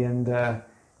moved me, and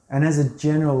as a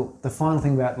general, the final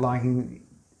thing about liking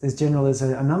there's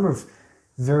a number of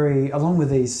along with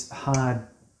these hard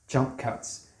jump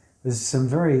cuts, there's some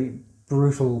very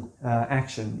brutal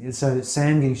action. So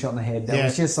Sam getting shot in the head, that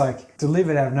was just like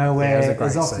delivered out of nowhere. It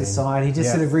was off to the side. He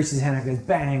just sort of reaches his hand up, goes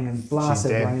bang, and blasts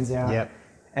her brains out. Yep.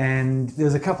 And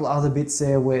there's a couple of other bits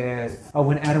there where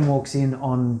when Adam walks in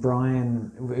on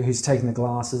Brian, who's taking the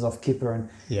glasses off Kipper,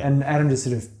 and Adam just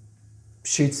sort of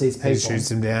shoots these people. He shoots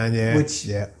them down, which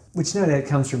no doubt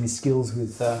comes from his skills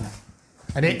with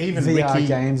and even VR Ricky,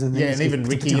 games and things. and even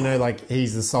Ricky, like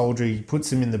he's the soldier, he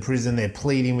puts him in the prison, they're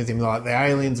pleading with him like the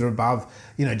aliens are above,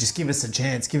 just give us a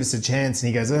chance, and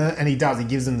he goes, and he does, he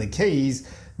gives them the keys,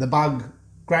 the bug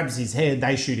grabs his head,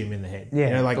 they shoot him in the head.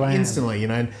 Bland. Instantly,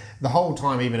 and the whole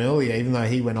time, even earlier, even though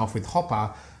he went off with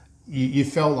Hopper, you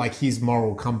felt like his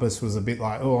moral compass was a bit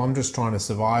like, oh, I'm just trying to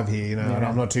survive here, and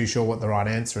I'm not too sure what the right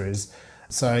answer is.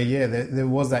 So, there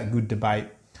was that good debate.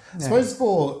 I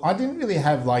suppose I didn't really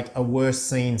have like a worse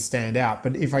scene stand out,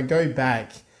 but if I go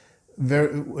back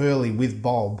very early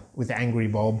with Angry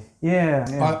Bob,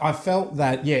 I felt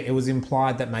that, it was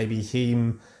implied that maybe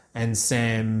him and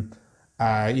Sam,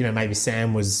 maybe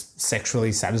Sam was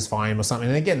sexually satisfying him or something.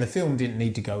 And again, the film didn't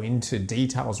need to go into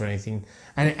details or anything.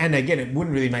 And again, it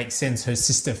wouldn't really make sense her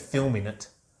sister filming it.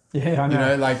 Yeah, I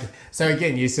know. So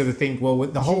again, you sort of think, well,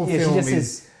 the whole film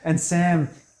is... And Sam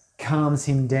calms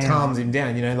him down,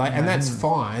 and that's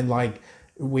fine. Like,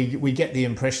 we get the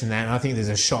impression that, and I think there's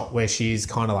a shot where she's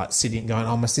kind of like sitting going,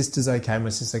 oh, my sister's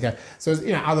okay. So,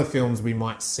 other films we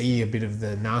might see a bit of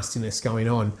the nastiness going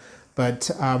on.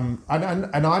 But I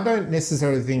don't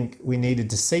necessarily think we needed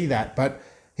to see that. But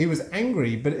he was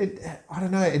angry. But I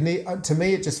don't know. To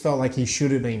me, it just felt like he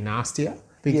should have been nastier.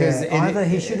 Because either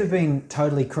he should have been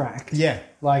totally cracked. Yeah.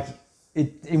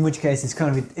 In which case it's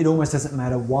kind of, it almost doesn't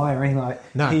matter why or anything like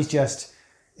that. No. He's just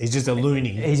a loony.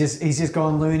 He's just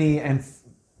gone loony, and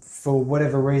for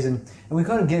whatever reason. And we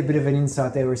kind of get a bit of an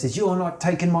insight there where he says, "You're not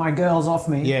taking my girls off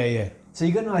me." Yeah. So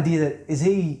you got an idea that, is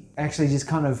he actually just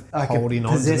kind of like holding a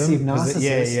possessive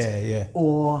narcissist? Yeah.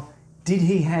 Or did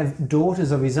he have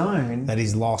daughters of his own that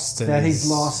he's lost,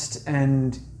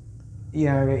 and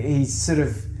he's sort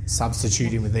of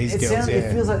substituting with these girls?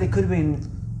 It feels like there could have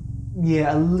been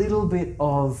a little bit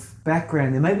of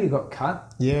background there. Maybe it got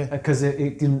cut, because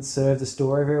it didn't serve the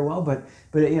story very well. But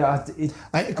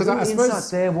because I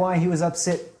suppose there why he was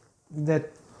upset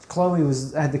that Chloe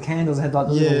had the candles, had like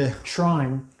the little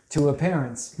shrine to her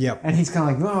parents. Yep. And he's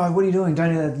kind of like, "Oh, what are you doing?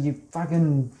 Don't do that, you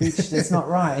fucking bitch. That's not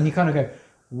right." And you kind of go,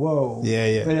 "Whoa."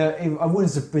 Yeah. But I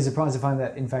wouldn't be surprised to find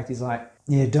that in fact he's like,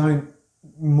 don't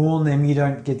mourn them. You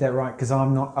don't get that right because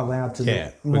I'm not allowed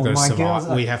to. Mourn my girls.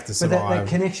 We have to survive. But that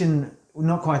connection,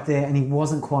 not quite there, and he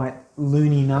wasn't quite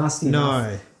loony nasty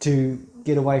enough to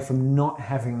get away from not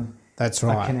having. That's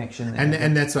right. A connection there.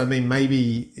 And that's what I mean.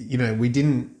 Maybe we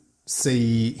didn't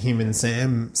see him and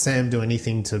Sam do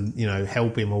anything to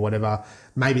help him or whatever.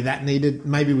 Maybe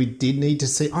we did need to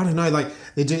see. I don't know. Like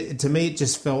to me, it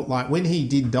just felt like when he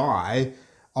did die,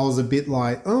 I was a bit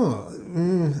like,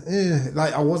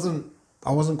 like I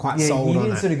wasn't quite sold on it. You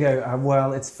didn't sort of go,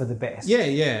 well, it's for the best. Yeah,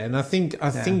 and I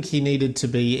think he needed to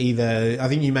be either. I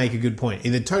think you make a good point.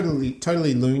 Either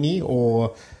totally loony,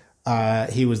 or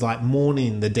he was like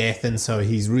mourning the death, and so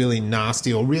he's really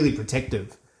nasty or really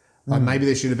protective. Like maybe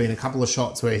there should have been a couple of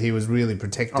shots where he was really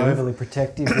protective, overly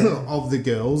protective of the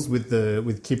girls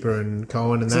with Kipper and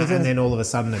Cohen and and then all of a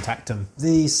sudden attacked him.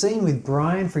 The scene with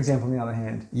Brian, for example, on the other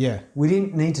hand, we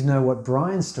didn't need to know what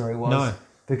Brian's story was,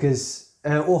 because.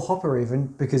 Or Hopper even,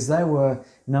 because they were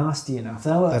nasty enough.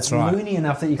 They were loony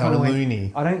enough that you kind of went,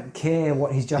 loony. I don't care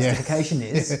what his justification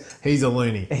is. He's a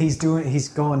loony. He's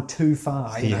gone too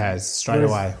far. He has, straight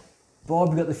away.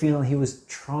 Bob got the feeling he was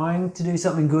trying to do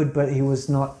something good, but he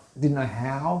didn't know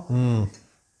how.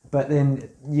 But then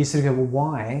you sort of go, well,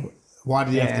 why? Why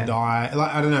did he have to die?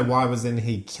 Like, I don't know, why was then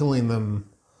he killing them?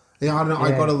 Yeah, I don't know. I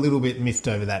got a little bit miffed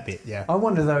over that bit, I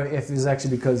wonder, though, if it was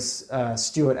actually because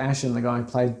Stuart Ashen, the guy who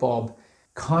played Bob,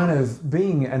 kind of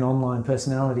being an online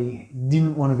personality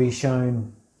didn't want to be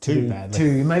shown Too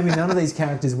badly. maybe none of these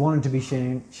characters wanted to be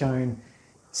shown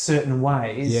certain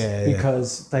ways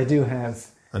because they do have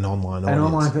an online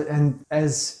audience. And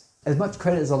as much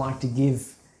credit as I like to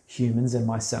give humans and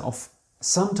myself,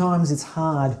 sometimes it's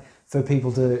hard for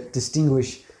people to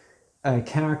distinguish a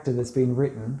character that's been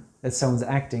written, that someone's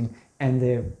acting, and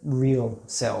their real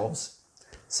selves.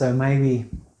 So maybe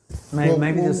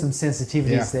there's some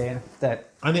sensitivities there that...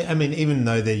 I mean, even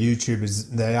though they're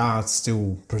YouTubers, they are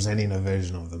still presenting a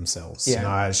version of themselves. Yeah. You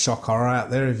know, shock horror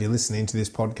out there if you're listening to this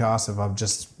podcast, if I've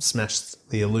just smashed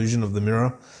the illusion of the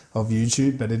mirror of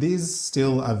YouTube, but it is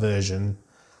still a version,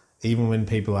 even when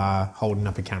people are holding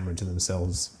up a camera to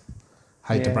themselves.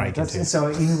 Hate to break it to you. So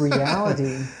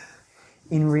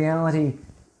in reality,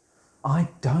 I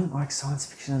don't like science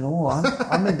fiction at all.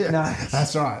 No.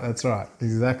 That's right.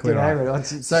 Exactly right.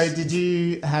 So did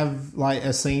you have like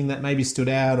a scene that maybe stood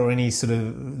out, or any sort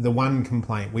of the one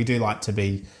complaint? We do like to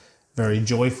be very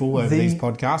joyful over these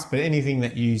podcasts, but anything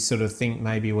that you sort of think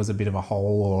maybe was a bit of a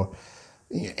hole, or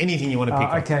anything you want to pick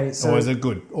up? Okay, so... Or is it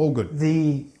good? All good?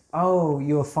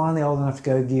 You're finally old enough to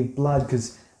go give blood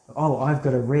because, I've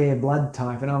got a rare blood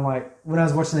type. And I'm like, when I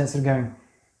was watching that, sort of going...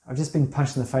 I've just been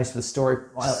punched in the face with a story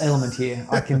element here.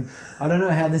 I don't know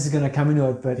how this is going to come into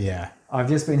it, but I've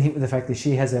just been hit with the fact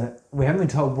that we haven't been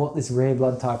told what this rare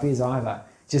blood type is either.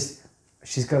 Just,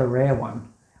 she's got a rare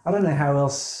one. I don't know how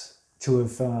else to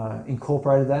have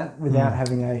incorporated that without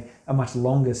having a much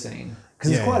longer scene.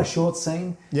 Because it's quite a short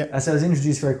scene. Yep. So I was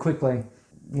introduced very quickly.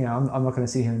 You know, I'm not going to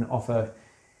sit here and offer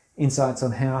insights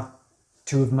on how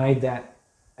to have made that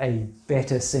a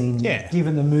better scene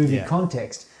given the movie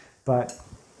context. But...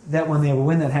 that one there,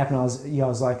 when that happened, I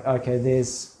was like, okay,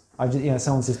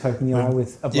 someone's just poking the eye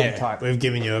with a blood type. We've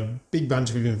given you a big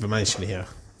bunch of information here.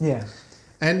 Yeah.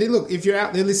 And look, if you're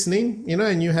out there listening,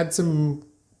 and you had some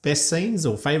best scenes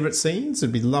or favourite scenes,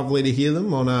 it'd be lovely to hear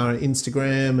them on our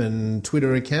Instagram and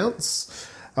Twitter accounts.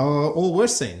 Or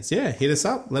worst scenes, hit us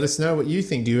up. Let us know what you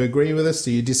think. Do you agree with us? Do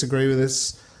you disagree with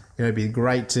us? It'd be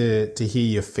great to hear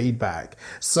your feedback.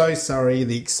 So sorry,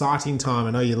 the exciting time. I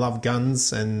know you love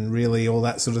guns and really all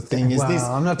that sort of thing.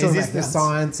 I'm not talking about the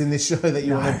science in this show that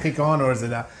you want to pick on, or is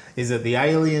it the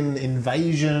alien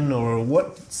invasion, or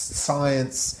what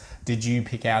science did you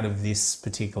pick out of this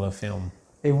particular film?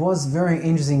 It was very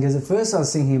interesting because at first I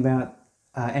was thinking about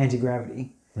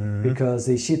anti-gravity because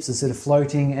these ships are sort of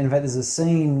floating, and in fact there's a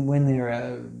scene when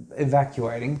they're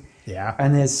evacuating. Yeah.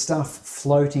 And there's stuff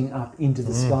floating up into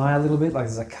the sky a little bit, like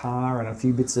there's a car and a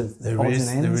few bits of odds and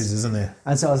ends. There is, isn't there?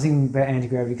 And so I was thinking about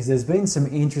anti-gravity because there's been some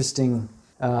interesting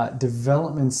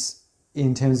developments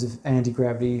in terms of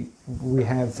anti-gravity. We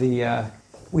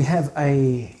have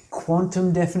a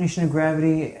quantum definition of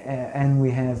gravity, and we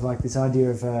have like this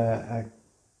idea of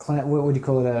what would you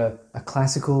call it? A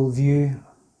classical view.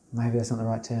 Maybe that's not the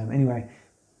right term. Anyway,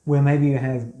 where maybe you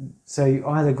have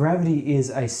either gravity is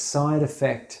a side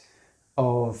effect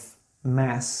of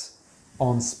mass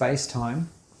on space-time,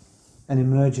 an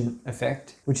emergent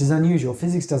effect, which is unusual.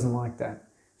 Physics doesn't like that.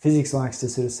 Physics likes to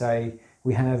sort of say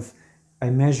we have a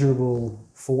measurable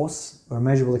force or a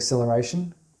measurable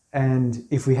acceleration, and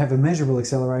if we have a measurable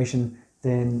acceleration,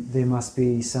 then there must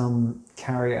be some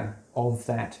carrier of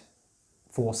that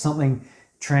force, something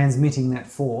transmitting that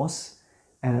force,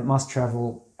 and it must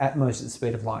travel at most at the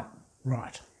speed of light.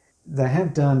 Right. They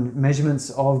have done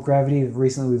measurements of gravity.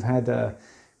 Recently we've had,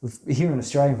 here in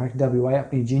Australia, in fact, WA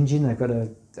up near Gingin, they've got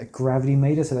a gravity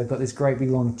meter. So they've got this great big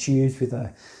long tube with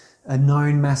a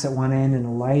known mass at one end and a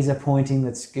laser pointing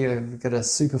that's got a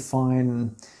super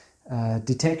fine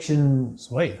detection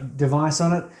device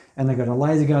on it. And they've got a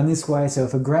laser going this way. So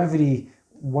if gravity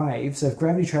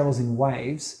travels in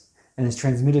waves and is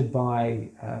transmitted by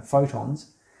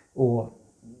photons or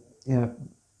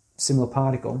similar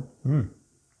particle,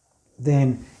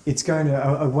 then it's going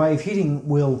to, a wave hitting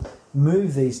will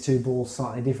move these two balls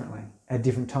slightly differently at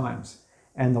different times.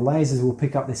 And the lasers will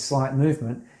pick up this slight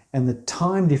movement, and the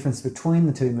time difference between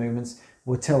the two movements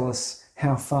will tell us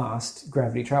how fast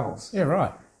gravity travels. Yeah,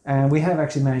 right. And we have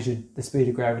actually measured the speed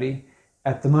of gravity.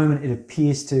 At the moment, it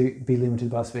appears to be limited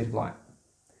by the speed of light.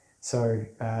 So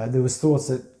there was thoughts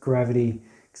that gravity...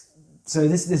 So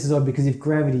this is odd because if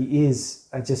gravity is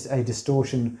just a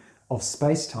distortion of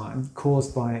space-time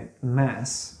caused by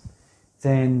mass,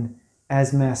 then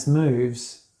as mass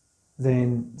moves,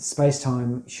 then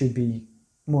space-time should be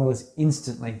more or less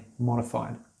instantly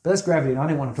modified. But that's gravity, and I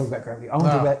didn't want to talk about gravity. I want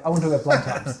to talk about blood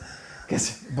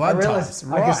types. Blood types,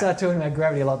 right. I can start talking about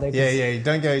gravity a lot there. Yeah,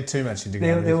 don't go too much into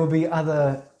gravity. There will be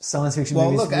other science fiction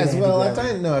movies. Well, look, as well, I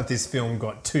don't know if this film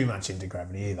got too much into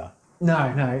gravity either. No.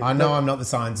 I know I'm not the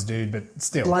science dude, but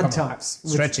still. Blood types.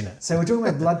 Stretching it. So we're talking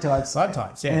about blood types. Blood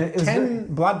types, yeah.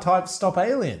 Can blood types stop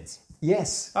aliens?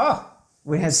 Yes. Oh,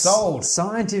 We have sold.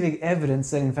 scientific evidence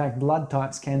that, in fact, blood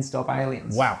types can stop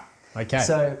aliens. Wow. Okay.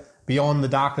 So, Beyond the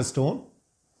darkest dawn?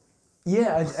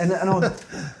 yeah, and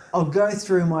I'll go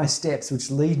through my steps which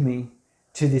lead me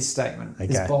to this statement,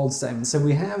 this bold statement. So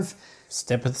we have,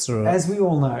 Step us through it. as we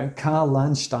all know, Karl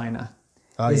Landsteiner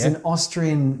is an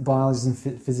Austrian biologist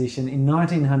and physician. In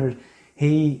 1900,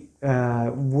 he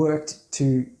worked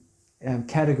to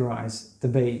categorize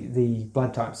the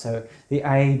blood types, so the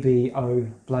A, B, O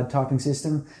blood typing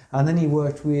system. And then he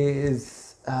worked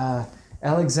with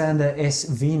Alexander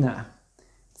S. Wiener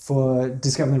for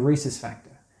discovering the rhesus factor.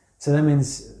 So that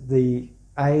means the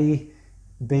A,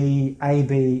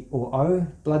 B, or O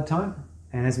blood type.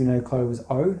 And as we know, Chloe was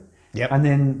O. Yep. And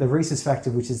then the rhesus factor,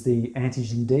 which is the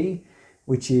antigen D,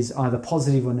 which is either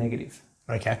positive or negative.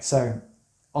 Okay. So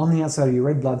on the outside of your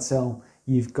red blood cell,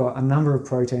 you've got a number of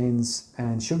proteins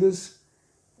and sugars.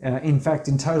 In fact,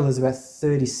 in total, there's about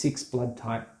 36 blood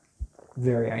type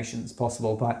variations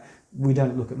possible, but we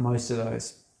don't look at most of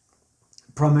those.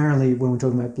 Primarily, when we're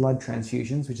talking about blood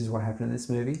transfusions, which is what happened in this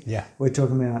movie, we're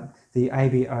talking about the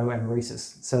ABO and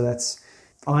rhesus. So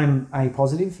I'm A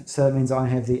positive, so that means I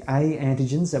have the A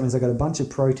antigens. That means I've got a bunch of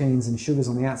proteins and sugars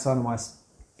on the outside of my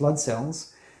blood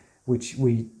cells, which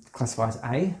we classify as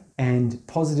A, and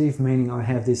positive meaning I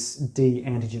have this D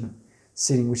antigen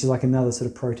sitting, which is like another sort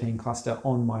of protein cluster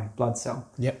on my blood cell.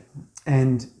 Yep.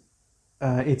 And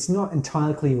it's not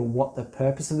entirely clear what the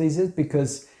purpose of these is,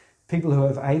 because people who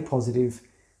have A positive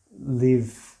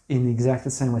live in exactly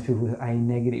the same way as people with A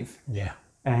negative. Yeah.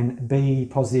 And B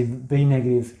positive, B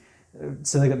negative,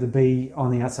 so they got the B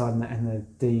on the outside and the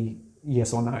D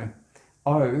yes or no.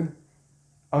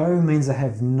 O means they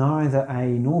have neither A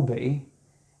nor B,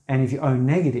 and if you're O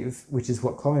negative, which is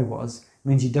what Chloe was,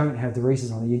 means you don't have the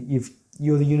rhesus on you.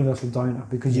 You're the universal donor,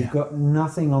 because you've got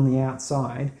nothing on the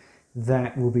outside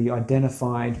that will be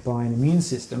identified by an immune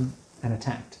system and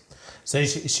attacked. So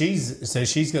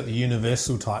she's got the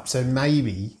universal type. So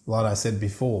maybe, like I said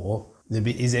before,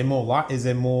 is there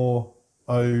more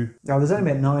O? Oh, there's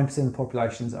only about 9% of the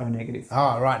population is O negative.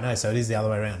 Oh, right. No, so it is the other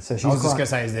way around. So I was just going to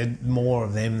say, is there more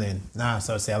of them then? No,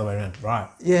 so it's the other way around. Right.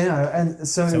 Yeah, no, and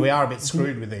so we are a bit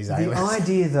screwed with these aliens. The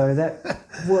idea, though, that,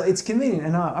 well, it's convenient,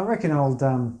 and I reckon old,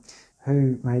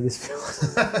 who made this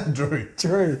film? Drew.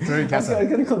 I was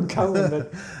going to call him Cohen,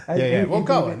 but... Well,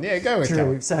 Cohen. Yeah, go with Drew.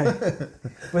 Cohen. So,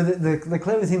 but the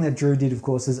clever thing that Drew did, of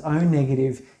course, is O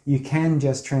negative, you can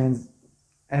just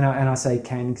and I say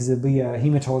can because there'll be a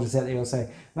hematologist out there who'll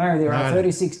say, no, there are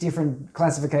 36 different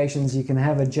classifications. You can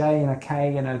have a J and a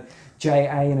K and a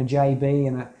JA and a JB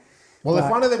and a... Well, if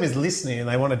one of them is listening and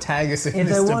they want to tag us in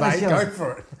this debate, go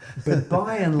for it. But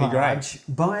by and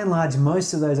large,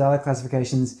 most of those other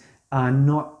classifications are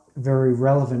not very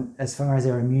relevant as far as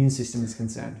our immune system is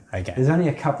concerned. Okay. There's only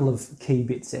a couple of key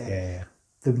bits there. Yeah.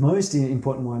 The most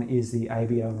important one is the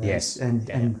ABO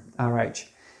and RH.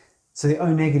 So the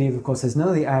O negative, of course, has none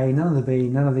of the A, none of the B,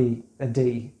 none of the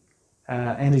D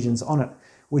antigens on it,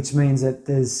 which means that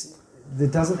there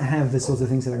doesn't have the sorts of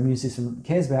things that our immune system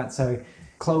cares about. So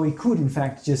Chloe could, in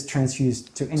fact, just transfuse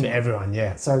to anyone. To everyone,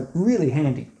 yeah. So really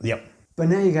handy. Yep. But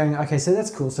now you're going, okay, so that's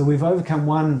cool. So we've overcome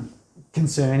one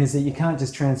concern, is that you can't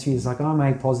just transfuse. Like, I'm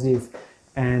A positive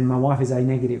and my wife is A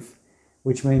negative,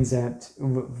 which means that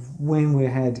when we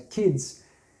had kids,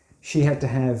 she had to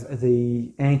have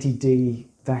the anti-D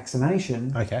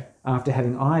vaccination after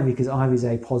having Ivy, because Ivy's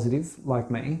A positive,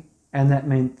 like me. And that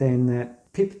meant then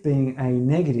that Pip being A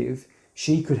negative,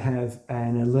 she could have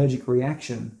an allergic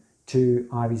reaction to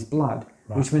Ivy's blood,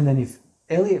 which meant then if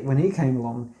Elliot, when he came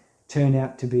along, turned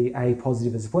out to be A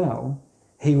positive as well,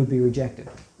 he would be rejected.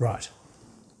 Right.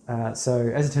 So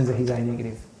as it turns out, he's A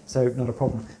negative, so not a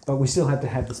problem. But we still have to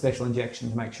have the special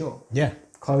injection to make sure. Yeah.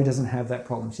 Chloe doesn't have that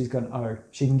problem. She's got an O.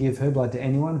 She can give her blood to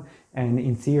anyone, and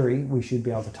in theory, we should be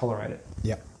able to tolerate it.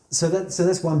 Yeah. So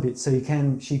that's one bit. So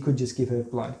she could just give her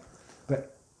blood,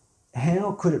 but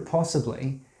how could it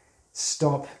possibly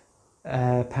stop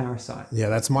a parasite? Yeah,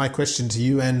 that's my question to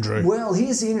you, Andrew. Well,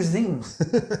 here's the interesting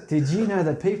thing. Did you know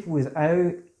that people with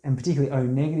O, and particularly O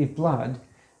negative blood,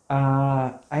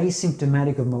 are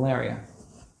asymptomatic of malaria?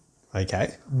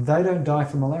 Okay. They don't die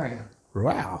from malaria.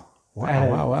 Wow.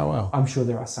 Wow. I'm sure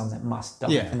there are some that must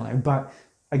die from malaria. But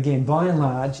again, by and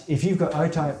large, if you've got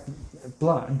O-type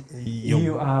blood,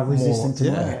 you are resistant to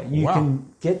malaria. You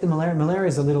can get the malaria. Malaria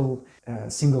is a little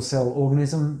single-cell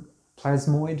organism,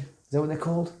 plasmoid. Is that what they're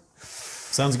called?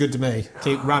 Sounds good to me.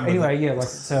 Keep running. Anyway,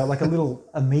 like a little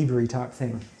amoeba type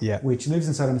thing, which lives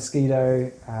inside a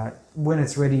mosquito. When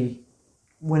it's ready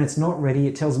when it's not ready,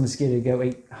 it tells the mosquito to go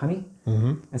eat honey.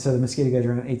 Mm-hmm. And so the mosquito goes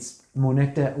around and eats more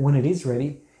nectar. When it is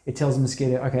ready, it tells the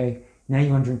mosquito, okay, now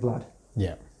you want to drink blood.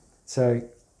 Yeah. So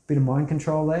bit of mind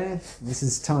control there. This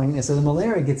is tying there. So the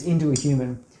malaria gets into a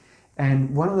human,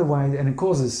 and one of the ways, and it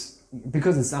causes,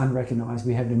 because it's unrecognised,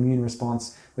 we have an immune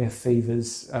response, we have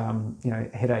fevers,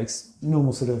 headaches,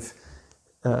 normal sort of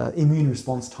immune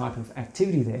response type of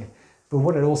activity there. But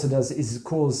what it also does is it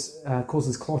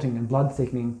causes clotting and blood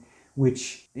thickening,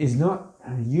 which is not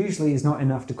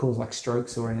enough to cause like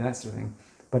strokes or any of that sort of thing,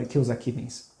 but it kills our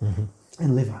kidneys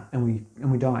and liver, and we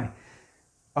die.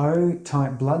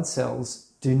 O-type blood cells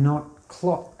do not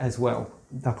clot as well.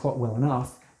 They'll clot well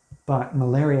enough, but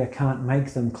malaria can't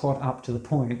make them clot up to the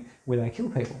point where they kill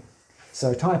people.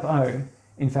 So type O,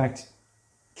 in fact,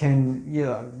 can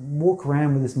walk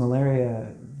around with this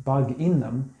malaria bug in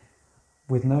them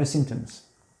with no symptoms.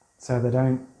 So they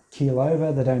don't keel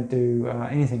over, they don't do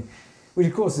anything, which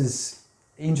of course is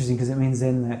interesting because it means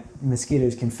then that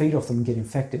mosquitoes can feed off them and get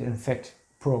infected and infect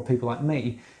poor old people like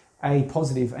me. A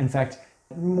positive, in fact,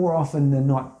 more often than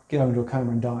not, go into a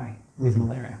coma and die with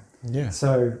malaria. Yeah.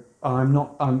 So I'm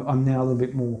now a little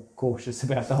bit more cautious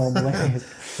about the whole malaria.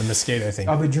 The mosquito thing.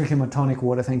 I'll be drinking my tonic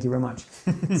water, thank you very much.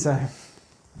 So,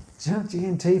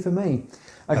 GMT for me.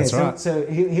 Okay, that's right. So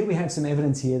here we have some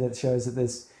evidence here that shows that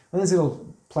these little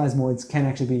plasmoids can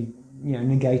actually be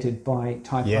negated by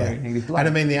type O negative blood. And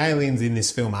I mean, the aliens in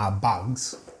this film are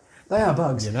bugs. They are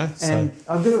bugs. You know, and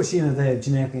I've got to assume that they're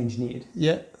genetically engineered.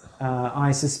 Yeah. I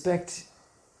would suspect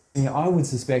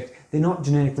they're not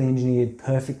genetically engineered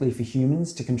perfectly for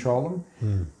humans to control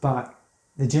them, but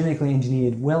they're genetically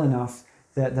engineered well enough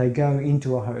that they go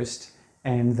into a host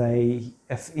and they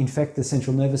infect the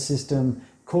central nervous system,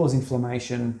 cause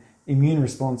inflammation, immune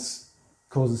response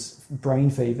causes brain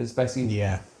fevers, basically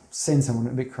send someone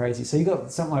a bit crazy. So you've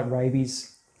got something like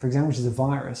rabies, for example, which is a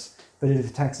virus, but it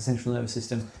attacks the central nervous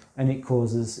system and it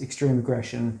causes extreme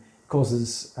aggression,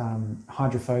 causes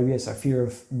hydrophobia, so fear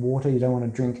of water, you don't want to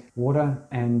drink water,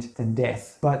 and then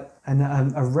death. But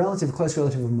a close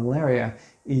relative of malaria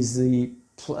is the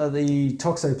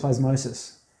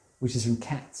toxoplasmosis, which is from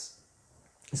cats.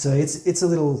 So it's a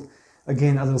little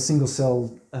single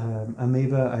cell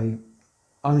amoeba,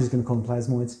 I'm just going to call them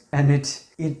plasmoids, and it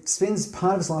spends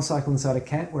part of its life cycle inside a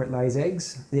cat where it lays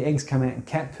eggs. The eggs come out in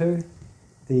cat poo.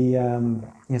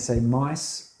 Say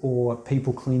mice or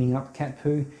people cleaning up cat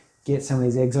poo get some of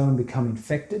these eggs on and become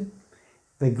infected.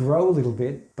 They grow a little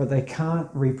bit, but they can't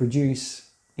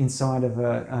reproduce inside of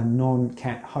a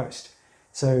non-cat host.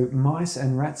 So mice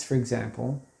and rats, for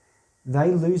example,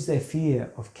 they lose their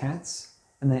fear of cats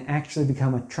and they actually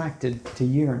become attracted to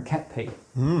urine, cat pee.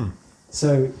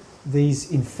 So these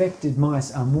infected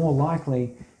mice are more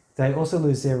likely, they also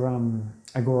lose their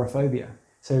agoraphobia.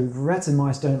 So rats and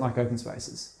mice don't like open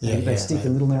spaces. They stick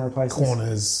in little narrow places.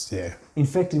 Corners,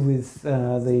 Infected with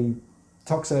the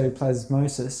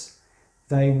toxoplasmosis,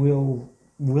 they will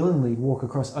willingly walk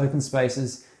across open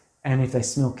spaces, and if they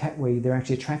smell cat wee, they're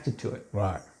actually attracted to it.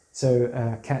 Right. So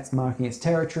cat's marking its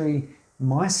territory.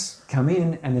 Mice come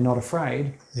in and they're not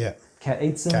afraid. Yeah. Cat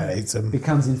eats them.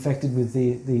 Becomes infected with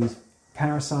the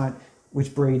parasite,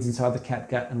 which breeds inside the cat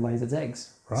gut and lays its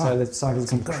eggs. Right. So the cycle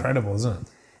is incredible, isn't it?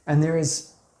 And there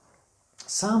is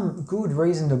some good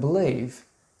reason to believe,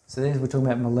 so we're talking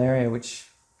about malaria, which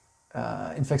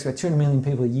infects about 200 million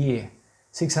people a year,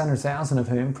 600,000 of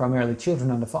whom, primarily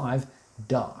children under 5,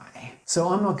 die. So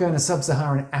I'm not going to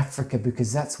sub-Saharan Africa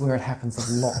because that's where it happens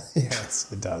a lot.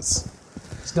 Yes, it does.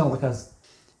 It's not like us.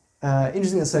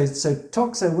 Interesting. So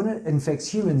toxo, when it infects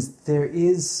humans, there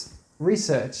is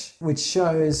research which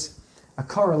shows a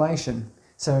correlation.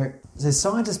 So the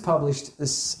scientists published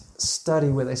this study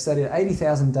where they studied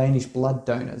 80,000 Danish blood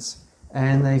donors,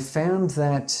 and they found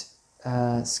that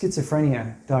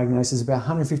schizophrenia diagnosis about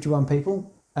 151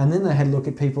 people, and then they had a look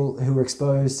at people who were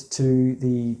exposed to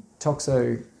the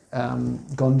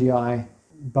Gondii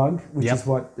bug, which is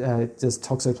what does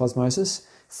toxoplasmosis.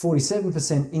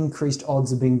 47% increased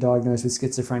odds of being diagnosed with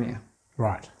schizophrenia.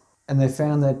 Right. And they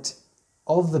found that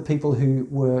of the people who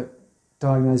were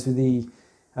diagnosed with the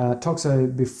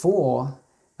toxo before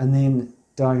and then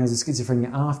diagnosed with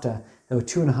schizophrenia after, they were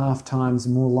 2.5 times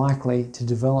more likely to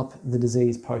develop the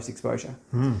disease post-exposure.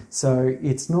 So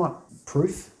it's not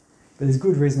proof, but there's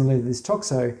good reason to believe that this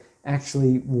toxo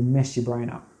actually will mess your brain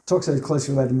up. Toxo is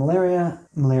closely related to malaria.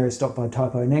 Malaria is stopped by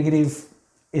type O negative.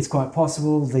 It's quite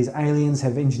possible these aliens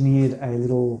have engineered a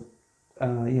little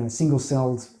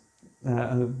single-celled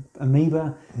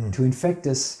amoeba to infect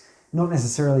us, not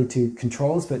necessarily to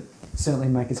control us, but certainly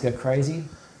make us go crazy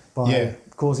by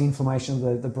causing inflammation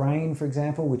of the brain, for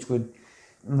example, which would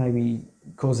maybe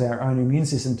cause our own immune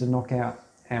system to knock out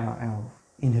our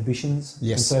inhibitions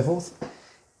and so forth.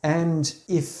 And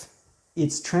if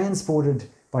it's transported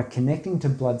by connecting to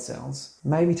blood cells,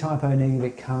 maybe type O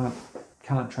negative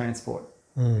can't transport.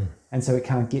 And so it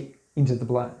can't get into the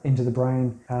blood, into the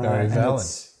brain. Very valid.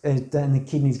 Then the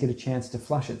kidneys get a chance to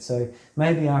flush it. So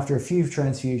maybe after a few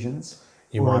transfusions,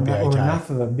 or enough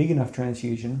of a big enough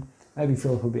transfusion, maybe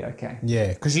Philip will be okay. Yeah,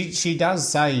 because she does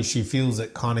say she feels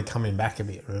it kind of coming back a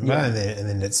bit, remember? Yeah. And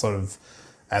then it's sort of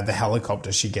at the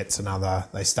helicopter, she gets another,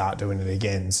 they start doing it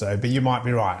again. So, but you might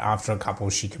be right. After a couple,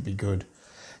 she could be good.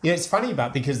 Yeah, it's funny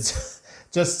because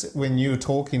just when you were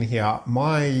talking here,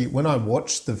 when I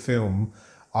watched the film,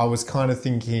 I was kind of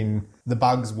thinking the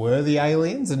bugs were the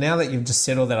aliens. And now that you've just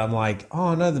said all that, I'm like,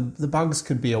 oh no, the bugs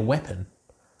could be a weapon.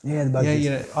 Yeah, the bugs.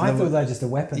 Yeah, I thought they were just a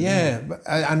weapon. Yeah, but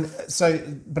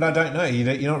I don't know.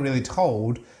 You're not really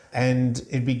told. And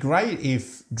it'd be great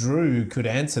if Drew could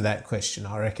answer that question,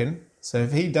 I reckon. So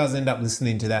if he does end up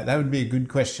listening to that, that would be a good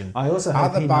question. I also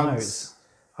hope he knows.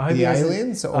 The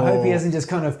aliens? I hope he hasn't just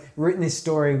kind of written this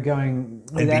story going...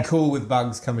 It'd be cool with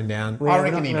bugs coming down. I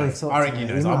reckon he knows.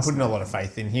 I'm putting a lot of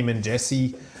faith in him and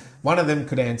Jesse. One of them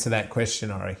could answer that question,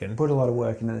 I reckon. Put a lot of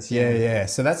work into this. Yeah.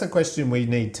 So that's a question we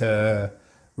need to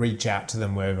reach out to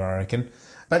them wherever, I reckon.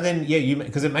 But then,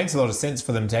 because it makes a lot of sense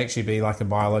for them to actually be like a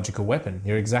biological weapon.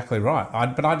 You're exactly right.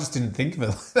 But I just didn't think of it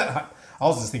like that. I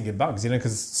was just thinking bugs,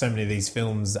 because so many of these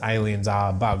films, aliens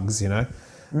are bugs,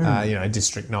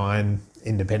 District 9,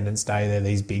 Independence Day, they're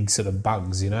these big sort of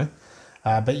bugs,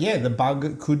 But yeah, the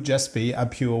bug could just be a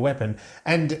pure weapon.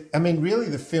 And, I mean, really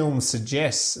the film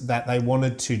suggests that they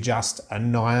wanted to just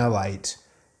annihilate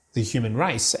the human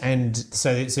race. And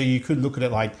so you could look at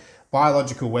it like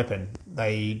biological weapon.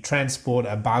 They transport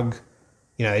a bug,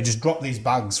 they just drop these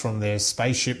bugs from their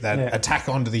spaceship that attack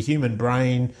onto the human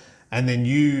brain, and then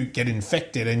you get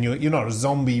infected, and you're not a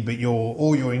zombie, but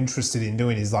all you're interested in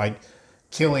doing is like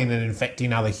killing and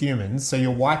infecting other humans. So you're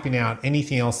wiping out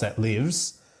anything else that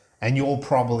lives, and you're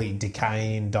probably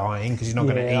decaying, dying, because you're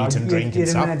not going to eat and drink and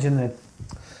stuff. You'd imagine that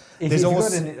if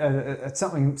you've got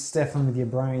something Stefan with your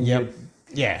brain, you're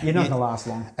not going to last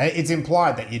long. It's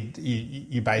implied that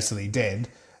you're basically dead.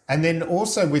 And then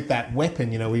also with that weapon,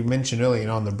 we mentioned earlier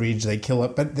on the bridge, they kill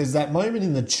it, but there's that moment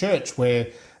in the church where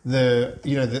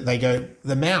they go,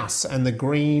 the mouse and the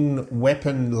green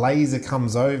weapon laser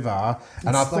comes over,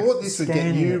 and I thought this would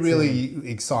get you really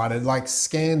excited, like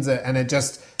scans it and it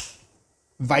just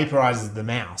vaporizes the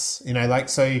mouse,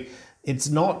 so it's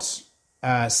not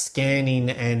scanning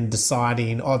and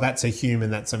deciding, oh, that's a human,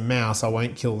 that's a mouse, I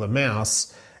won't kill the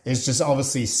mouse. It's just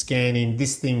obviously scanning,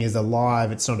 this thing is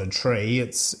alive, it's not a tree,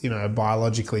 it's,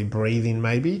 biologically breathing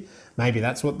maybe. Maybe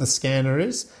that's what the scanner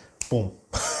is. Boom.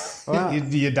 Wow.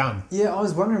 You're done. Yeah, I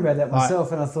was wondering about that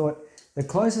myself, and I thought the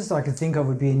closest I could think of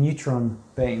would be a neutron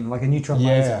beam, like a neutron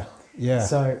laser. Yeah.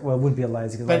 So, it would be a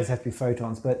laser because lasers have to be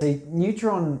photons. But the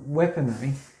neutron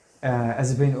weaponry, as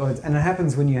it's been, and it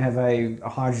happens when you have a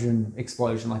hydrogen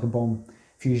explosion, like a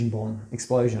fusion bomb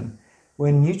explosion.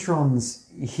 When neutrons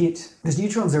hit, because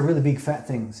neutrons are really big fat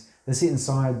things, they sit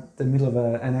inside the middle of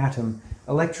an atom.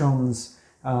 Electrons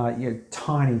are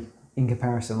tiny in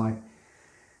comparison, like.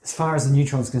 As far as the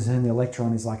neutron is concerned, the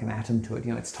electron is like an atom to it.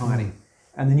 It's tiny.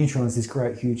 And the neutron is this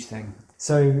great, huge thing.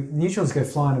 So neutrons go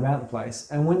flying about the place.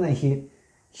 And when they hit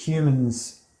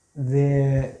humans,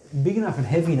 they're big enough and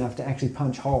heavy enough to actually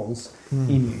punch holes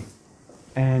in you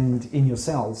and in your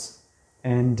cells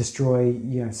and destroy,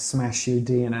 smash your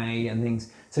DNA and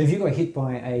things. So if you got hit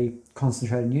by a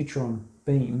concentrated neutron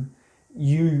beam,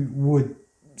 you would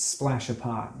splash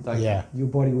apart. Your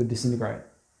body would disintegrate.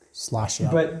 Slash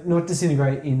up. But not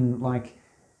disintegrate in like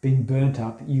being burnt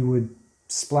up. You would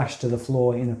splash to the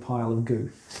floor in a pile of goo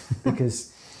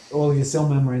because all of your cell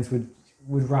membranes would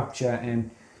rupture and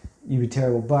you'd be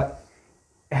terrible. But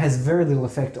it has very little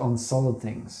effect on solid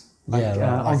things.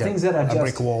 On things that are just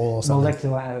brick wall or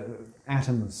molecular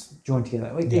atoms joined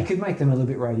together. It could make them a little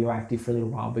bit radioactive for a little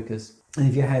while because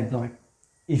if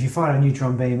you fire a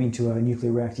neutron beam into a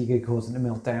nuclear reactor, you could cause it to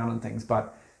melt down and things.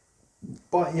 But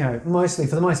mostly,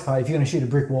 for the most part, if you're going to shoot a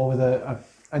brick wall with a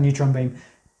neutron beam,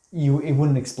 it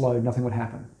wouldn't explode, nothing would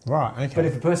happen. Right, okay. But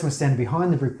if a person was standing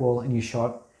behind the brick wall and you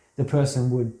shot, the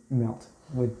person would melt,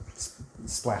 would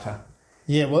splatter.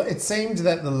 Yeah, well, it seemed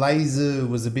that the laser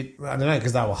was a bit, I don't know,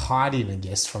 because they were hiding, I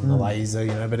guess, from the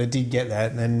laser, but it did get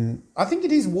that. And I think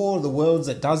it is War of the Worlds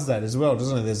that does that as well,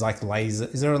 doesn't it? There's like laser.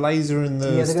 Is there a laser in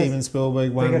the Steven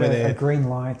Spielberg one? They got a green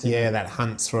light. That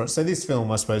hunts for it. So this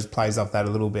film, I suppose, plays off that a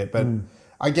little bit. But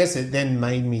I guess it then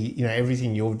made me,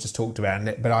 everything you've just talked about.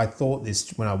 But I thought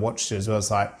this when I watched it as well.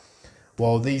 It's like,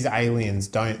 well, these aliens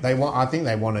don't. I think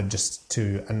they wanted just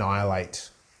to annihilate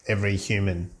every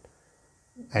human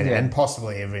and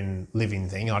possibly every living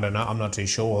thing. I don't know. I'm not too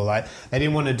sure. Like, they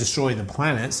didn't want to destroy the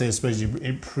planet, so I suppose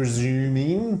you're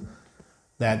presuming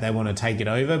that they want to take it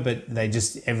over, but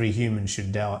every human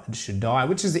should die,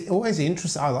 which is always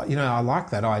interesting. I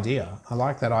like that idea. I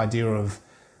like that idea of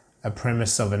a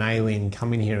premise of an alien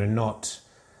coming here and not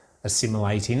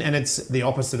assimilating. And it's the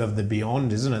opposite of the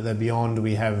Beyond, isn't it? The Beyond,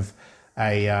 we have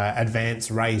a advanced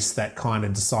race that kind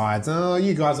of decides, oh,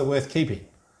 you guys are worth keeping.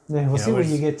 Yeah, we'll see what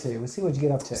you get to. We'll see what you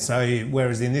get up to. So,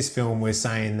 whereas in this film we're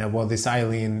saying that, well, this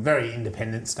alien, very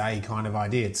Independence Day kind of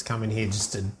idea, it's coming here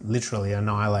just to literally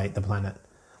annihilate the planet.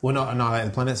 Well, not annihilate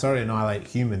the planet, annihilate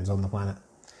humans on the planet.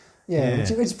 Yeah.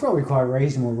 Which is probably quite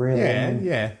reasonable, really.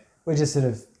 Yeah. We're just sort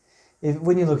of,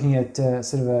 when you're looking at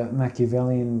sort of a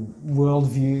Machiavellian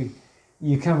worldview,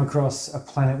 you come across a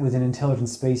planet with an intelligent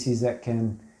species that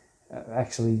can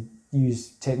actually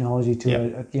use technology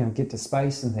to get to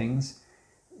space and things.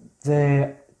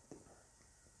 They're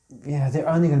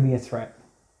only going to be a threat.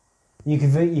 You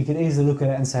could easily look at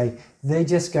it and say they're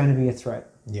just going to be a threat.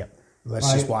 Yep.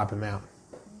 Let's just wipe them out.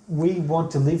 We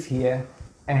want to live here,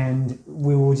 and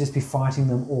we will just be fighting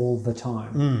them all the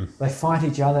time. They fight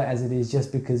each other as it is,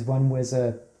 just because one wears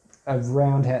a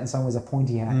round hat and someone wears a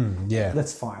pointy hat.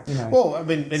 Let's fight. Well, I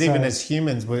mean, even as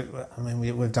humans, we've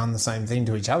done the same thing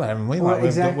to each other, haven't we? Well, like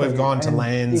exactly. We've gone to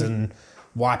lands and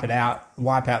wipe out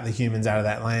the humans out of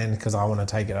that land because I want to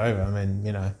take it over. I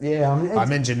mean, I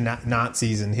mentioned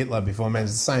Nazis and Hitler before. I mean,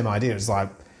 it's the same idea. It's like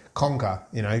conquer,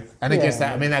 and I guess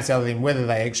that's the other thing. Whether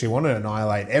they actually want to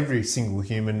annihilate every single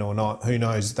human or not, who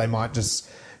knows? They might just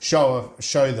show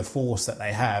the force that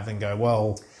they have and go,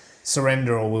 well,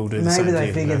 surrender or we'll do the same thing. Maybe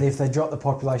they figured if they drop the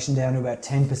population down to about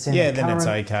 10%, then it's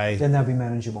okay. Then they'll be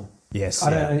manageable. Yes.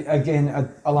 I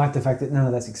like the fact that none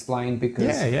of that's explained, because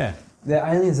they're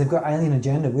aliens. They've got alien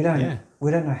agenda. We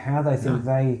don't know how they think.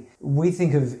 We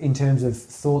think of in terms of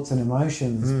thoughts and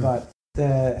emotions, but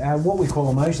what we call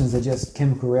emotions are just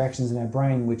chemical reactions in our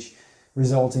brain which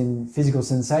result in physical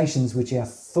sensations which our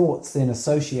thoughts then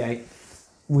associate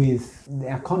with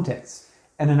our context.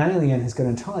 And an alien has got an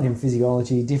entirely different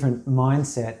physiology, different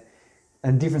mindset,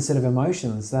 and different set of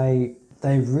emotions. They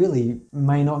really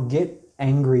may not get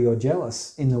angry or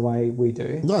jealous in the way we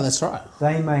do. No, that's right.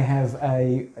 They may have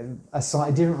a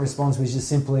slightly different response, which is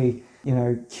simply,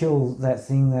 kill that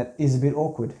thing that is a bit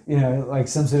awkward. Like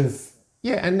some sort of...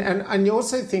 Yeah, and you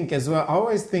also think as well, I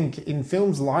always think in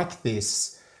films like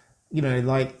this,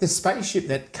 like the spaceship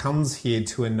that comes here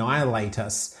to annihilate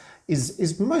us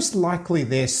is most likely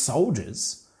their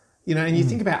soldiers. And you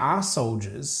think about our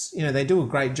soldiers, they do a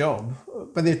great job,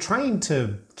 but they're trained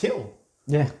to kill.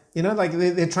 Yeah. Like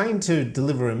they're trained to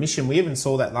deliver a mission. We even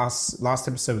saw that last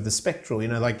episode with the Spectral,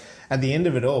 like at the end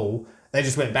of it all, they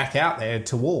just went back out there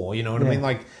to war, you know what I mean?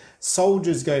 Like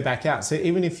soldiers go back out. So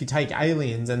even if you take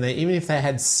aliens and even if they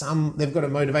had they've got a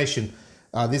motivation,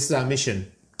 this is our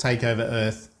mission, take over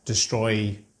Earth,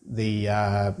 destroy the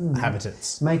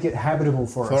habitants. Make it habitable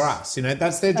for us.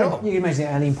 That's their job. You can imagine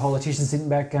the alien politicians sitting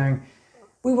back going,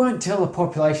 we won't tell the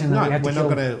population that we had to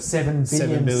kill 7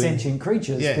 billion sentient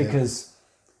creatures because,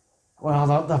 well,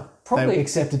 they'll probably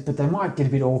accept it, but they might get a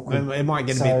bit awkward. It might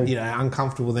get a bit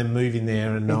uncomfortable them moving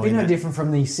there and knowing it'd be no different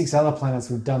from the 6 other planets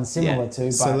we've done similar to.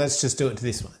 But so let's just do it to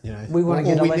this one. We want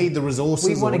to get we need the resources.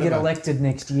 We want to get elected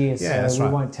next year, so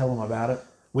we won't tell them about it.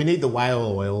 We need the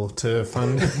whale oil to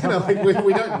fund.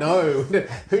 We don't know.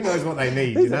 Who knows what they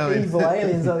need? Evil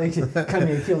aliens. Come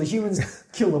here, kill the humans,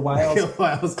 kill the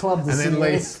whales, club the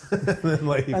seals, and then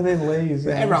leave.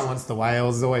 Everyone wants the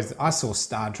whales. I saw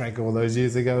Star Trek all those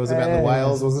years ago. It was about the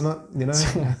whales, wasn't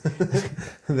it?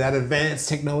 That advanced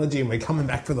technology, and we're coming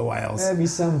back for the whales. There'd be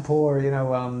some poor,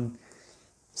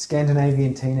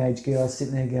 Scandinavian teenage girl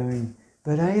sitting there going,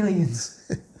 but aliens,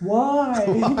 why?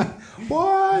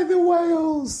 Why the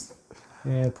whales?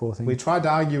 Yeah, poor thing. We tried to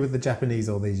argue with the Japanese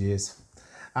all these years.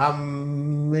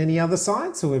 Any other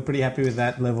science, or we're pretty happy with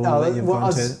that level that you've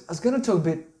gone to? I was going to talk a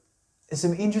bit,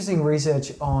 some interesting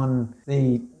research on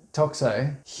the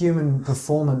toxo, human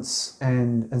performance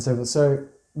and so forth. So,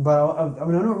 but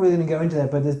I'm not really going to go into that,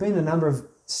 but there's been a number of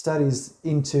studies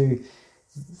into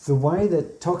the way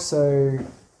that toxoplasma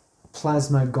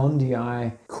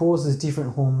gondii causes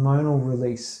different hormonal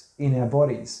release in our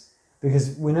bodies,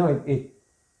 because we know it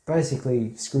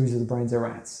basically screws with the brains of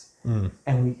rats.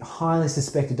 And we highly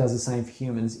suspect it does the same for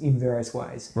humans in various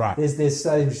ways. Right. There's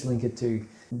studies which link it to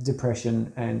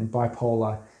depression and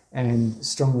bipolar and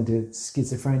strongly to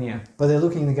schizophrenia. But they're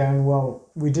looking and going, well,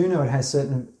 we do know it has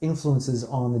certain influences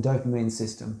on the dopamine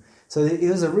system. So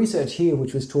there was a research here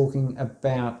which was talking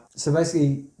about, so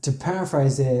basically to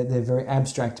paraphrase their very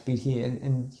abstract bit here,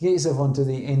 and you get yourself onto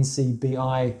the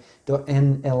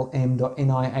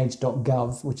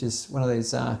ncbi.nlm.nih.gov, which is one of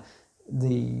these, the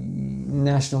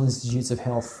National Institutes of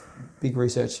Health, big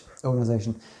research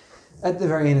organisation. At the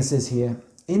very end it says here,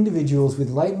 individuals with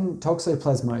latent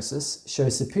toxoplasmosis show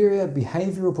superior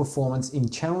behavioural performance in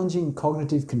challenging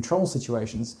cognitive control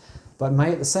situations, but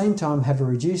may at the same time have a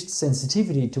reduced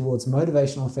sensitivity towards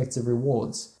motivational effects of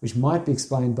rewards, which might be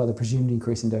explained by the presumed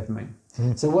increase in dopamine.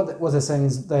 So what they're saying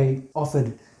is they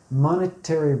offered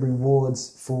monetary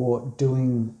rewards for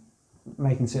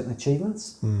making certain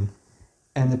achievements,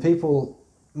 and the people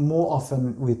more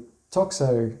often with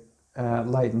latent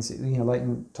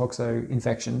toxo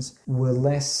infections were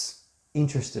less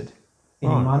interested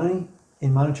in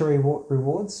monetary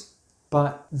rewards,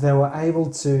 but they were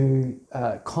able to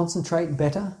concentrate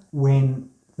better when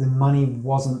the money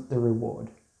wasn't the reward.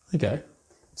 Okay.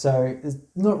 So it's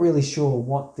not really sure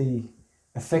what the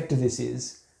effect of this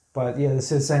is, but yeah, they're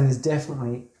saying there's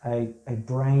definitely a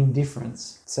brain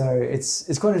difference. So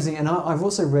it's quite interesting. And I've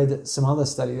also read some other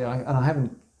study, and I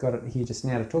haven't got it here just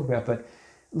now to talk about, but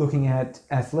looking at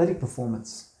athletic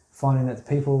performance, finding that the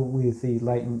people with the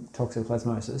latent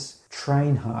toxoplasmosis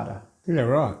train harder. Yeah,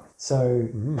 right. So,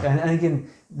 and again,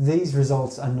 these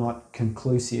results are not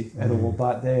conclusive at all,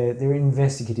 but they're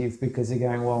investigative because they're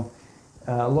going, well,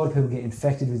 a lot of people get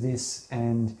infected with this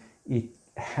and it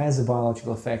has a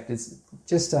biological effect. It's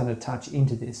just starting to touch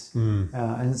into this.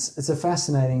 And it's a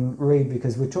fascinating read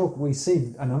because we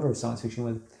see a number of science fiction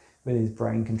where there's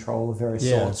brain control of various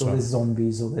sorts, or there's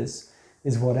zombies, or there's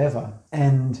whatever.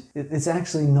 And it's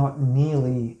actually not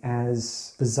nearly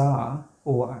as bizarre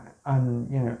or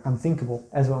unthinkable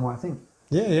as one might think.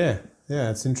 Yeah,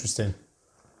 it's interesting.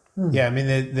 Yeah, I mean,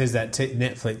 there's that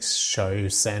Netflix show,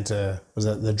 Santa, was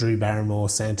it the Drew Barrymore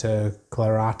Santa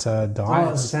Clarita Diet? Oh,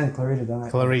 it was Santa Clarita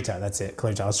Diet. Clarita, that's it.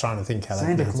 Clarita. I was trying to think how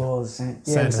Santa that Claus.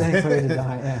 Santa Clarita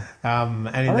Diet, yeah.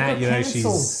 And in that,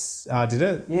 she's... did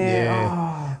it? Yeah.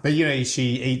 Oh. But,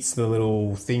 she eats the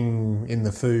little thing in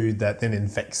the food that then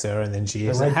infects her, and then she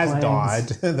has died,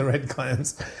 the red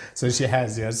clams. So she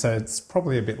has, so it's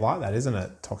probably a bit like that, isn't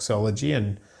it? Toxology.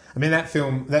 And I mean,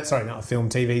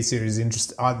 TV series is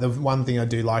interesting. The one thing I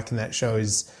do like in that show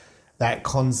is that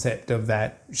concept of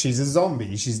that she's a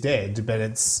zombie, she's dead, but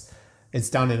it's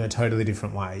done in a totally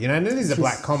different way. And it is a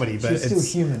black comedy, but she's still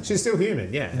human. She's still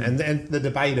human, yeah. And the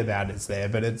debate about it's there,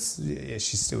 but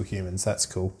she's still human, so that's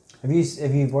cool. Have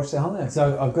you watched that whole thing?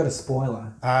 So I've got a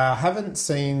spoiler. I haven't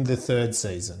seen the third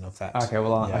season of that. Okay,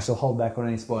 well I shall hold back on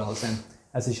any spoilers then.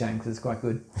 That's a shame because it's quite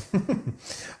good.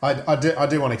 I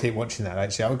do want to keep watching that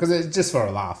actually because it's just for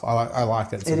a laugh. I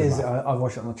like it. It is. I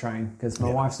watch it on the train because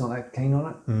my wife's not that keen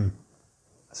on it.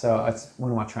 So it's one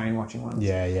of my train watching ones.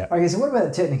 Yeah. Okay, so what about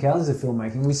the technicalities of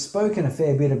filmmaking? We've spoken a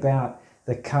fair bit about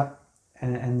the cut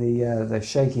and the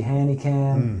shaky handy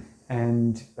cam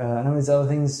and a number of these other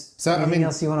things. So anything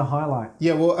else you want to highlight?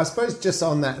 Yeah, well, I suppose just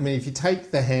on that, if you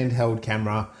take the handheld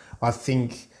camera, I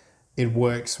think it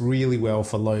works really well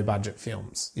for low budget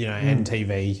films, and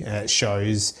TV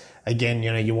shows. Again,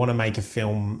 you want to make a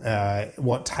film.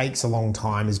 What takes a long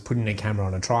time is putting a camera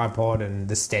on a tripod and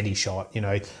the steady shot,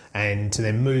 and to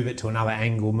then move it to another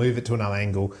angle.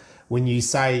 When you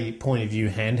say point of view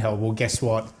handheld, well, guess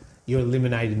what? You're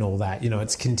eliminating all that.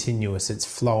 It's continuous, it's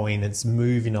flowing, it's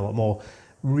moving a lot more.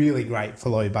 Really great for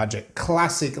low budget.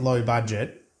 Classic low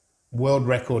budget, world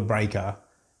record breaker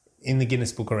in the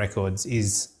Guinness Book of Records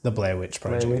is the Blair Witch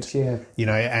Project. Blair Witch, yeah.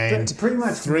 And pretty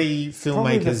much three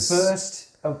filmmakers.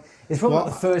 It's probably not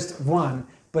the first one,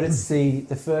 but it's the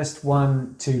first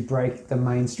one to break the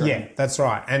mainstream. Yeah, that's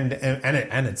right. And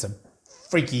it's a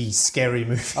freaky, scary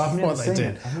movie. I've never seen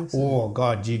it. Oh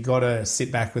God, you got to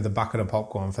sit back with a bucket of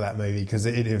popcorn for that movie because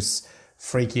it is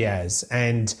freaky as.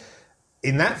 And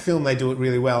in that film, they do it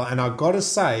really well. And I've got to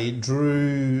say,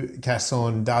 Drew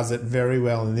Casson does it very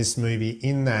well in this movie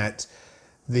in that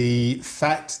the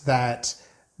fact that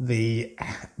the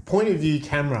point of view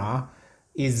camera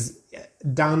is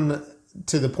done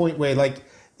to the point where,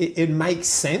 it makes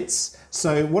sense.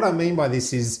 So what I mean by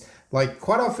this is,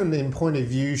 quite often in point of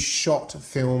view shot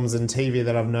films and TV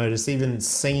that I've noticed, even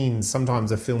scenes,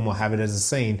 sometimes a film will have it as a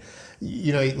scene,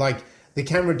 the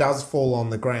camera does fall on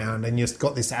the ground and you've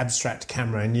got this abstract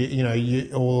camera and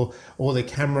or the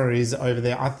camera is over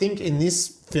there. I think in this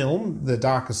film, The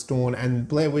Darkest Dawn, and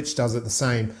Blair Witch does it the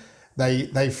same,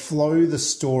 they flow the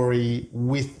story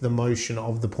with the motion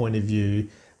of the point of view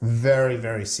very,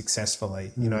 very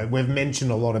successfully. We've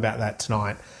mentioned a lot about that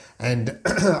tonight, and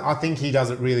I think he does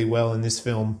it really well in this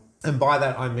film. And by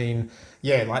that I mean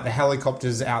yeah, like the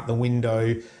helicopters out the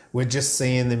window. We're just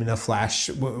seeing them in a flash.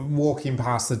 We're walking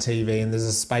past the TV, and there's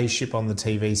a spaceship on the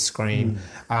TV screen.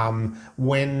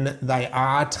 When they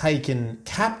are taken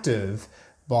captive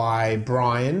by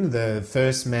Brian, the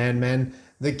first man,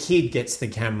 the kid gets the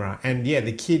camera. And yeah,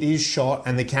 the kid is shot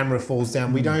and the camera falls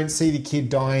down. We don't see the kid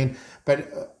dying,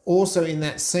 but also in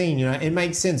that scene, you know, it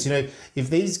makes sense. You know, if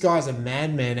these guys are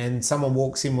madmen and someone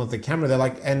walks in with the camera, they're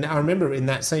like, and I remember in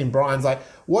that scene, Brian's like,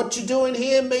 "What you doing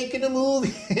here, making a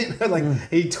movie?" You know, like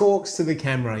he talks to the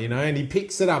camera, you know, and he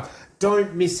picks it up.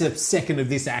 Don't miss a second of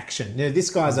this action. You know,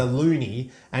 this guy's a loony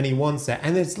and he wants that.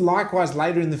 And it's likewise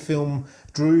later in the film,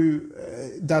 Drew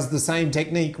does the same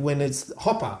technique when it's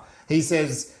Hopper. He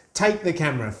says, "Take the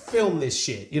camera, film this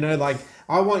shit." You know, like,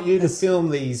 I want you to film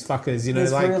these fuckers. You know,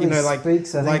 like, really, you know, like,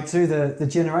 speaks, I think, to the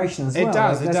generation as well. It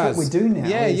does. Like, it that's does. what we do now.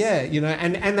 Yeah. You know,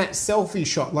 and that selfie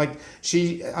shot, like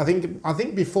I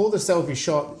think before the selfie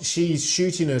shot, she's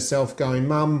shooting herself, going,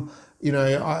 "Mum, you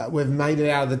know, we've made it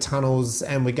out of the tunnels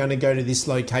and we're going to go to this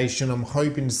location. I'm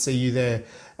hoping to see you there."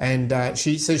 And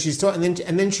she's talking,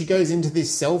 and then she goes into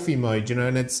this selfie mode, you know,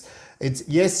 and it's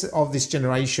yes, of this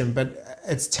generation, but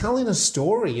it's telling a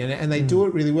story, and they do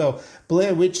it really well.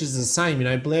 Blair Witch is the same, you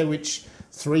know. Blair Witch,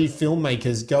 3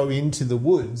 filmmakers go into the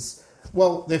woods.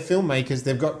 Well, they're filmmakers,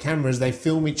 they've got cameras, they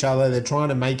film each other, they're trying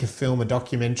to make a film, a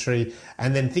documentary,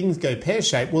 and then things go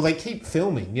pear-shaped. Well, they keep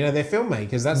filming, you know, they're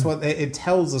filmmakers. That's what it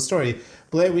tells the story.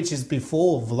 Blair Witch is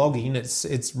before vlogging.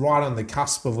 It's right on the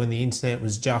cusp of when the internet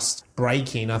was just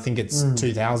breaking. I think it's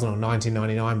 2000 or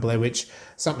 1999, Blair Witch,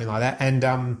 something like that. And,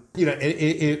 you know,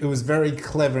 it was very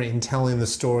clever in telling the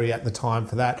story at the time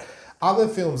for that. Other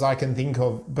films I can think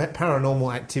of, but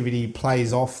Paranormal Activity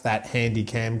plays off that handy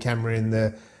camera in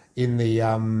the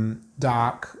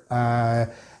dark,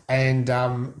 and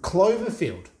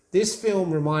Cloverfield. This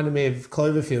film reminded me of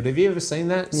Cloverfield. Have you ever seen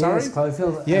that? Sorry? Yes,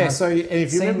 Cloverfield. Yeah, so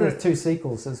if you remember... the 2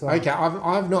 sequels as well. Okay,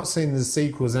 I've not seen the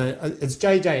sequels. And it's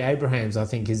J.J. Abrams, I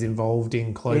think, is involved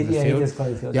in Cloverfield. Yeah, he does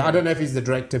Cloverfield. Yeah, I don't know if he's the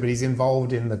director, but he's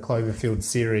involved in the Cloverfield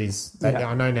series.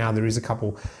 I know now there is a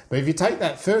couple. But if you take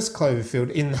that first Cloverfield,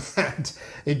 in that,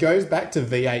 it goes back to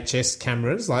VHS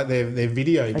cameras, like their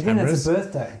video cameras. It's a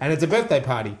birthday. And it's a birthday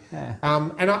party. Yeah.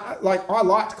 And I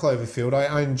liked Cloverfield.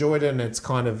 I enjoyed it, and it's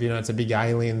kind of, you know, it's a big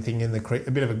alien thing in a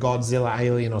bit of a Godzilla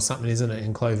alien or something, isn't it,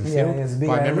 in Cloverfield? Yeah, it's a big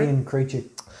alien creature.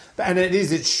 And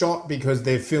it's shot because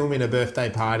they're filming a birthday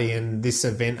party and this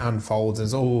event unfolds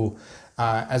as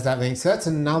that thing. So that's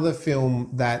another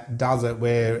film that does it,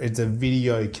 where it's a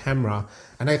video camera.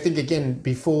 And I think, again,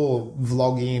 before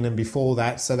vlogging and before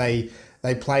that, so they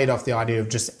played off the idea of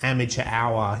just amateur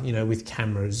hour, you know, with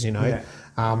cameras, you know.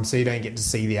 Yeah. So you don't get to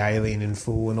see the alien in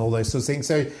full and all those sorts of things.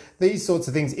 So these sorts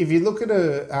of things, if you look at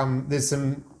there's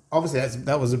some, obviously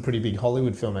that was a pretty big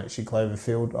Hollywood film, actually,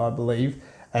 Cloverfield, I believe.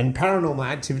 And Paranormal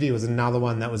Activity was another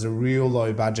one that was a real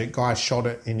low budget. Guy shot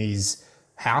it in his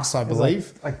house, I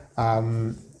believe. Like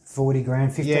 40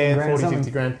 grand, 15 grand. Yeah, 40, something.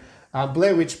 50 grand.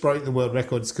 Blair Witch broke the world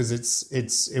records because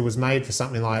it was made for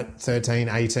something like 13,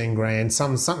 18 grand,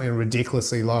 something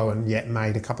ridiculously low, and yet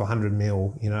made a couple $100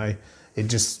 million, you know. It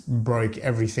just broke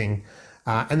everything.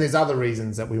 And there's other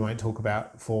reasons that we won't talk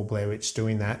about for Blair Witch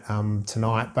doing that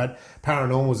tonight. But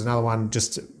Paranormal was another one,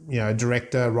 just, you know,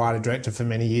 writer-director for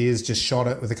many years, just shot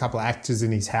it with a couple of actors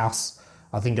in his house,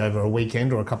 I think over a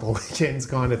weekend or a couple of weekends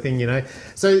kind of thing, you know.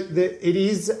 So it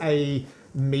is a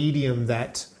medium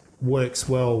that works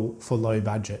well for low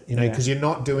budget, you know, because you're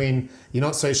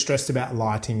not so stressed about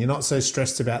lighting, you're not so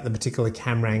stressed about the particular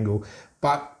camera angle,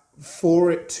 but for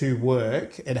it to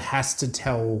work, it has to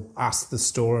tell us the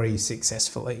story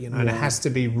successfully, you know, and it has to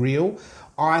be real.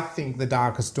 I think The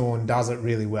Darkest Dawn does it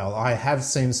really well. I have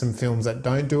seen some films that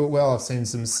don't do it well. I've seen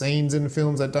some scenes in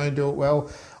films that don't do it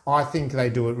well. I think they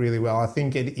do it really well. I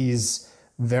think it is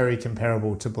very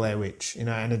comparable to Blair Witch, you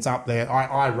know, and it's up there.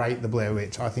 I rate the Blair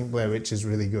Witch. I think Blair Witch is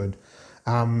really good.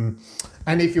 And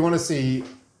if you want to see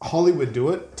Hollywood do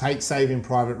it, take Saving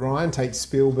Private Ryan, take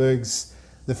Spielberg's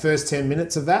the first 10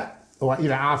 minutes of that, or, you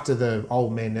know, after the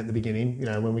old men at the beginning, you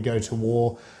know, when we go to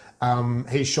war,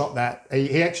 he shot that.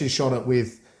 He actually shot it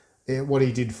with what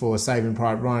he did for Saving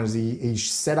Private Ryan is he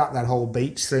set up that whole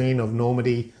beach scene of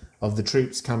Normandy, of the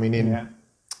troops coming in. Yeah.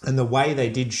 And the way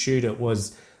they did shoot it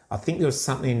was, I think there was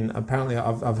something, apparently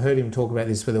I've heard him talk about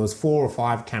this, where there was 4 or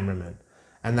 5 cameramen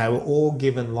and they were all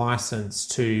given license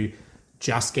to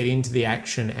just get into the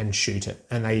action and shoot it.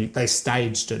 And they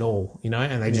staged it all, you know,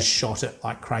 and they just shot it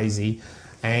like crazy.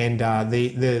 And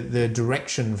the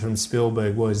direction from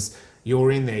Spielberg was,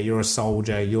 you're in there, you're a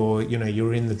soldier, you're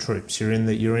in the troops, you're in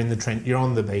the trench, you're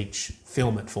on the beach,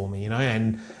 film it for me, you know,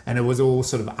 and it was all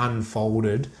sort of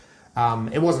unfolded.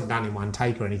 It wasn't done in one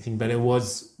take or anything, but it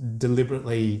was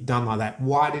deliberately done like that.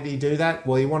 Why did he do that?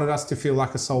 Well, he wanted us to feel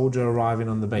like a soldier arriving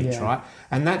on the beach, right?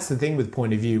 And that's the thing with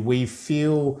point of view. We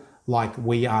feel like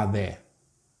we are there.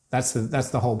 That's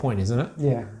the whole point, isn't it?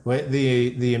 Yeah. Where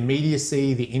the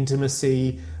immediacy, the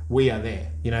intimacy, we are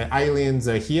there. You know, aliens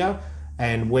are here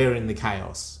and we're in the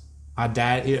chaos. Her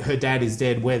dad is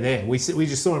dead, we're there. We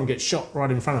just saw him get shot right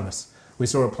in front of us. We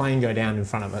saw a plane go down in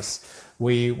front of us.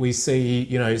 We see,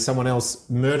 you know, someone else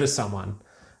murder someone.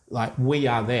 Like, we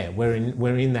are there. We're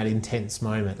in that intense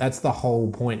moment. That's the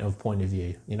whole point of point of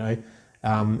view, you know.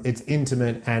 It's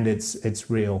intimate and it's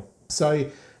real. So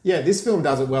yeah, this film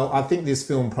does it well. I think this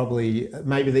film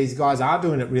maybe these guys are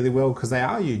doing it really well because they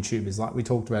are YouTubers, like we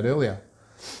talked about earlier.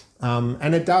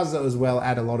 And it does as well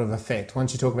add a lot of effect.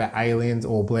 Once you talk about aliens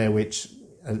or Blair Witch,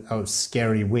 a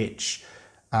scary witch,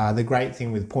 the great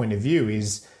thing with point of view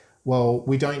is, well,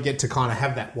 we don't get to kind of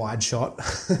have that wide shot.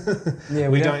 Yeah,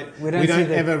 we don't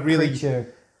ever really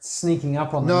creature sneaking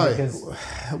up on them because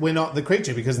we're not the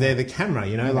creature, because they're the camera,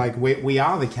 you know, like we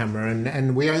are the camera,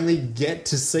 and we only get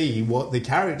to see what the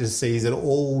character sees at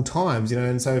all times, you know.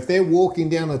 And so if they're walking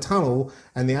down a tunnel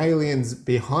and the aliens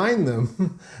behind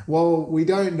them, well, we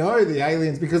don't know the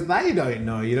aliens because they don't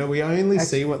know, you know. We only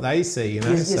see what they see, you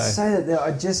know. You say that,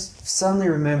 I just suddenly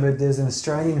remembered there's an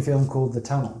Australian film called The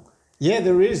Tunnel. Yeah,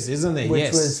 there is, isn't there?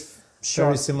 Which was shot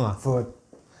very similar for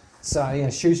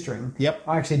Shoestring. Yep.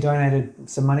 I actually donated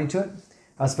some money to it.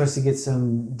 I was supposed to get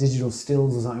some digital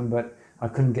stills or something, but I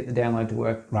couldn't get the download to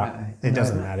work. Right. It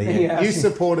doesn't matter. Yeah. You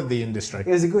supported the industry. It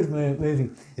was a good movie.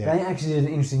 Yeah. They actually did an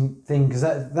interesting thing because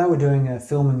they were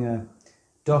filming a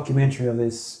documentary of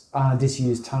this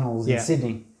disused tunnels in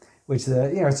Sydney, which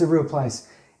it's a real place.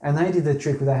 And they did the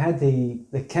trick where they had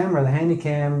the camera, the handy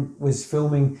cam was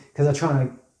filming, because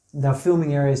they're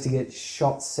filming areas to get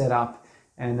shots set up.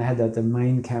 And they had the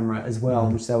main camera as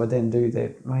well, which they would then do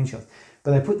their main shots.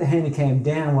 But they put the handycam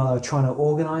down while they were trying to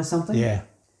organise something. Yeah.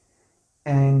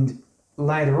 And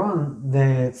later on,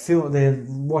 they're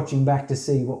watching back to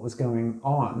see what was going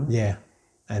on. Yeah.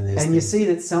 And you see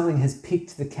that something has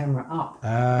picked the camera up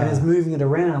and is moving it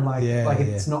around like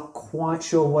it's not quite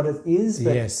sure what it is.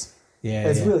 But it's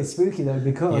really spooky though,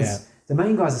 because the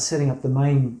main guys are setting up the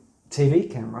main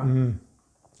TV camera.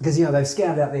 Because, you know, they've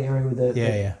scouted out the area with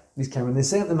this camera. They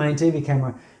set up the main TV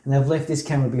camera and they've left this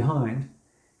camera behind.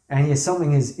 And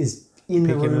something is in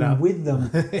the room with them,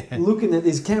 looking at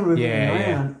this camera moving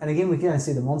around. And again, we can't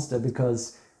see the monster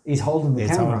because he's holding the camera.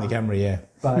 He's holding the camera,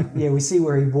 But we see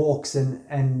where he walks,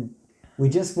 and we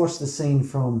just watched the scene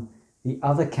from the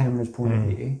other camera's point of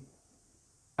view.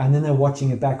 And then they're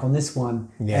watching it back on this one.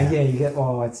 Yeah. And you get,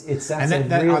 that's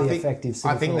a really effective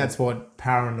sort I think that's what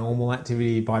Paranormal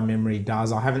Activity by memory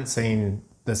does. I haven't seen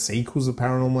the sequels of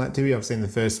Paranormal Activity. I've seen the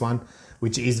first one,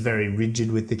 which is very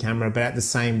rigid with the camera, but at the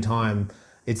same time,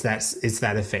 it's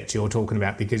that effect you're talking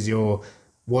about, because you're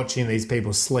watching these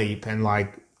people sleep and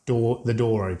the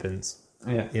door opens.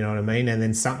 Yeah. You know what I mean? And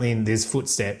then there's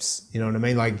footsteps, you know what I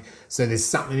mean? Like, so there's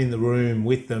something in the room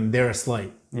with them, they're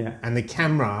asleep. Yeah. And the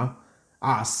camera,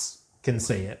 us, can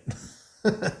see it.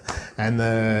 And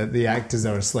the actors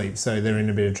are asleep, so they're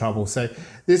in a bit of trouble. So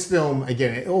this film,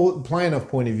 again, playing off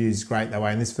point of view is great that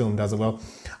way, and this film does it well.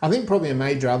 I think probably a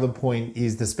major other point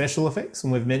is the special effects,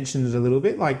 and we've mentioned it a little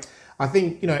bit. Like, I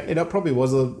think, you know, it probably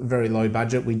was a very low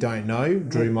budget. We don't know.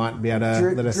 Drew might be able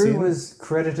to let us in. Drew was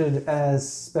credited as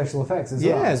special effects as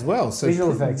well. Yeah, as well. So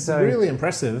visual effects. So really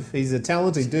impressive. He's a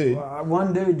talented dude.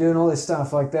 One dude doing all this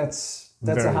stuff, that's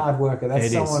a hard worker.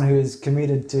 That's someone who is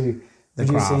committed to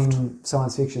producing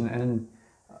science fiction, and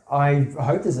I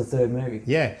hope there's a third movie.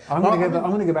 Yeah, I'm going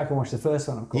to go back and watch the first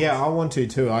one, of course. Yeah, I want to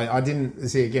too. I didn't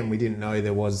see, again, we didn't know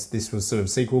this was sort of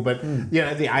sequel, but you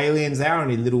know, the aliens, they are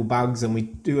only little bugs, and we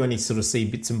do only sort of see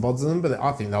bits and bobs of them, but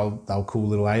I think they'll cool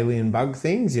little alien bug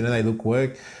things. You know, they look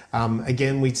work.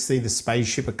 Again, we see the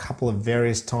spaceship a couple of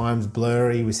various times,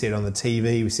 blurry. We see it on the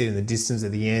TV. We see it in the distance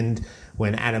at the end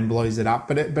when Adam blows it up.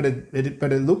 But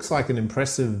it looks like an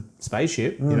impressive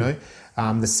spaceship. You know,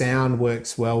 the sound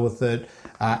works well with it.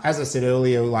 As I said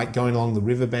earlier, like going along the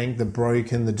riverbank, the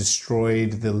broken, the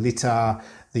destroyed, the litter,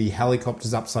 the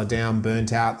helicopters upside down,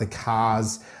 burnt out, the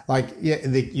cars. Like,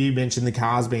 you mentioned the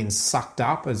cars being sucked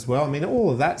up as well. I mean,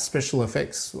 all of that special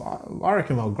effects, I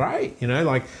reckon, were great. You know,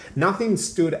 like, nothing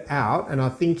stood out, and I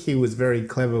think he was very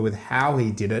clever with how he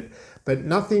did it. But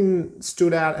nothing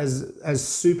stood out as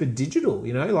super digital,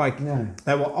 you know? Like,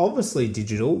 they were obviously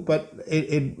digital, but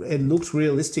it looked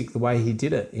realistic the way he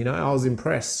did it, you know? I was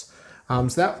impressed.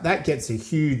 So that gets a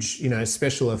huge, you know,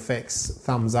 special effects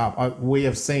thumbs up. We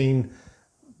have seen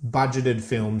budgeted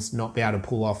films not be able to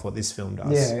pull off what this film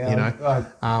does.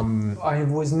 I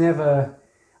was never.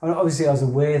 I mean, obviously, I was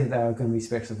aware that they were going to be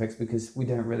special effects because we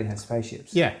don't really have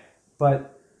spaceships. Yeah.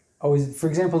 But I was, for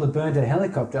example, the burnt-out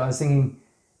helicopter. I was thinking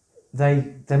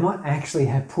they might actually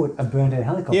have put a burnt-out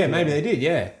helicopter. Yeah, maybe they did.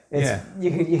 Yeah.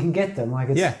 You can get them. Like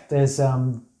there's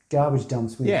garbage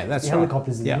dumps with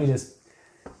helicopters, and you just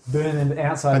burn them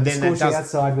outside, and scorch the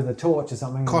outside with a torch or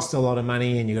something. Cost a lot of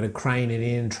money, and you got to crane it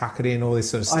in, truck it in, all this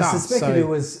sort of stuff. I suspected it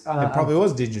was. It probably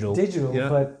was digital.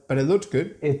 But it looked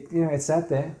good. It sat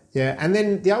there. Yeah, and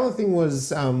then the other thing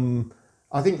was,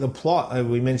 I think the plot.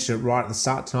 We mentioned it right at the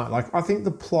start tonight. Like, I think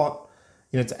the plot.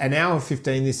 It's an hour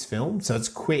 15. This film, so it's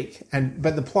quick,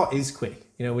 but the plot is quick.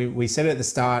 We said it at the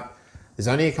start. There's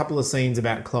only a couple of scenes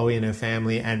about Chloe and her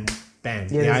family, and bam,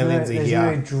 the aliens are here.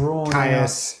 No drawn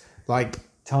chaos, like.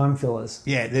 Time fillers.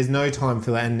 Yeah, there's no time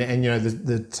filler, and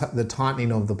the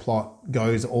tightening of the plot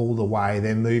goes all the way.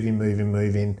 They're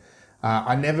moving.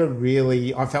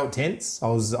 I felt tense. I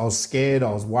was scared.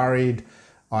 I was worried.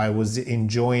 I was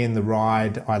enjoying the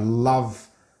ride. I love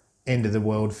end of the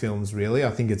world films. Really, I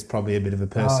think it's probably a bit of a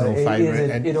personal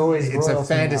favorite. It's a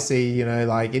fantasy.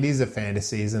 It is a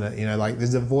fantasy, isn't it? Like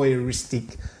there's a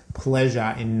voyeuristic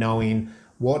pleasure in knowing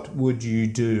what would you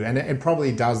do, and it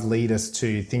probably does lead us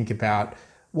to think about.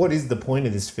 What is the point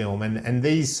of this film? And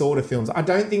these sort of films, I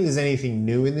don't think there's anything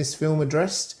new in this film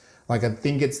addressed. Like, I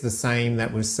think it's the same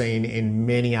that we've seen in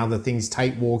many other things.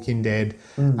 Take Walking Dead,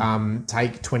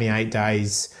 take 28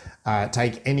 Days,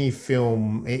 take any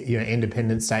film,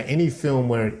 Independence Day, any film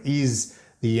where it is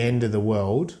the end of the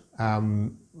world,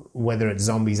 whether it's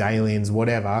zombies, aliens,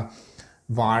 whatever,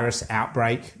 virus,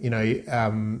 outbreak,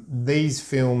 these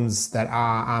films that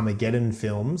are Armageddon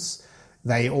films,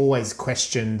 they always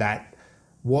question that.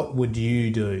 What would you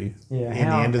do in the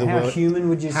end of the world? How human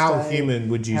would you stay? How human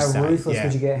would you stay? How ruthless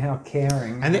would you get? How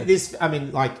caring? And this,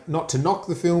 not to knock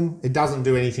the film, it doesn't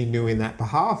do anything new in that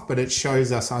behalf, but it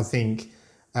shows us, I think,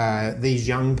 these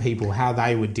young people, how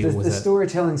they would deal with it. The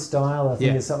storytelling style, I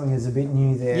think, is something that's a bit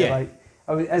new there. Yeah.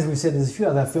 As we've said, there's a few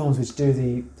other films which do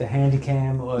the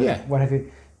handycam or what have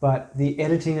you, but the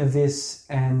editing of this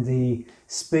and the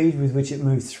speed with which it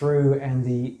moved through and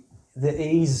the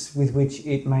ease with which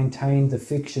it maintained the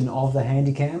fiction of the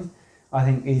handycam, I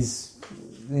think is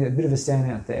a bit of a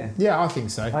standout there. Yeah, I think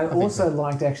so. I also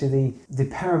liked actually the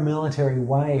paramilitary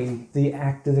way the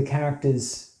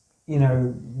characters,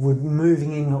 were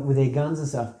moving in with their guns and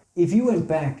stuff. If you went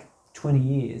back 20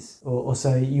 years or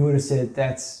so, you would have said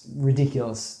that's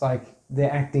ridiculous. Like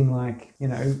they're acting like,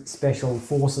 special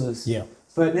forces. Yeah.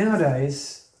 But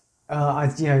nowadays,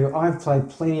 I've played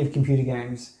plenty of computer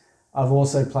games. I've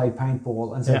also played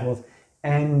paintball and so forth.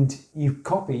 And you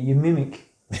mimic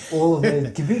all of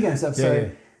the computer game stuff.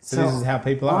 So this is how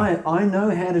people are. I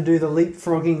know how to do the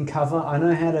leapfrogging cover. I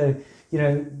know how to,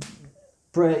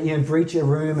 breach a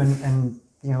room and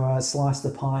slice the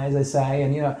pie, as they say.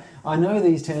 And, I know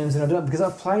these terms and I don't, because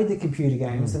I've played the computer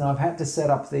games and I've had to set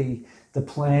up the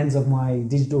plans of my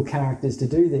digital characters to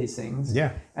do these things.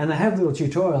 Yeah. And they have little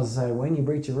tutorials. So when you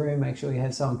breach a room, make sure you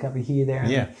have someone cover here, there,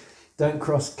 and don't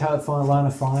cross line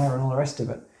of fire and all the rest of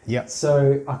it. Yeah.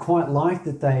 So I quite like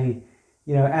that they,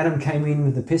 Adam came in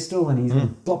with the pistol and he's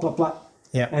blah blah blah.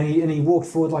 Yeah. And he walked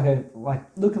forward like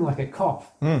looking like a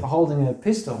cop holding a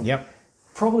pistol. Yep.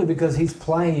 Probably because he's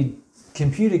played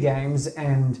computer games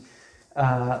and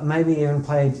maybe even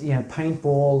played paintball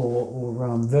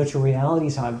or virtual reality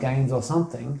type games or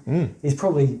something. He's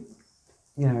probably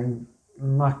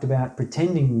mucked about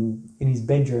pretending in his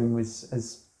bedroom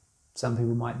as some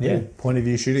people might do. Yeah, point of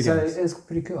view shooter games. So it's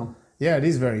pretty cool. Yeah, it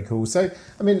is very cool. So,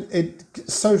 it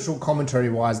social commentary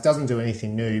wise doesn't do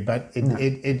anything new, but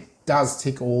it does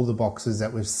tick all the boxes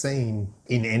that we've seen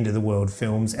in end of the world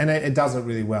films, and it does it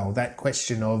really well. That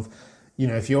question of,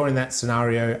 if you're in that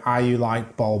scenario, are you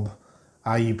like Bob?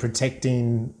 Are you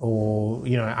protecting or,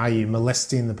 are you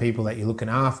molesting the people that you're looking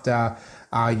after?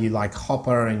 Are you like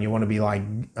Hopper and you want to be like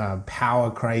power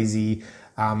crazy?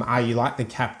 Are you like the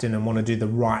captain and want to do the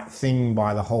right thing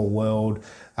by the whole world?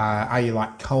 Are you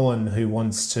like Cohen who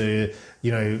wants to,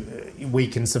 we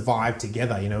can survive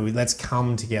together, let's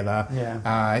come together.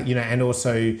 Yeah. And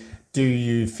also, do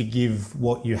you forgive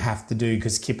what you have to do?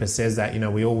 Because Kipper says that,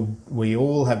 we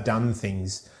all have done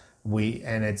things.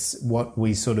 And it's what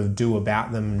we sort of do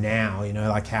about them now,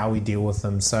 like how we deal with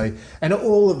them. So, and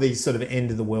all of these sort of end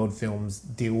of the world films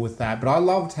deal with that. But I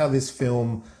loved how this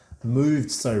film moved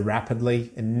so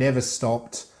rapidly and never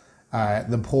stopped.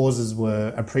 The pauses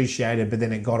were appreciated, but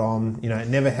then it got on. It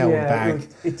never held back.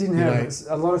 It didn't have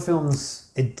a lot of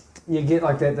films. You get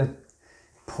like that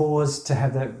pause to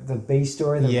have the B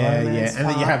story, the romance and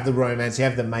then you have the romance, you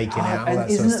have the making out, all and that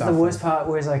isn't sort of it stuff. the worst part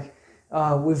where it's like,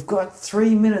 we've got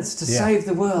 3 minutes to save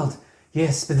the world.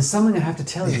 Yes, but there's something I have to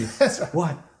tell you. That's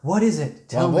right. What is it?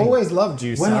 Tell me. I've always loved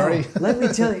you, Surrey. Let me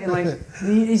tell you. Like,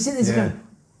 you sit there going,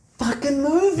 fucking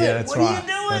move it. Yeah, that's what right. are you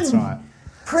doing? That's right.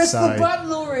 Press the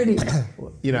button already.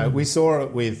 You know, we saw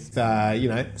it with,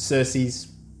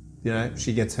 Cersei's,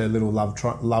 she gets her little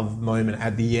love moment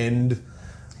at the end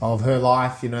of her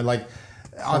life,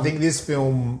 I think this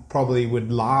film probably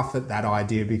would laugh at that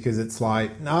idea because it's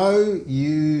like, no,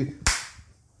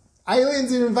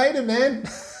 aliens have invaded, man.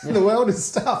 Yeah. The world is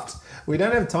stuffed. We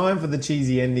don't have time for the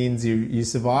cheesy endings. You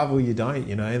survive or you don't,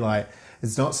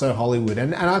 it's not so Hollywood.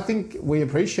 And I think we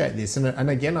appreciate this. And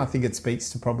again, I think it speaks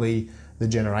to probably the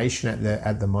generation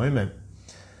at the moment.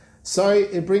 So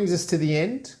it brings us to the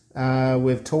end.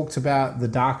 We've talked about The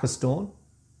Darkest Dawn.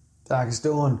 Darkest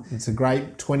Dawn. It's a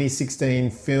great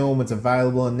 2016 film. It's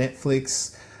available on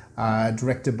Netflix.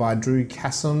 Directed by Drew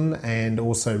Casson and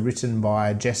also written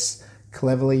by Jess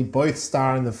Cleverly. Both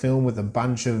star in the film with a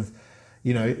bunch of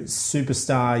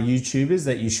superstar YouTubers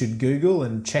that you should Google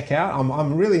and check out.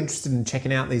 I'm really interested in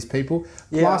checking out these people.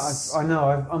 Plus, yeah, I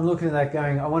know. I'm looking at that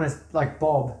going, I want to, like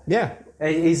Bob. Yeah.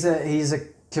 He's a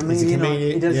comedian.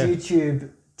 He does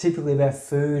YouTube typically about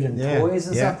food and toys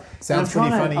and stuff. Sounds pretty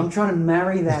funny. I'm trying to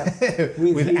marry that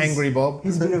with Angry Bob.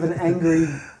 He's a bit of an angry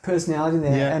personality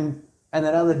there. Yeah. And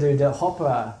that other dude,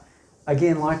 Hopper,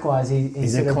 again, likewise,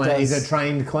 he's a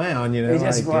trained clown,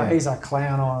 He's a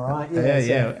clown, all right.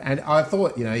 Yeah. And I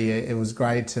thought, it was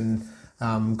great. And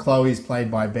Chloe's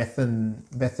played by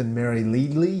Bethan Mary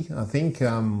Leadley, I think,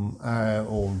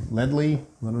 or Ledley.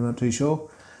 I'm not too sure.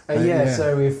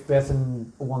 So if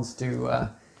Bethan wants to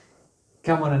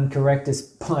come on and correct us,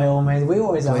 by all means, we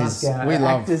always ask our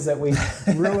actors that we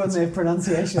ruin their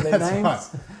pronunciation of their names.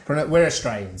 Right. We're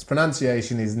Australians.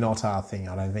 Pronunciation is not our thing,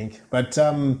 I don't think. But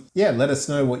let us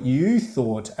know what you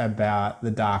thought about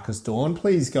The Darkest Dawn.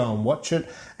 Please go and watch it.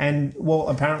 And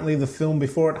apparently the film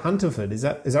before it, Hungerford. Is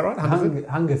that right?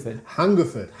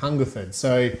 Hungerford.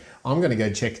 So I'm going to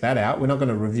go check that out. We're not going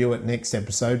to review it next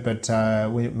episode, but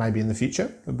maybe in the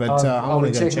future. But I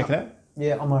want to go check it out.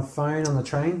 Yeah, on my phone on the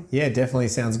train. Yeah, definitely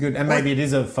sounds good. And maybe it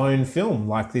is a phone film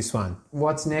like this one.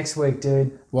 What's next week,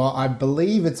 dude? Well, I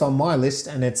believe it's on my list,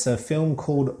 and it's a film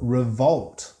called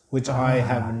Revolt, which I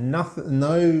have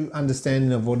no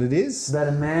understanding of what it is. It's about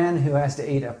a man who has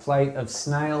to eat a plate of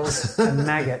snails and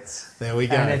maggots. There we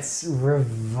go. And it's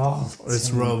revolt. It's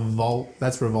revolt.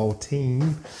 That's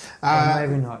revolting.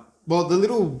 Maybe not. Well, the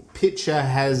little picture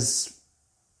has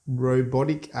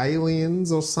robotic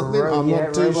aliens or something. I'm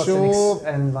not too sure.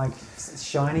 And like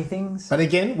shiny things. But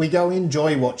again, we go in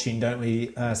joy watching, don't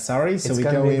we, Surrey? So we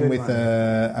go in with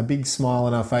a big smile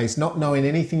on our face, not knowing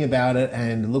anything about it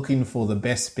and looking for the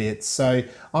best bits. So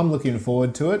I'm looking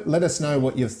forward to it. Let us know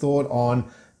what you've thought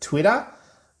on Twitter,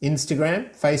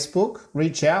 Instagram, Facebook.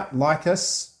 Reach out, like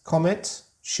us, comment,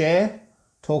 share,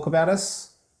 talk about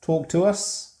us, talk to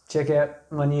us. Check out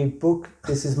my new book,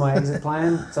 This Is My Exit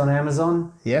Plan. It's on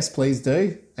Amazon. Yes, please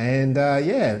do. And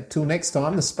till next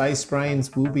time, the Space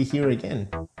Brains will be here again.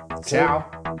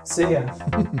 Ciao. See ya.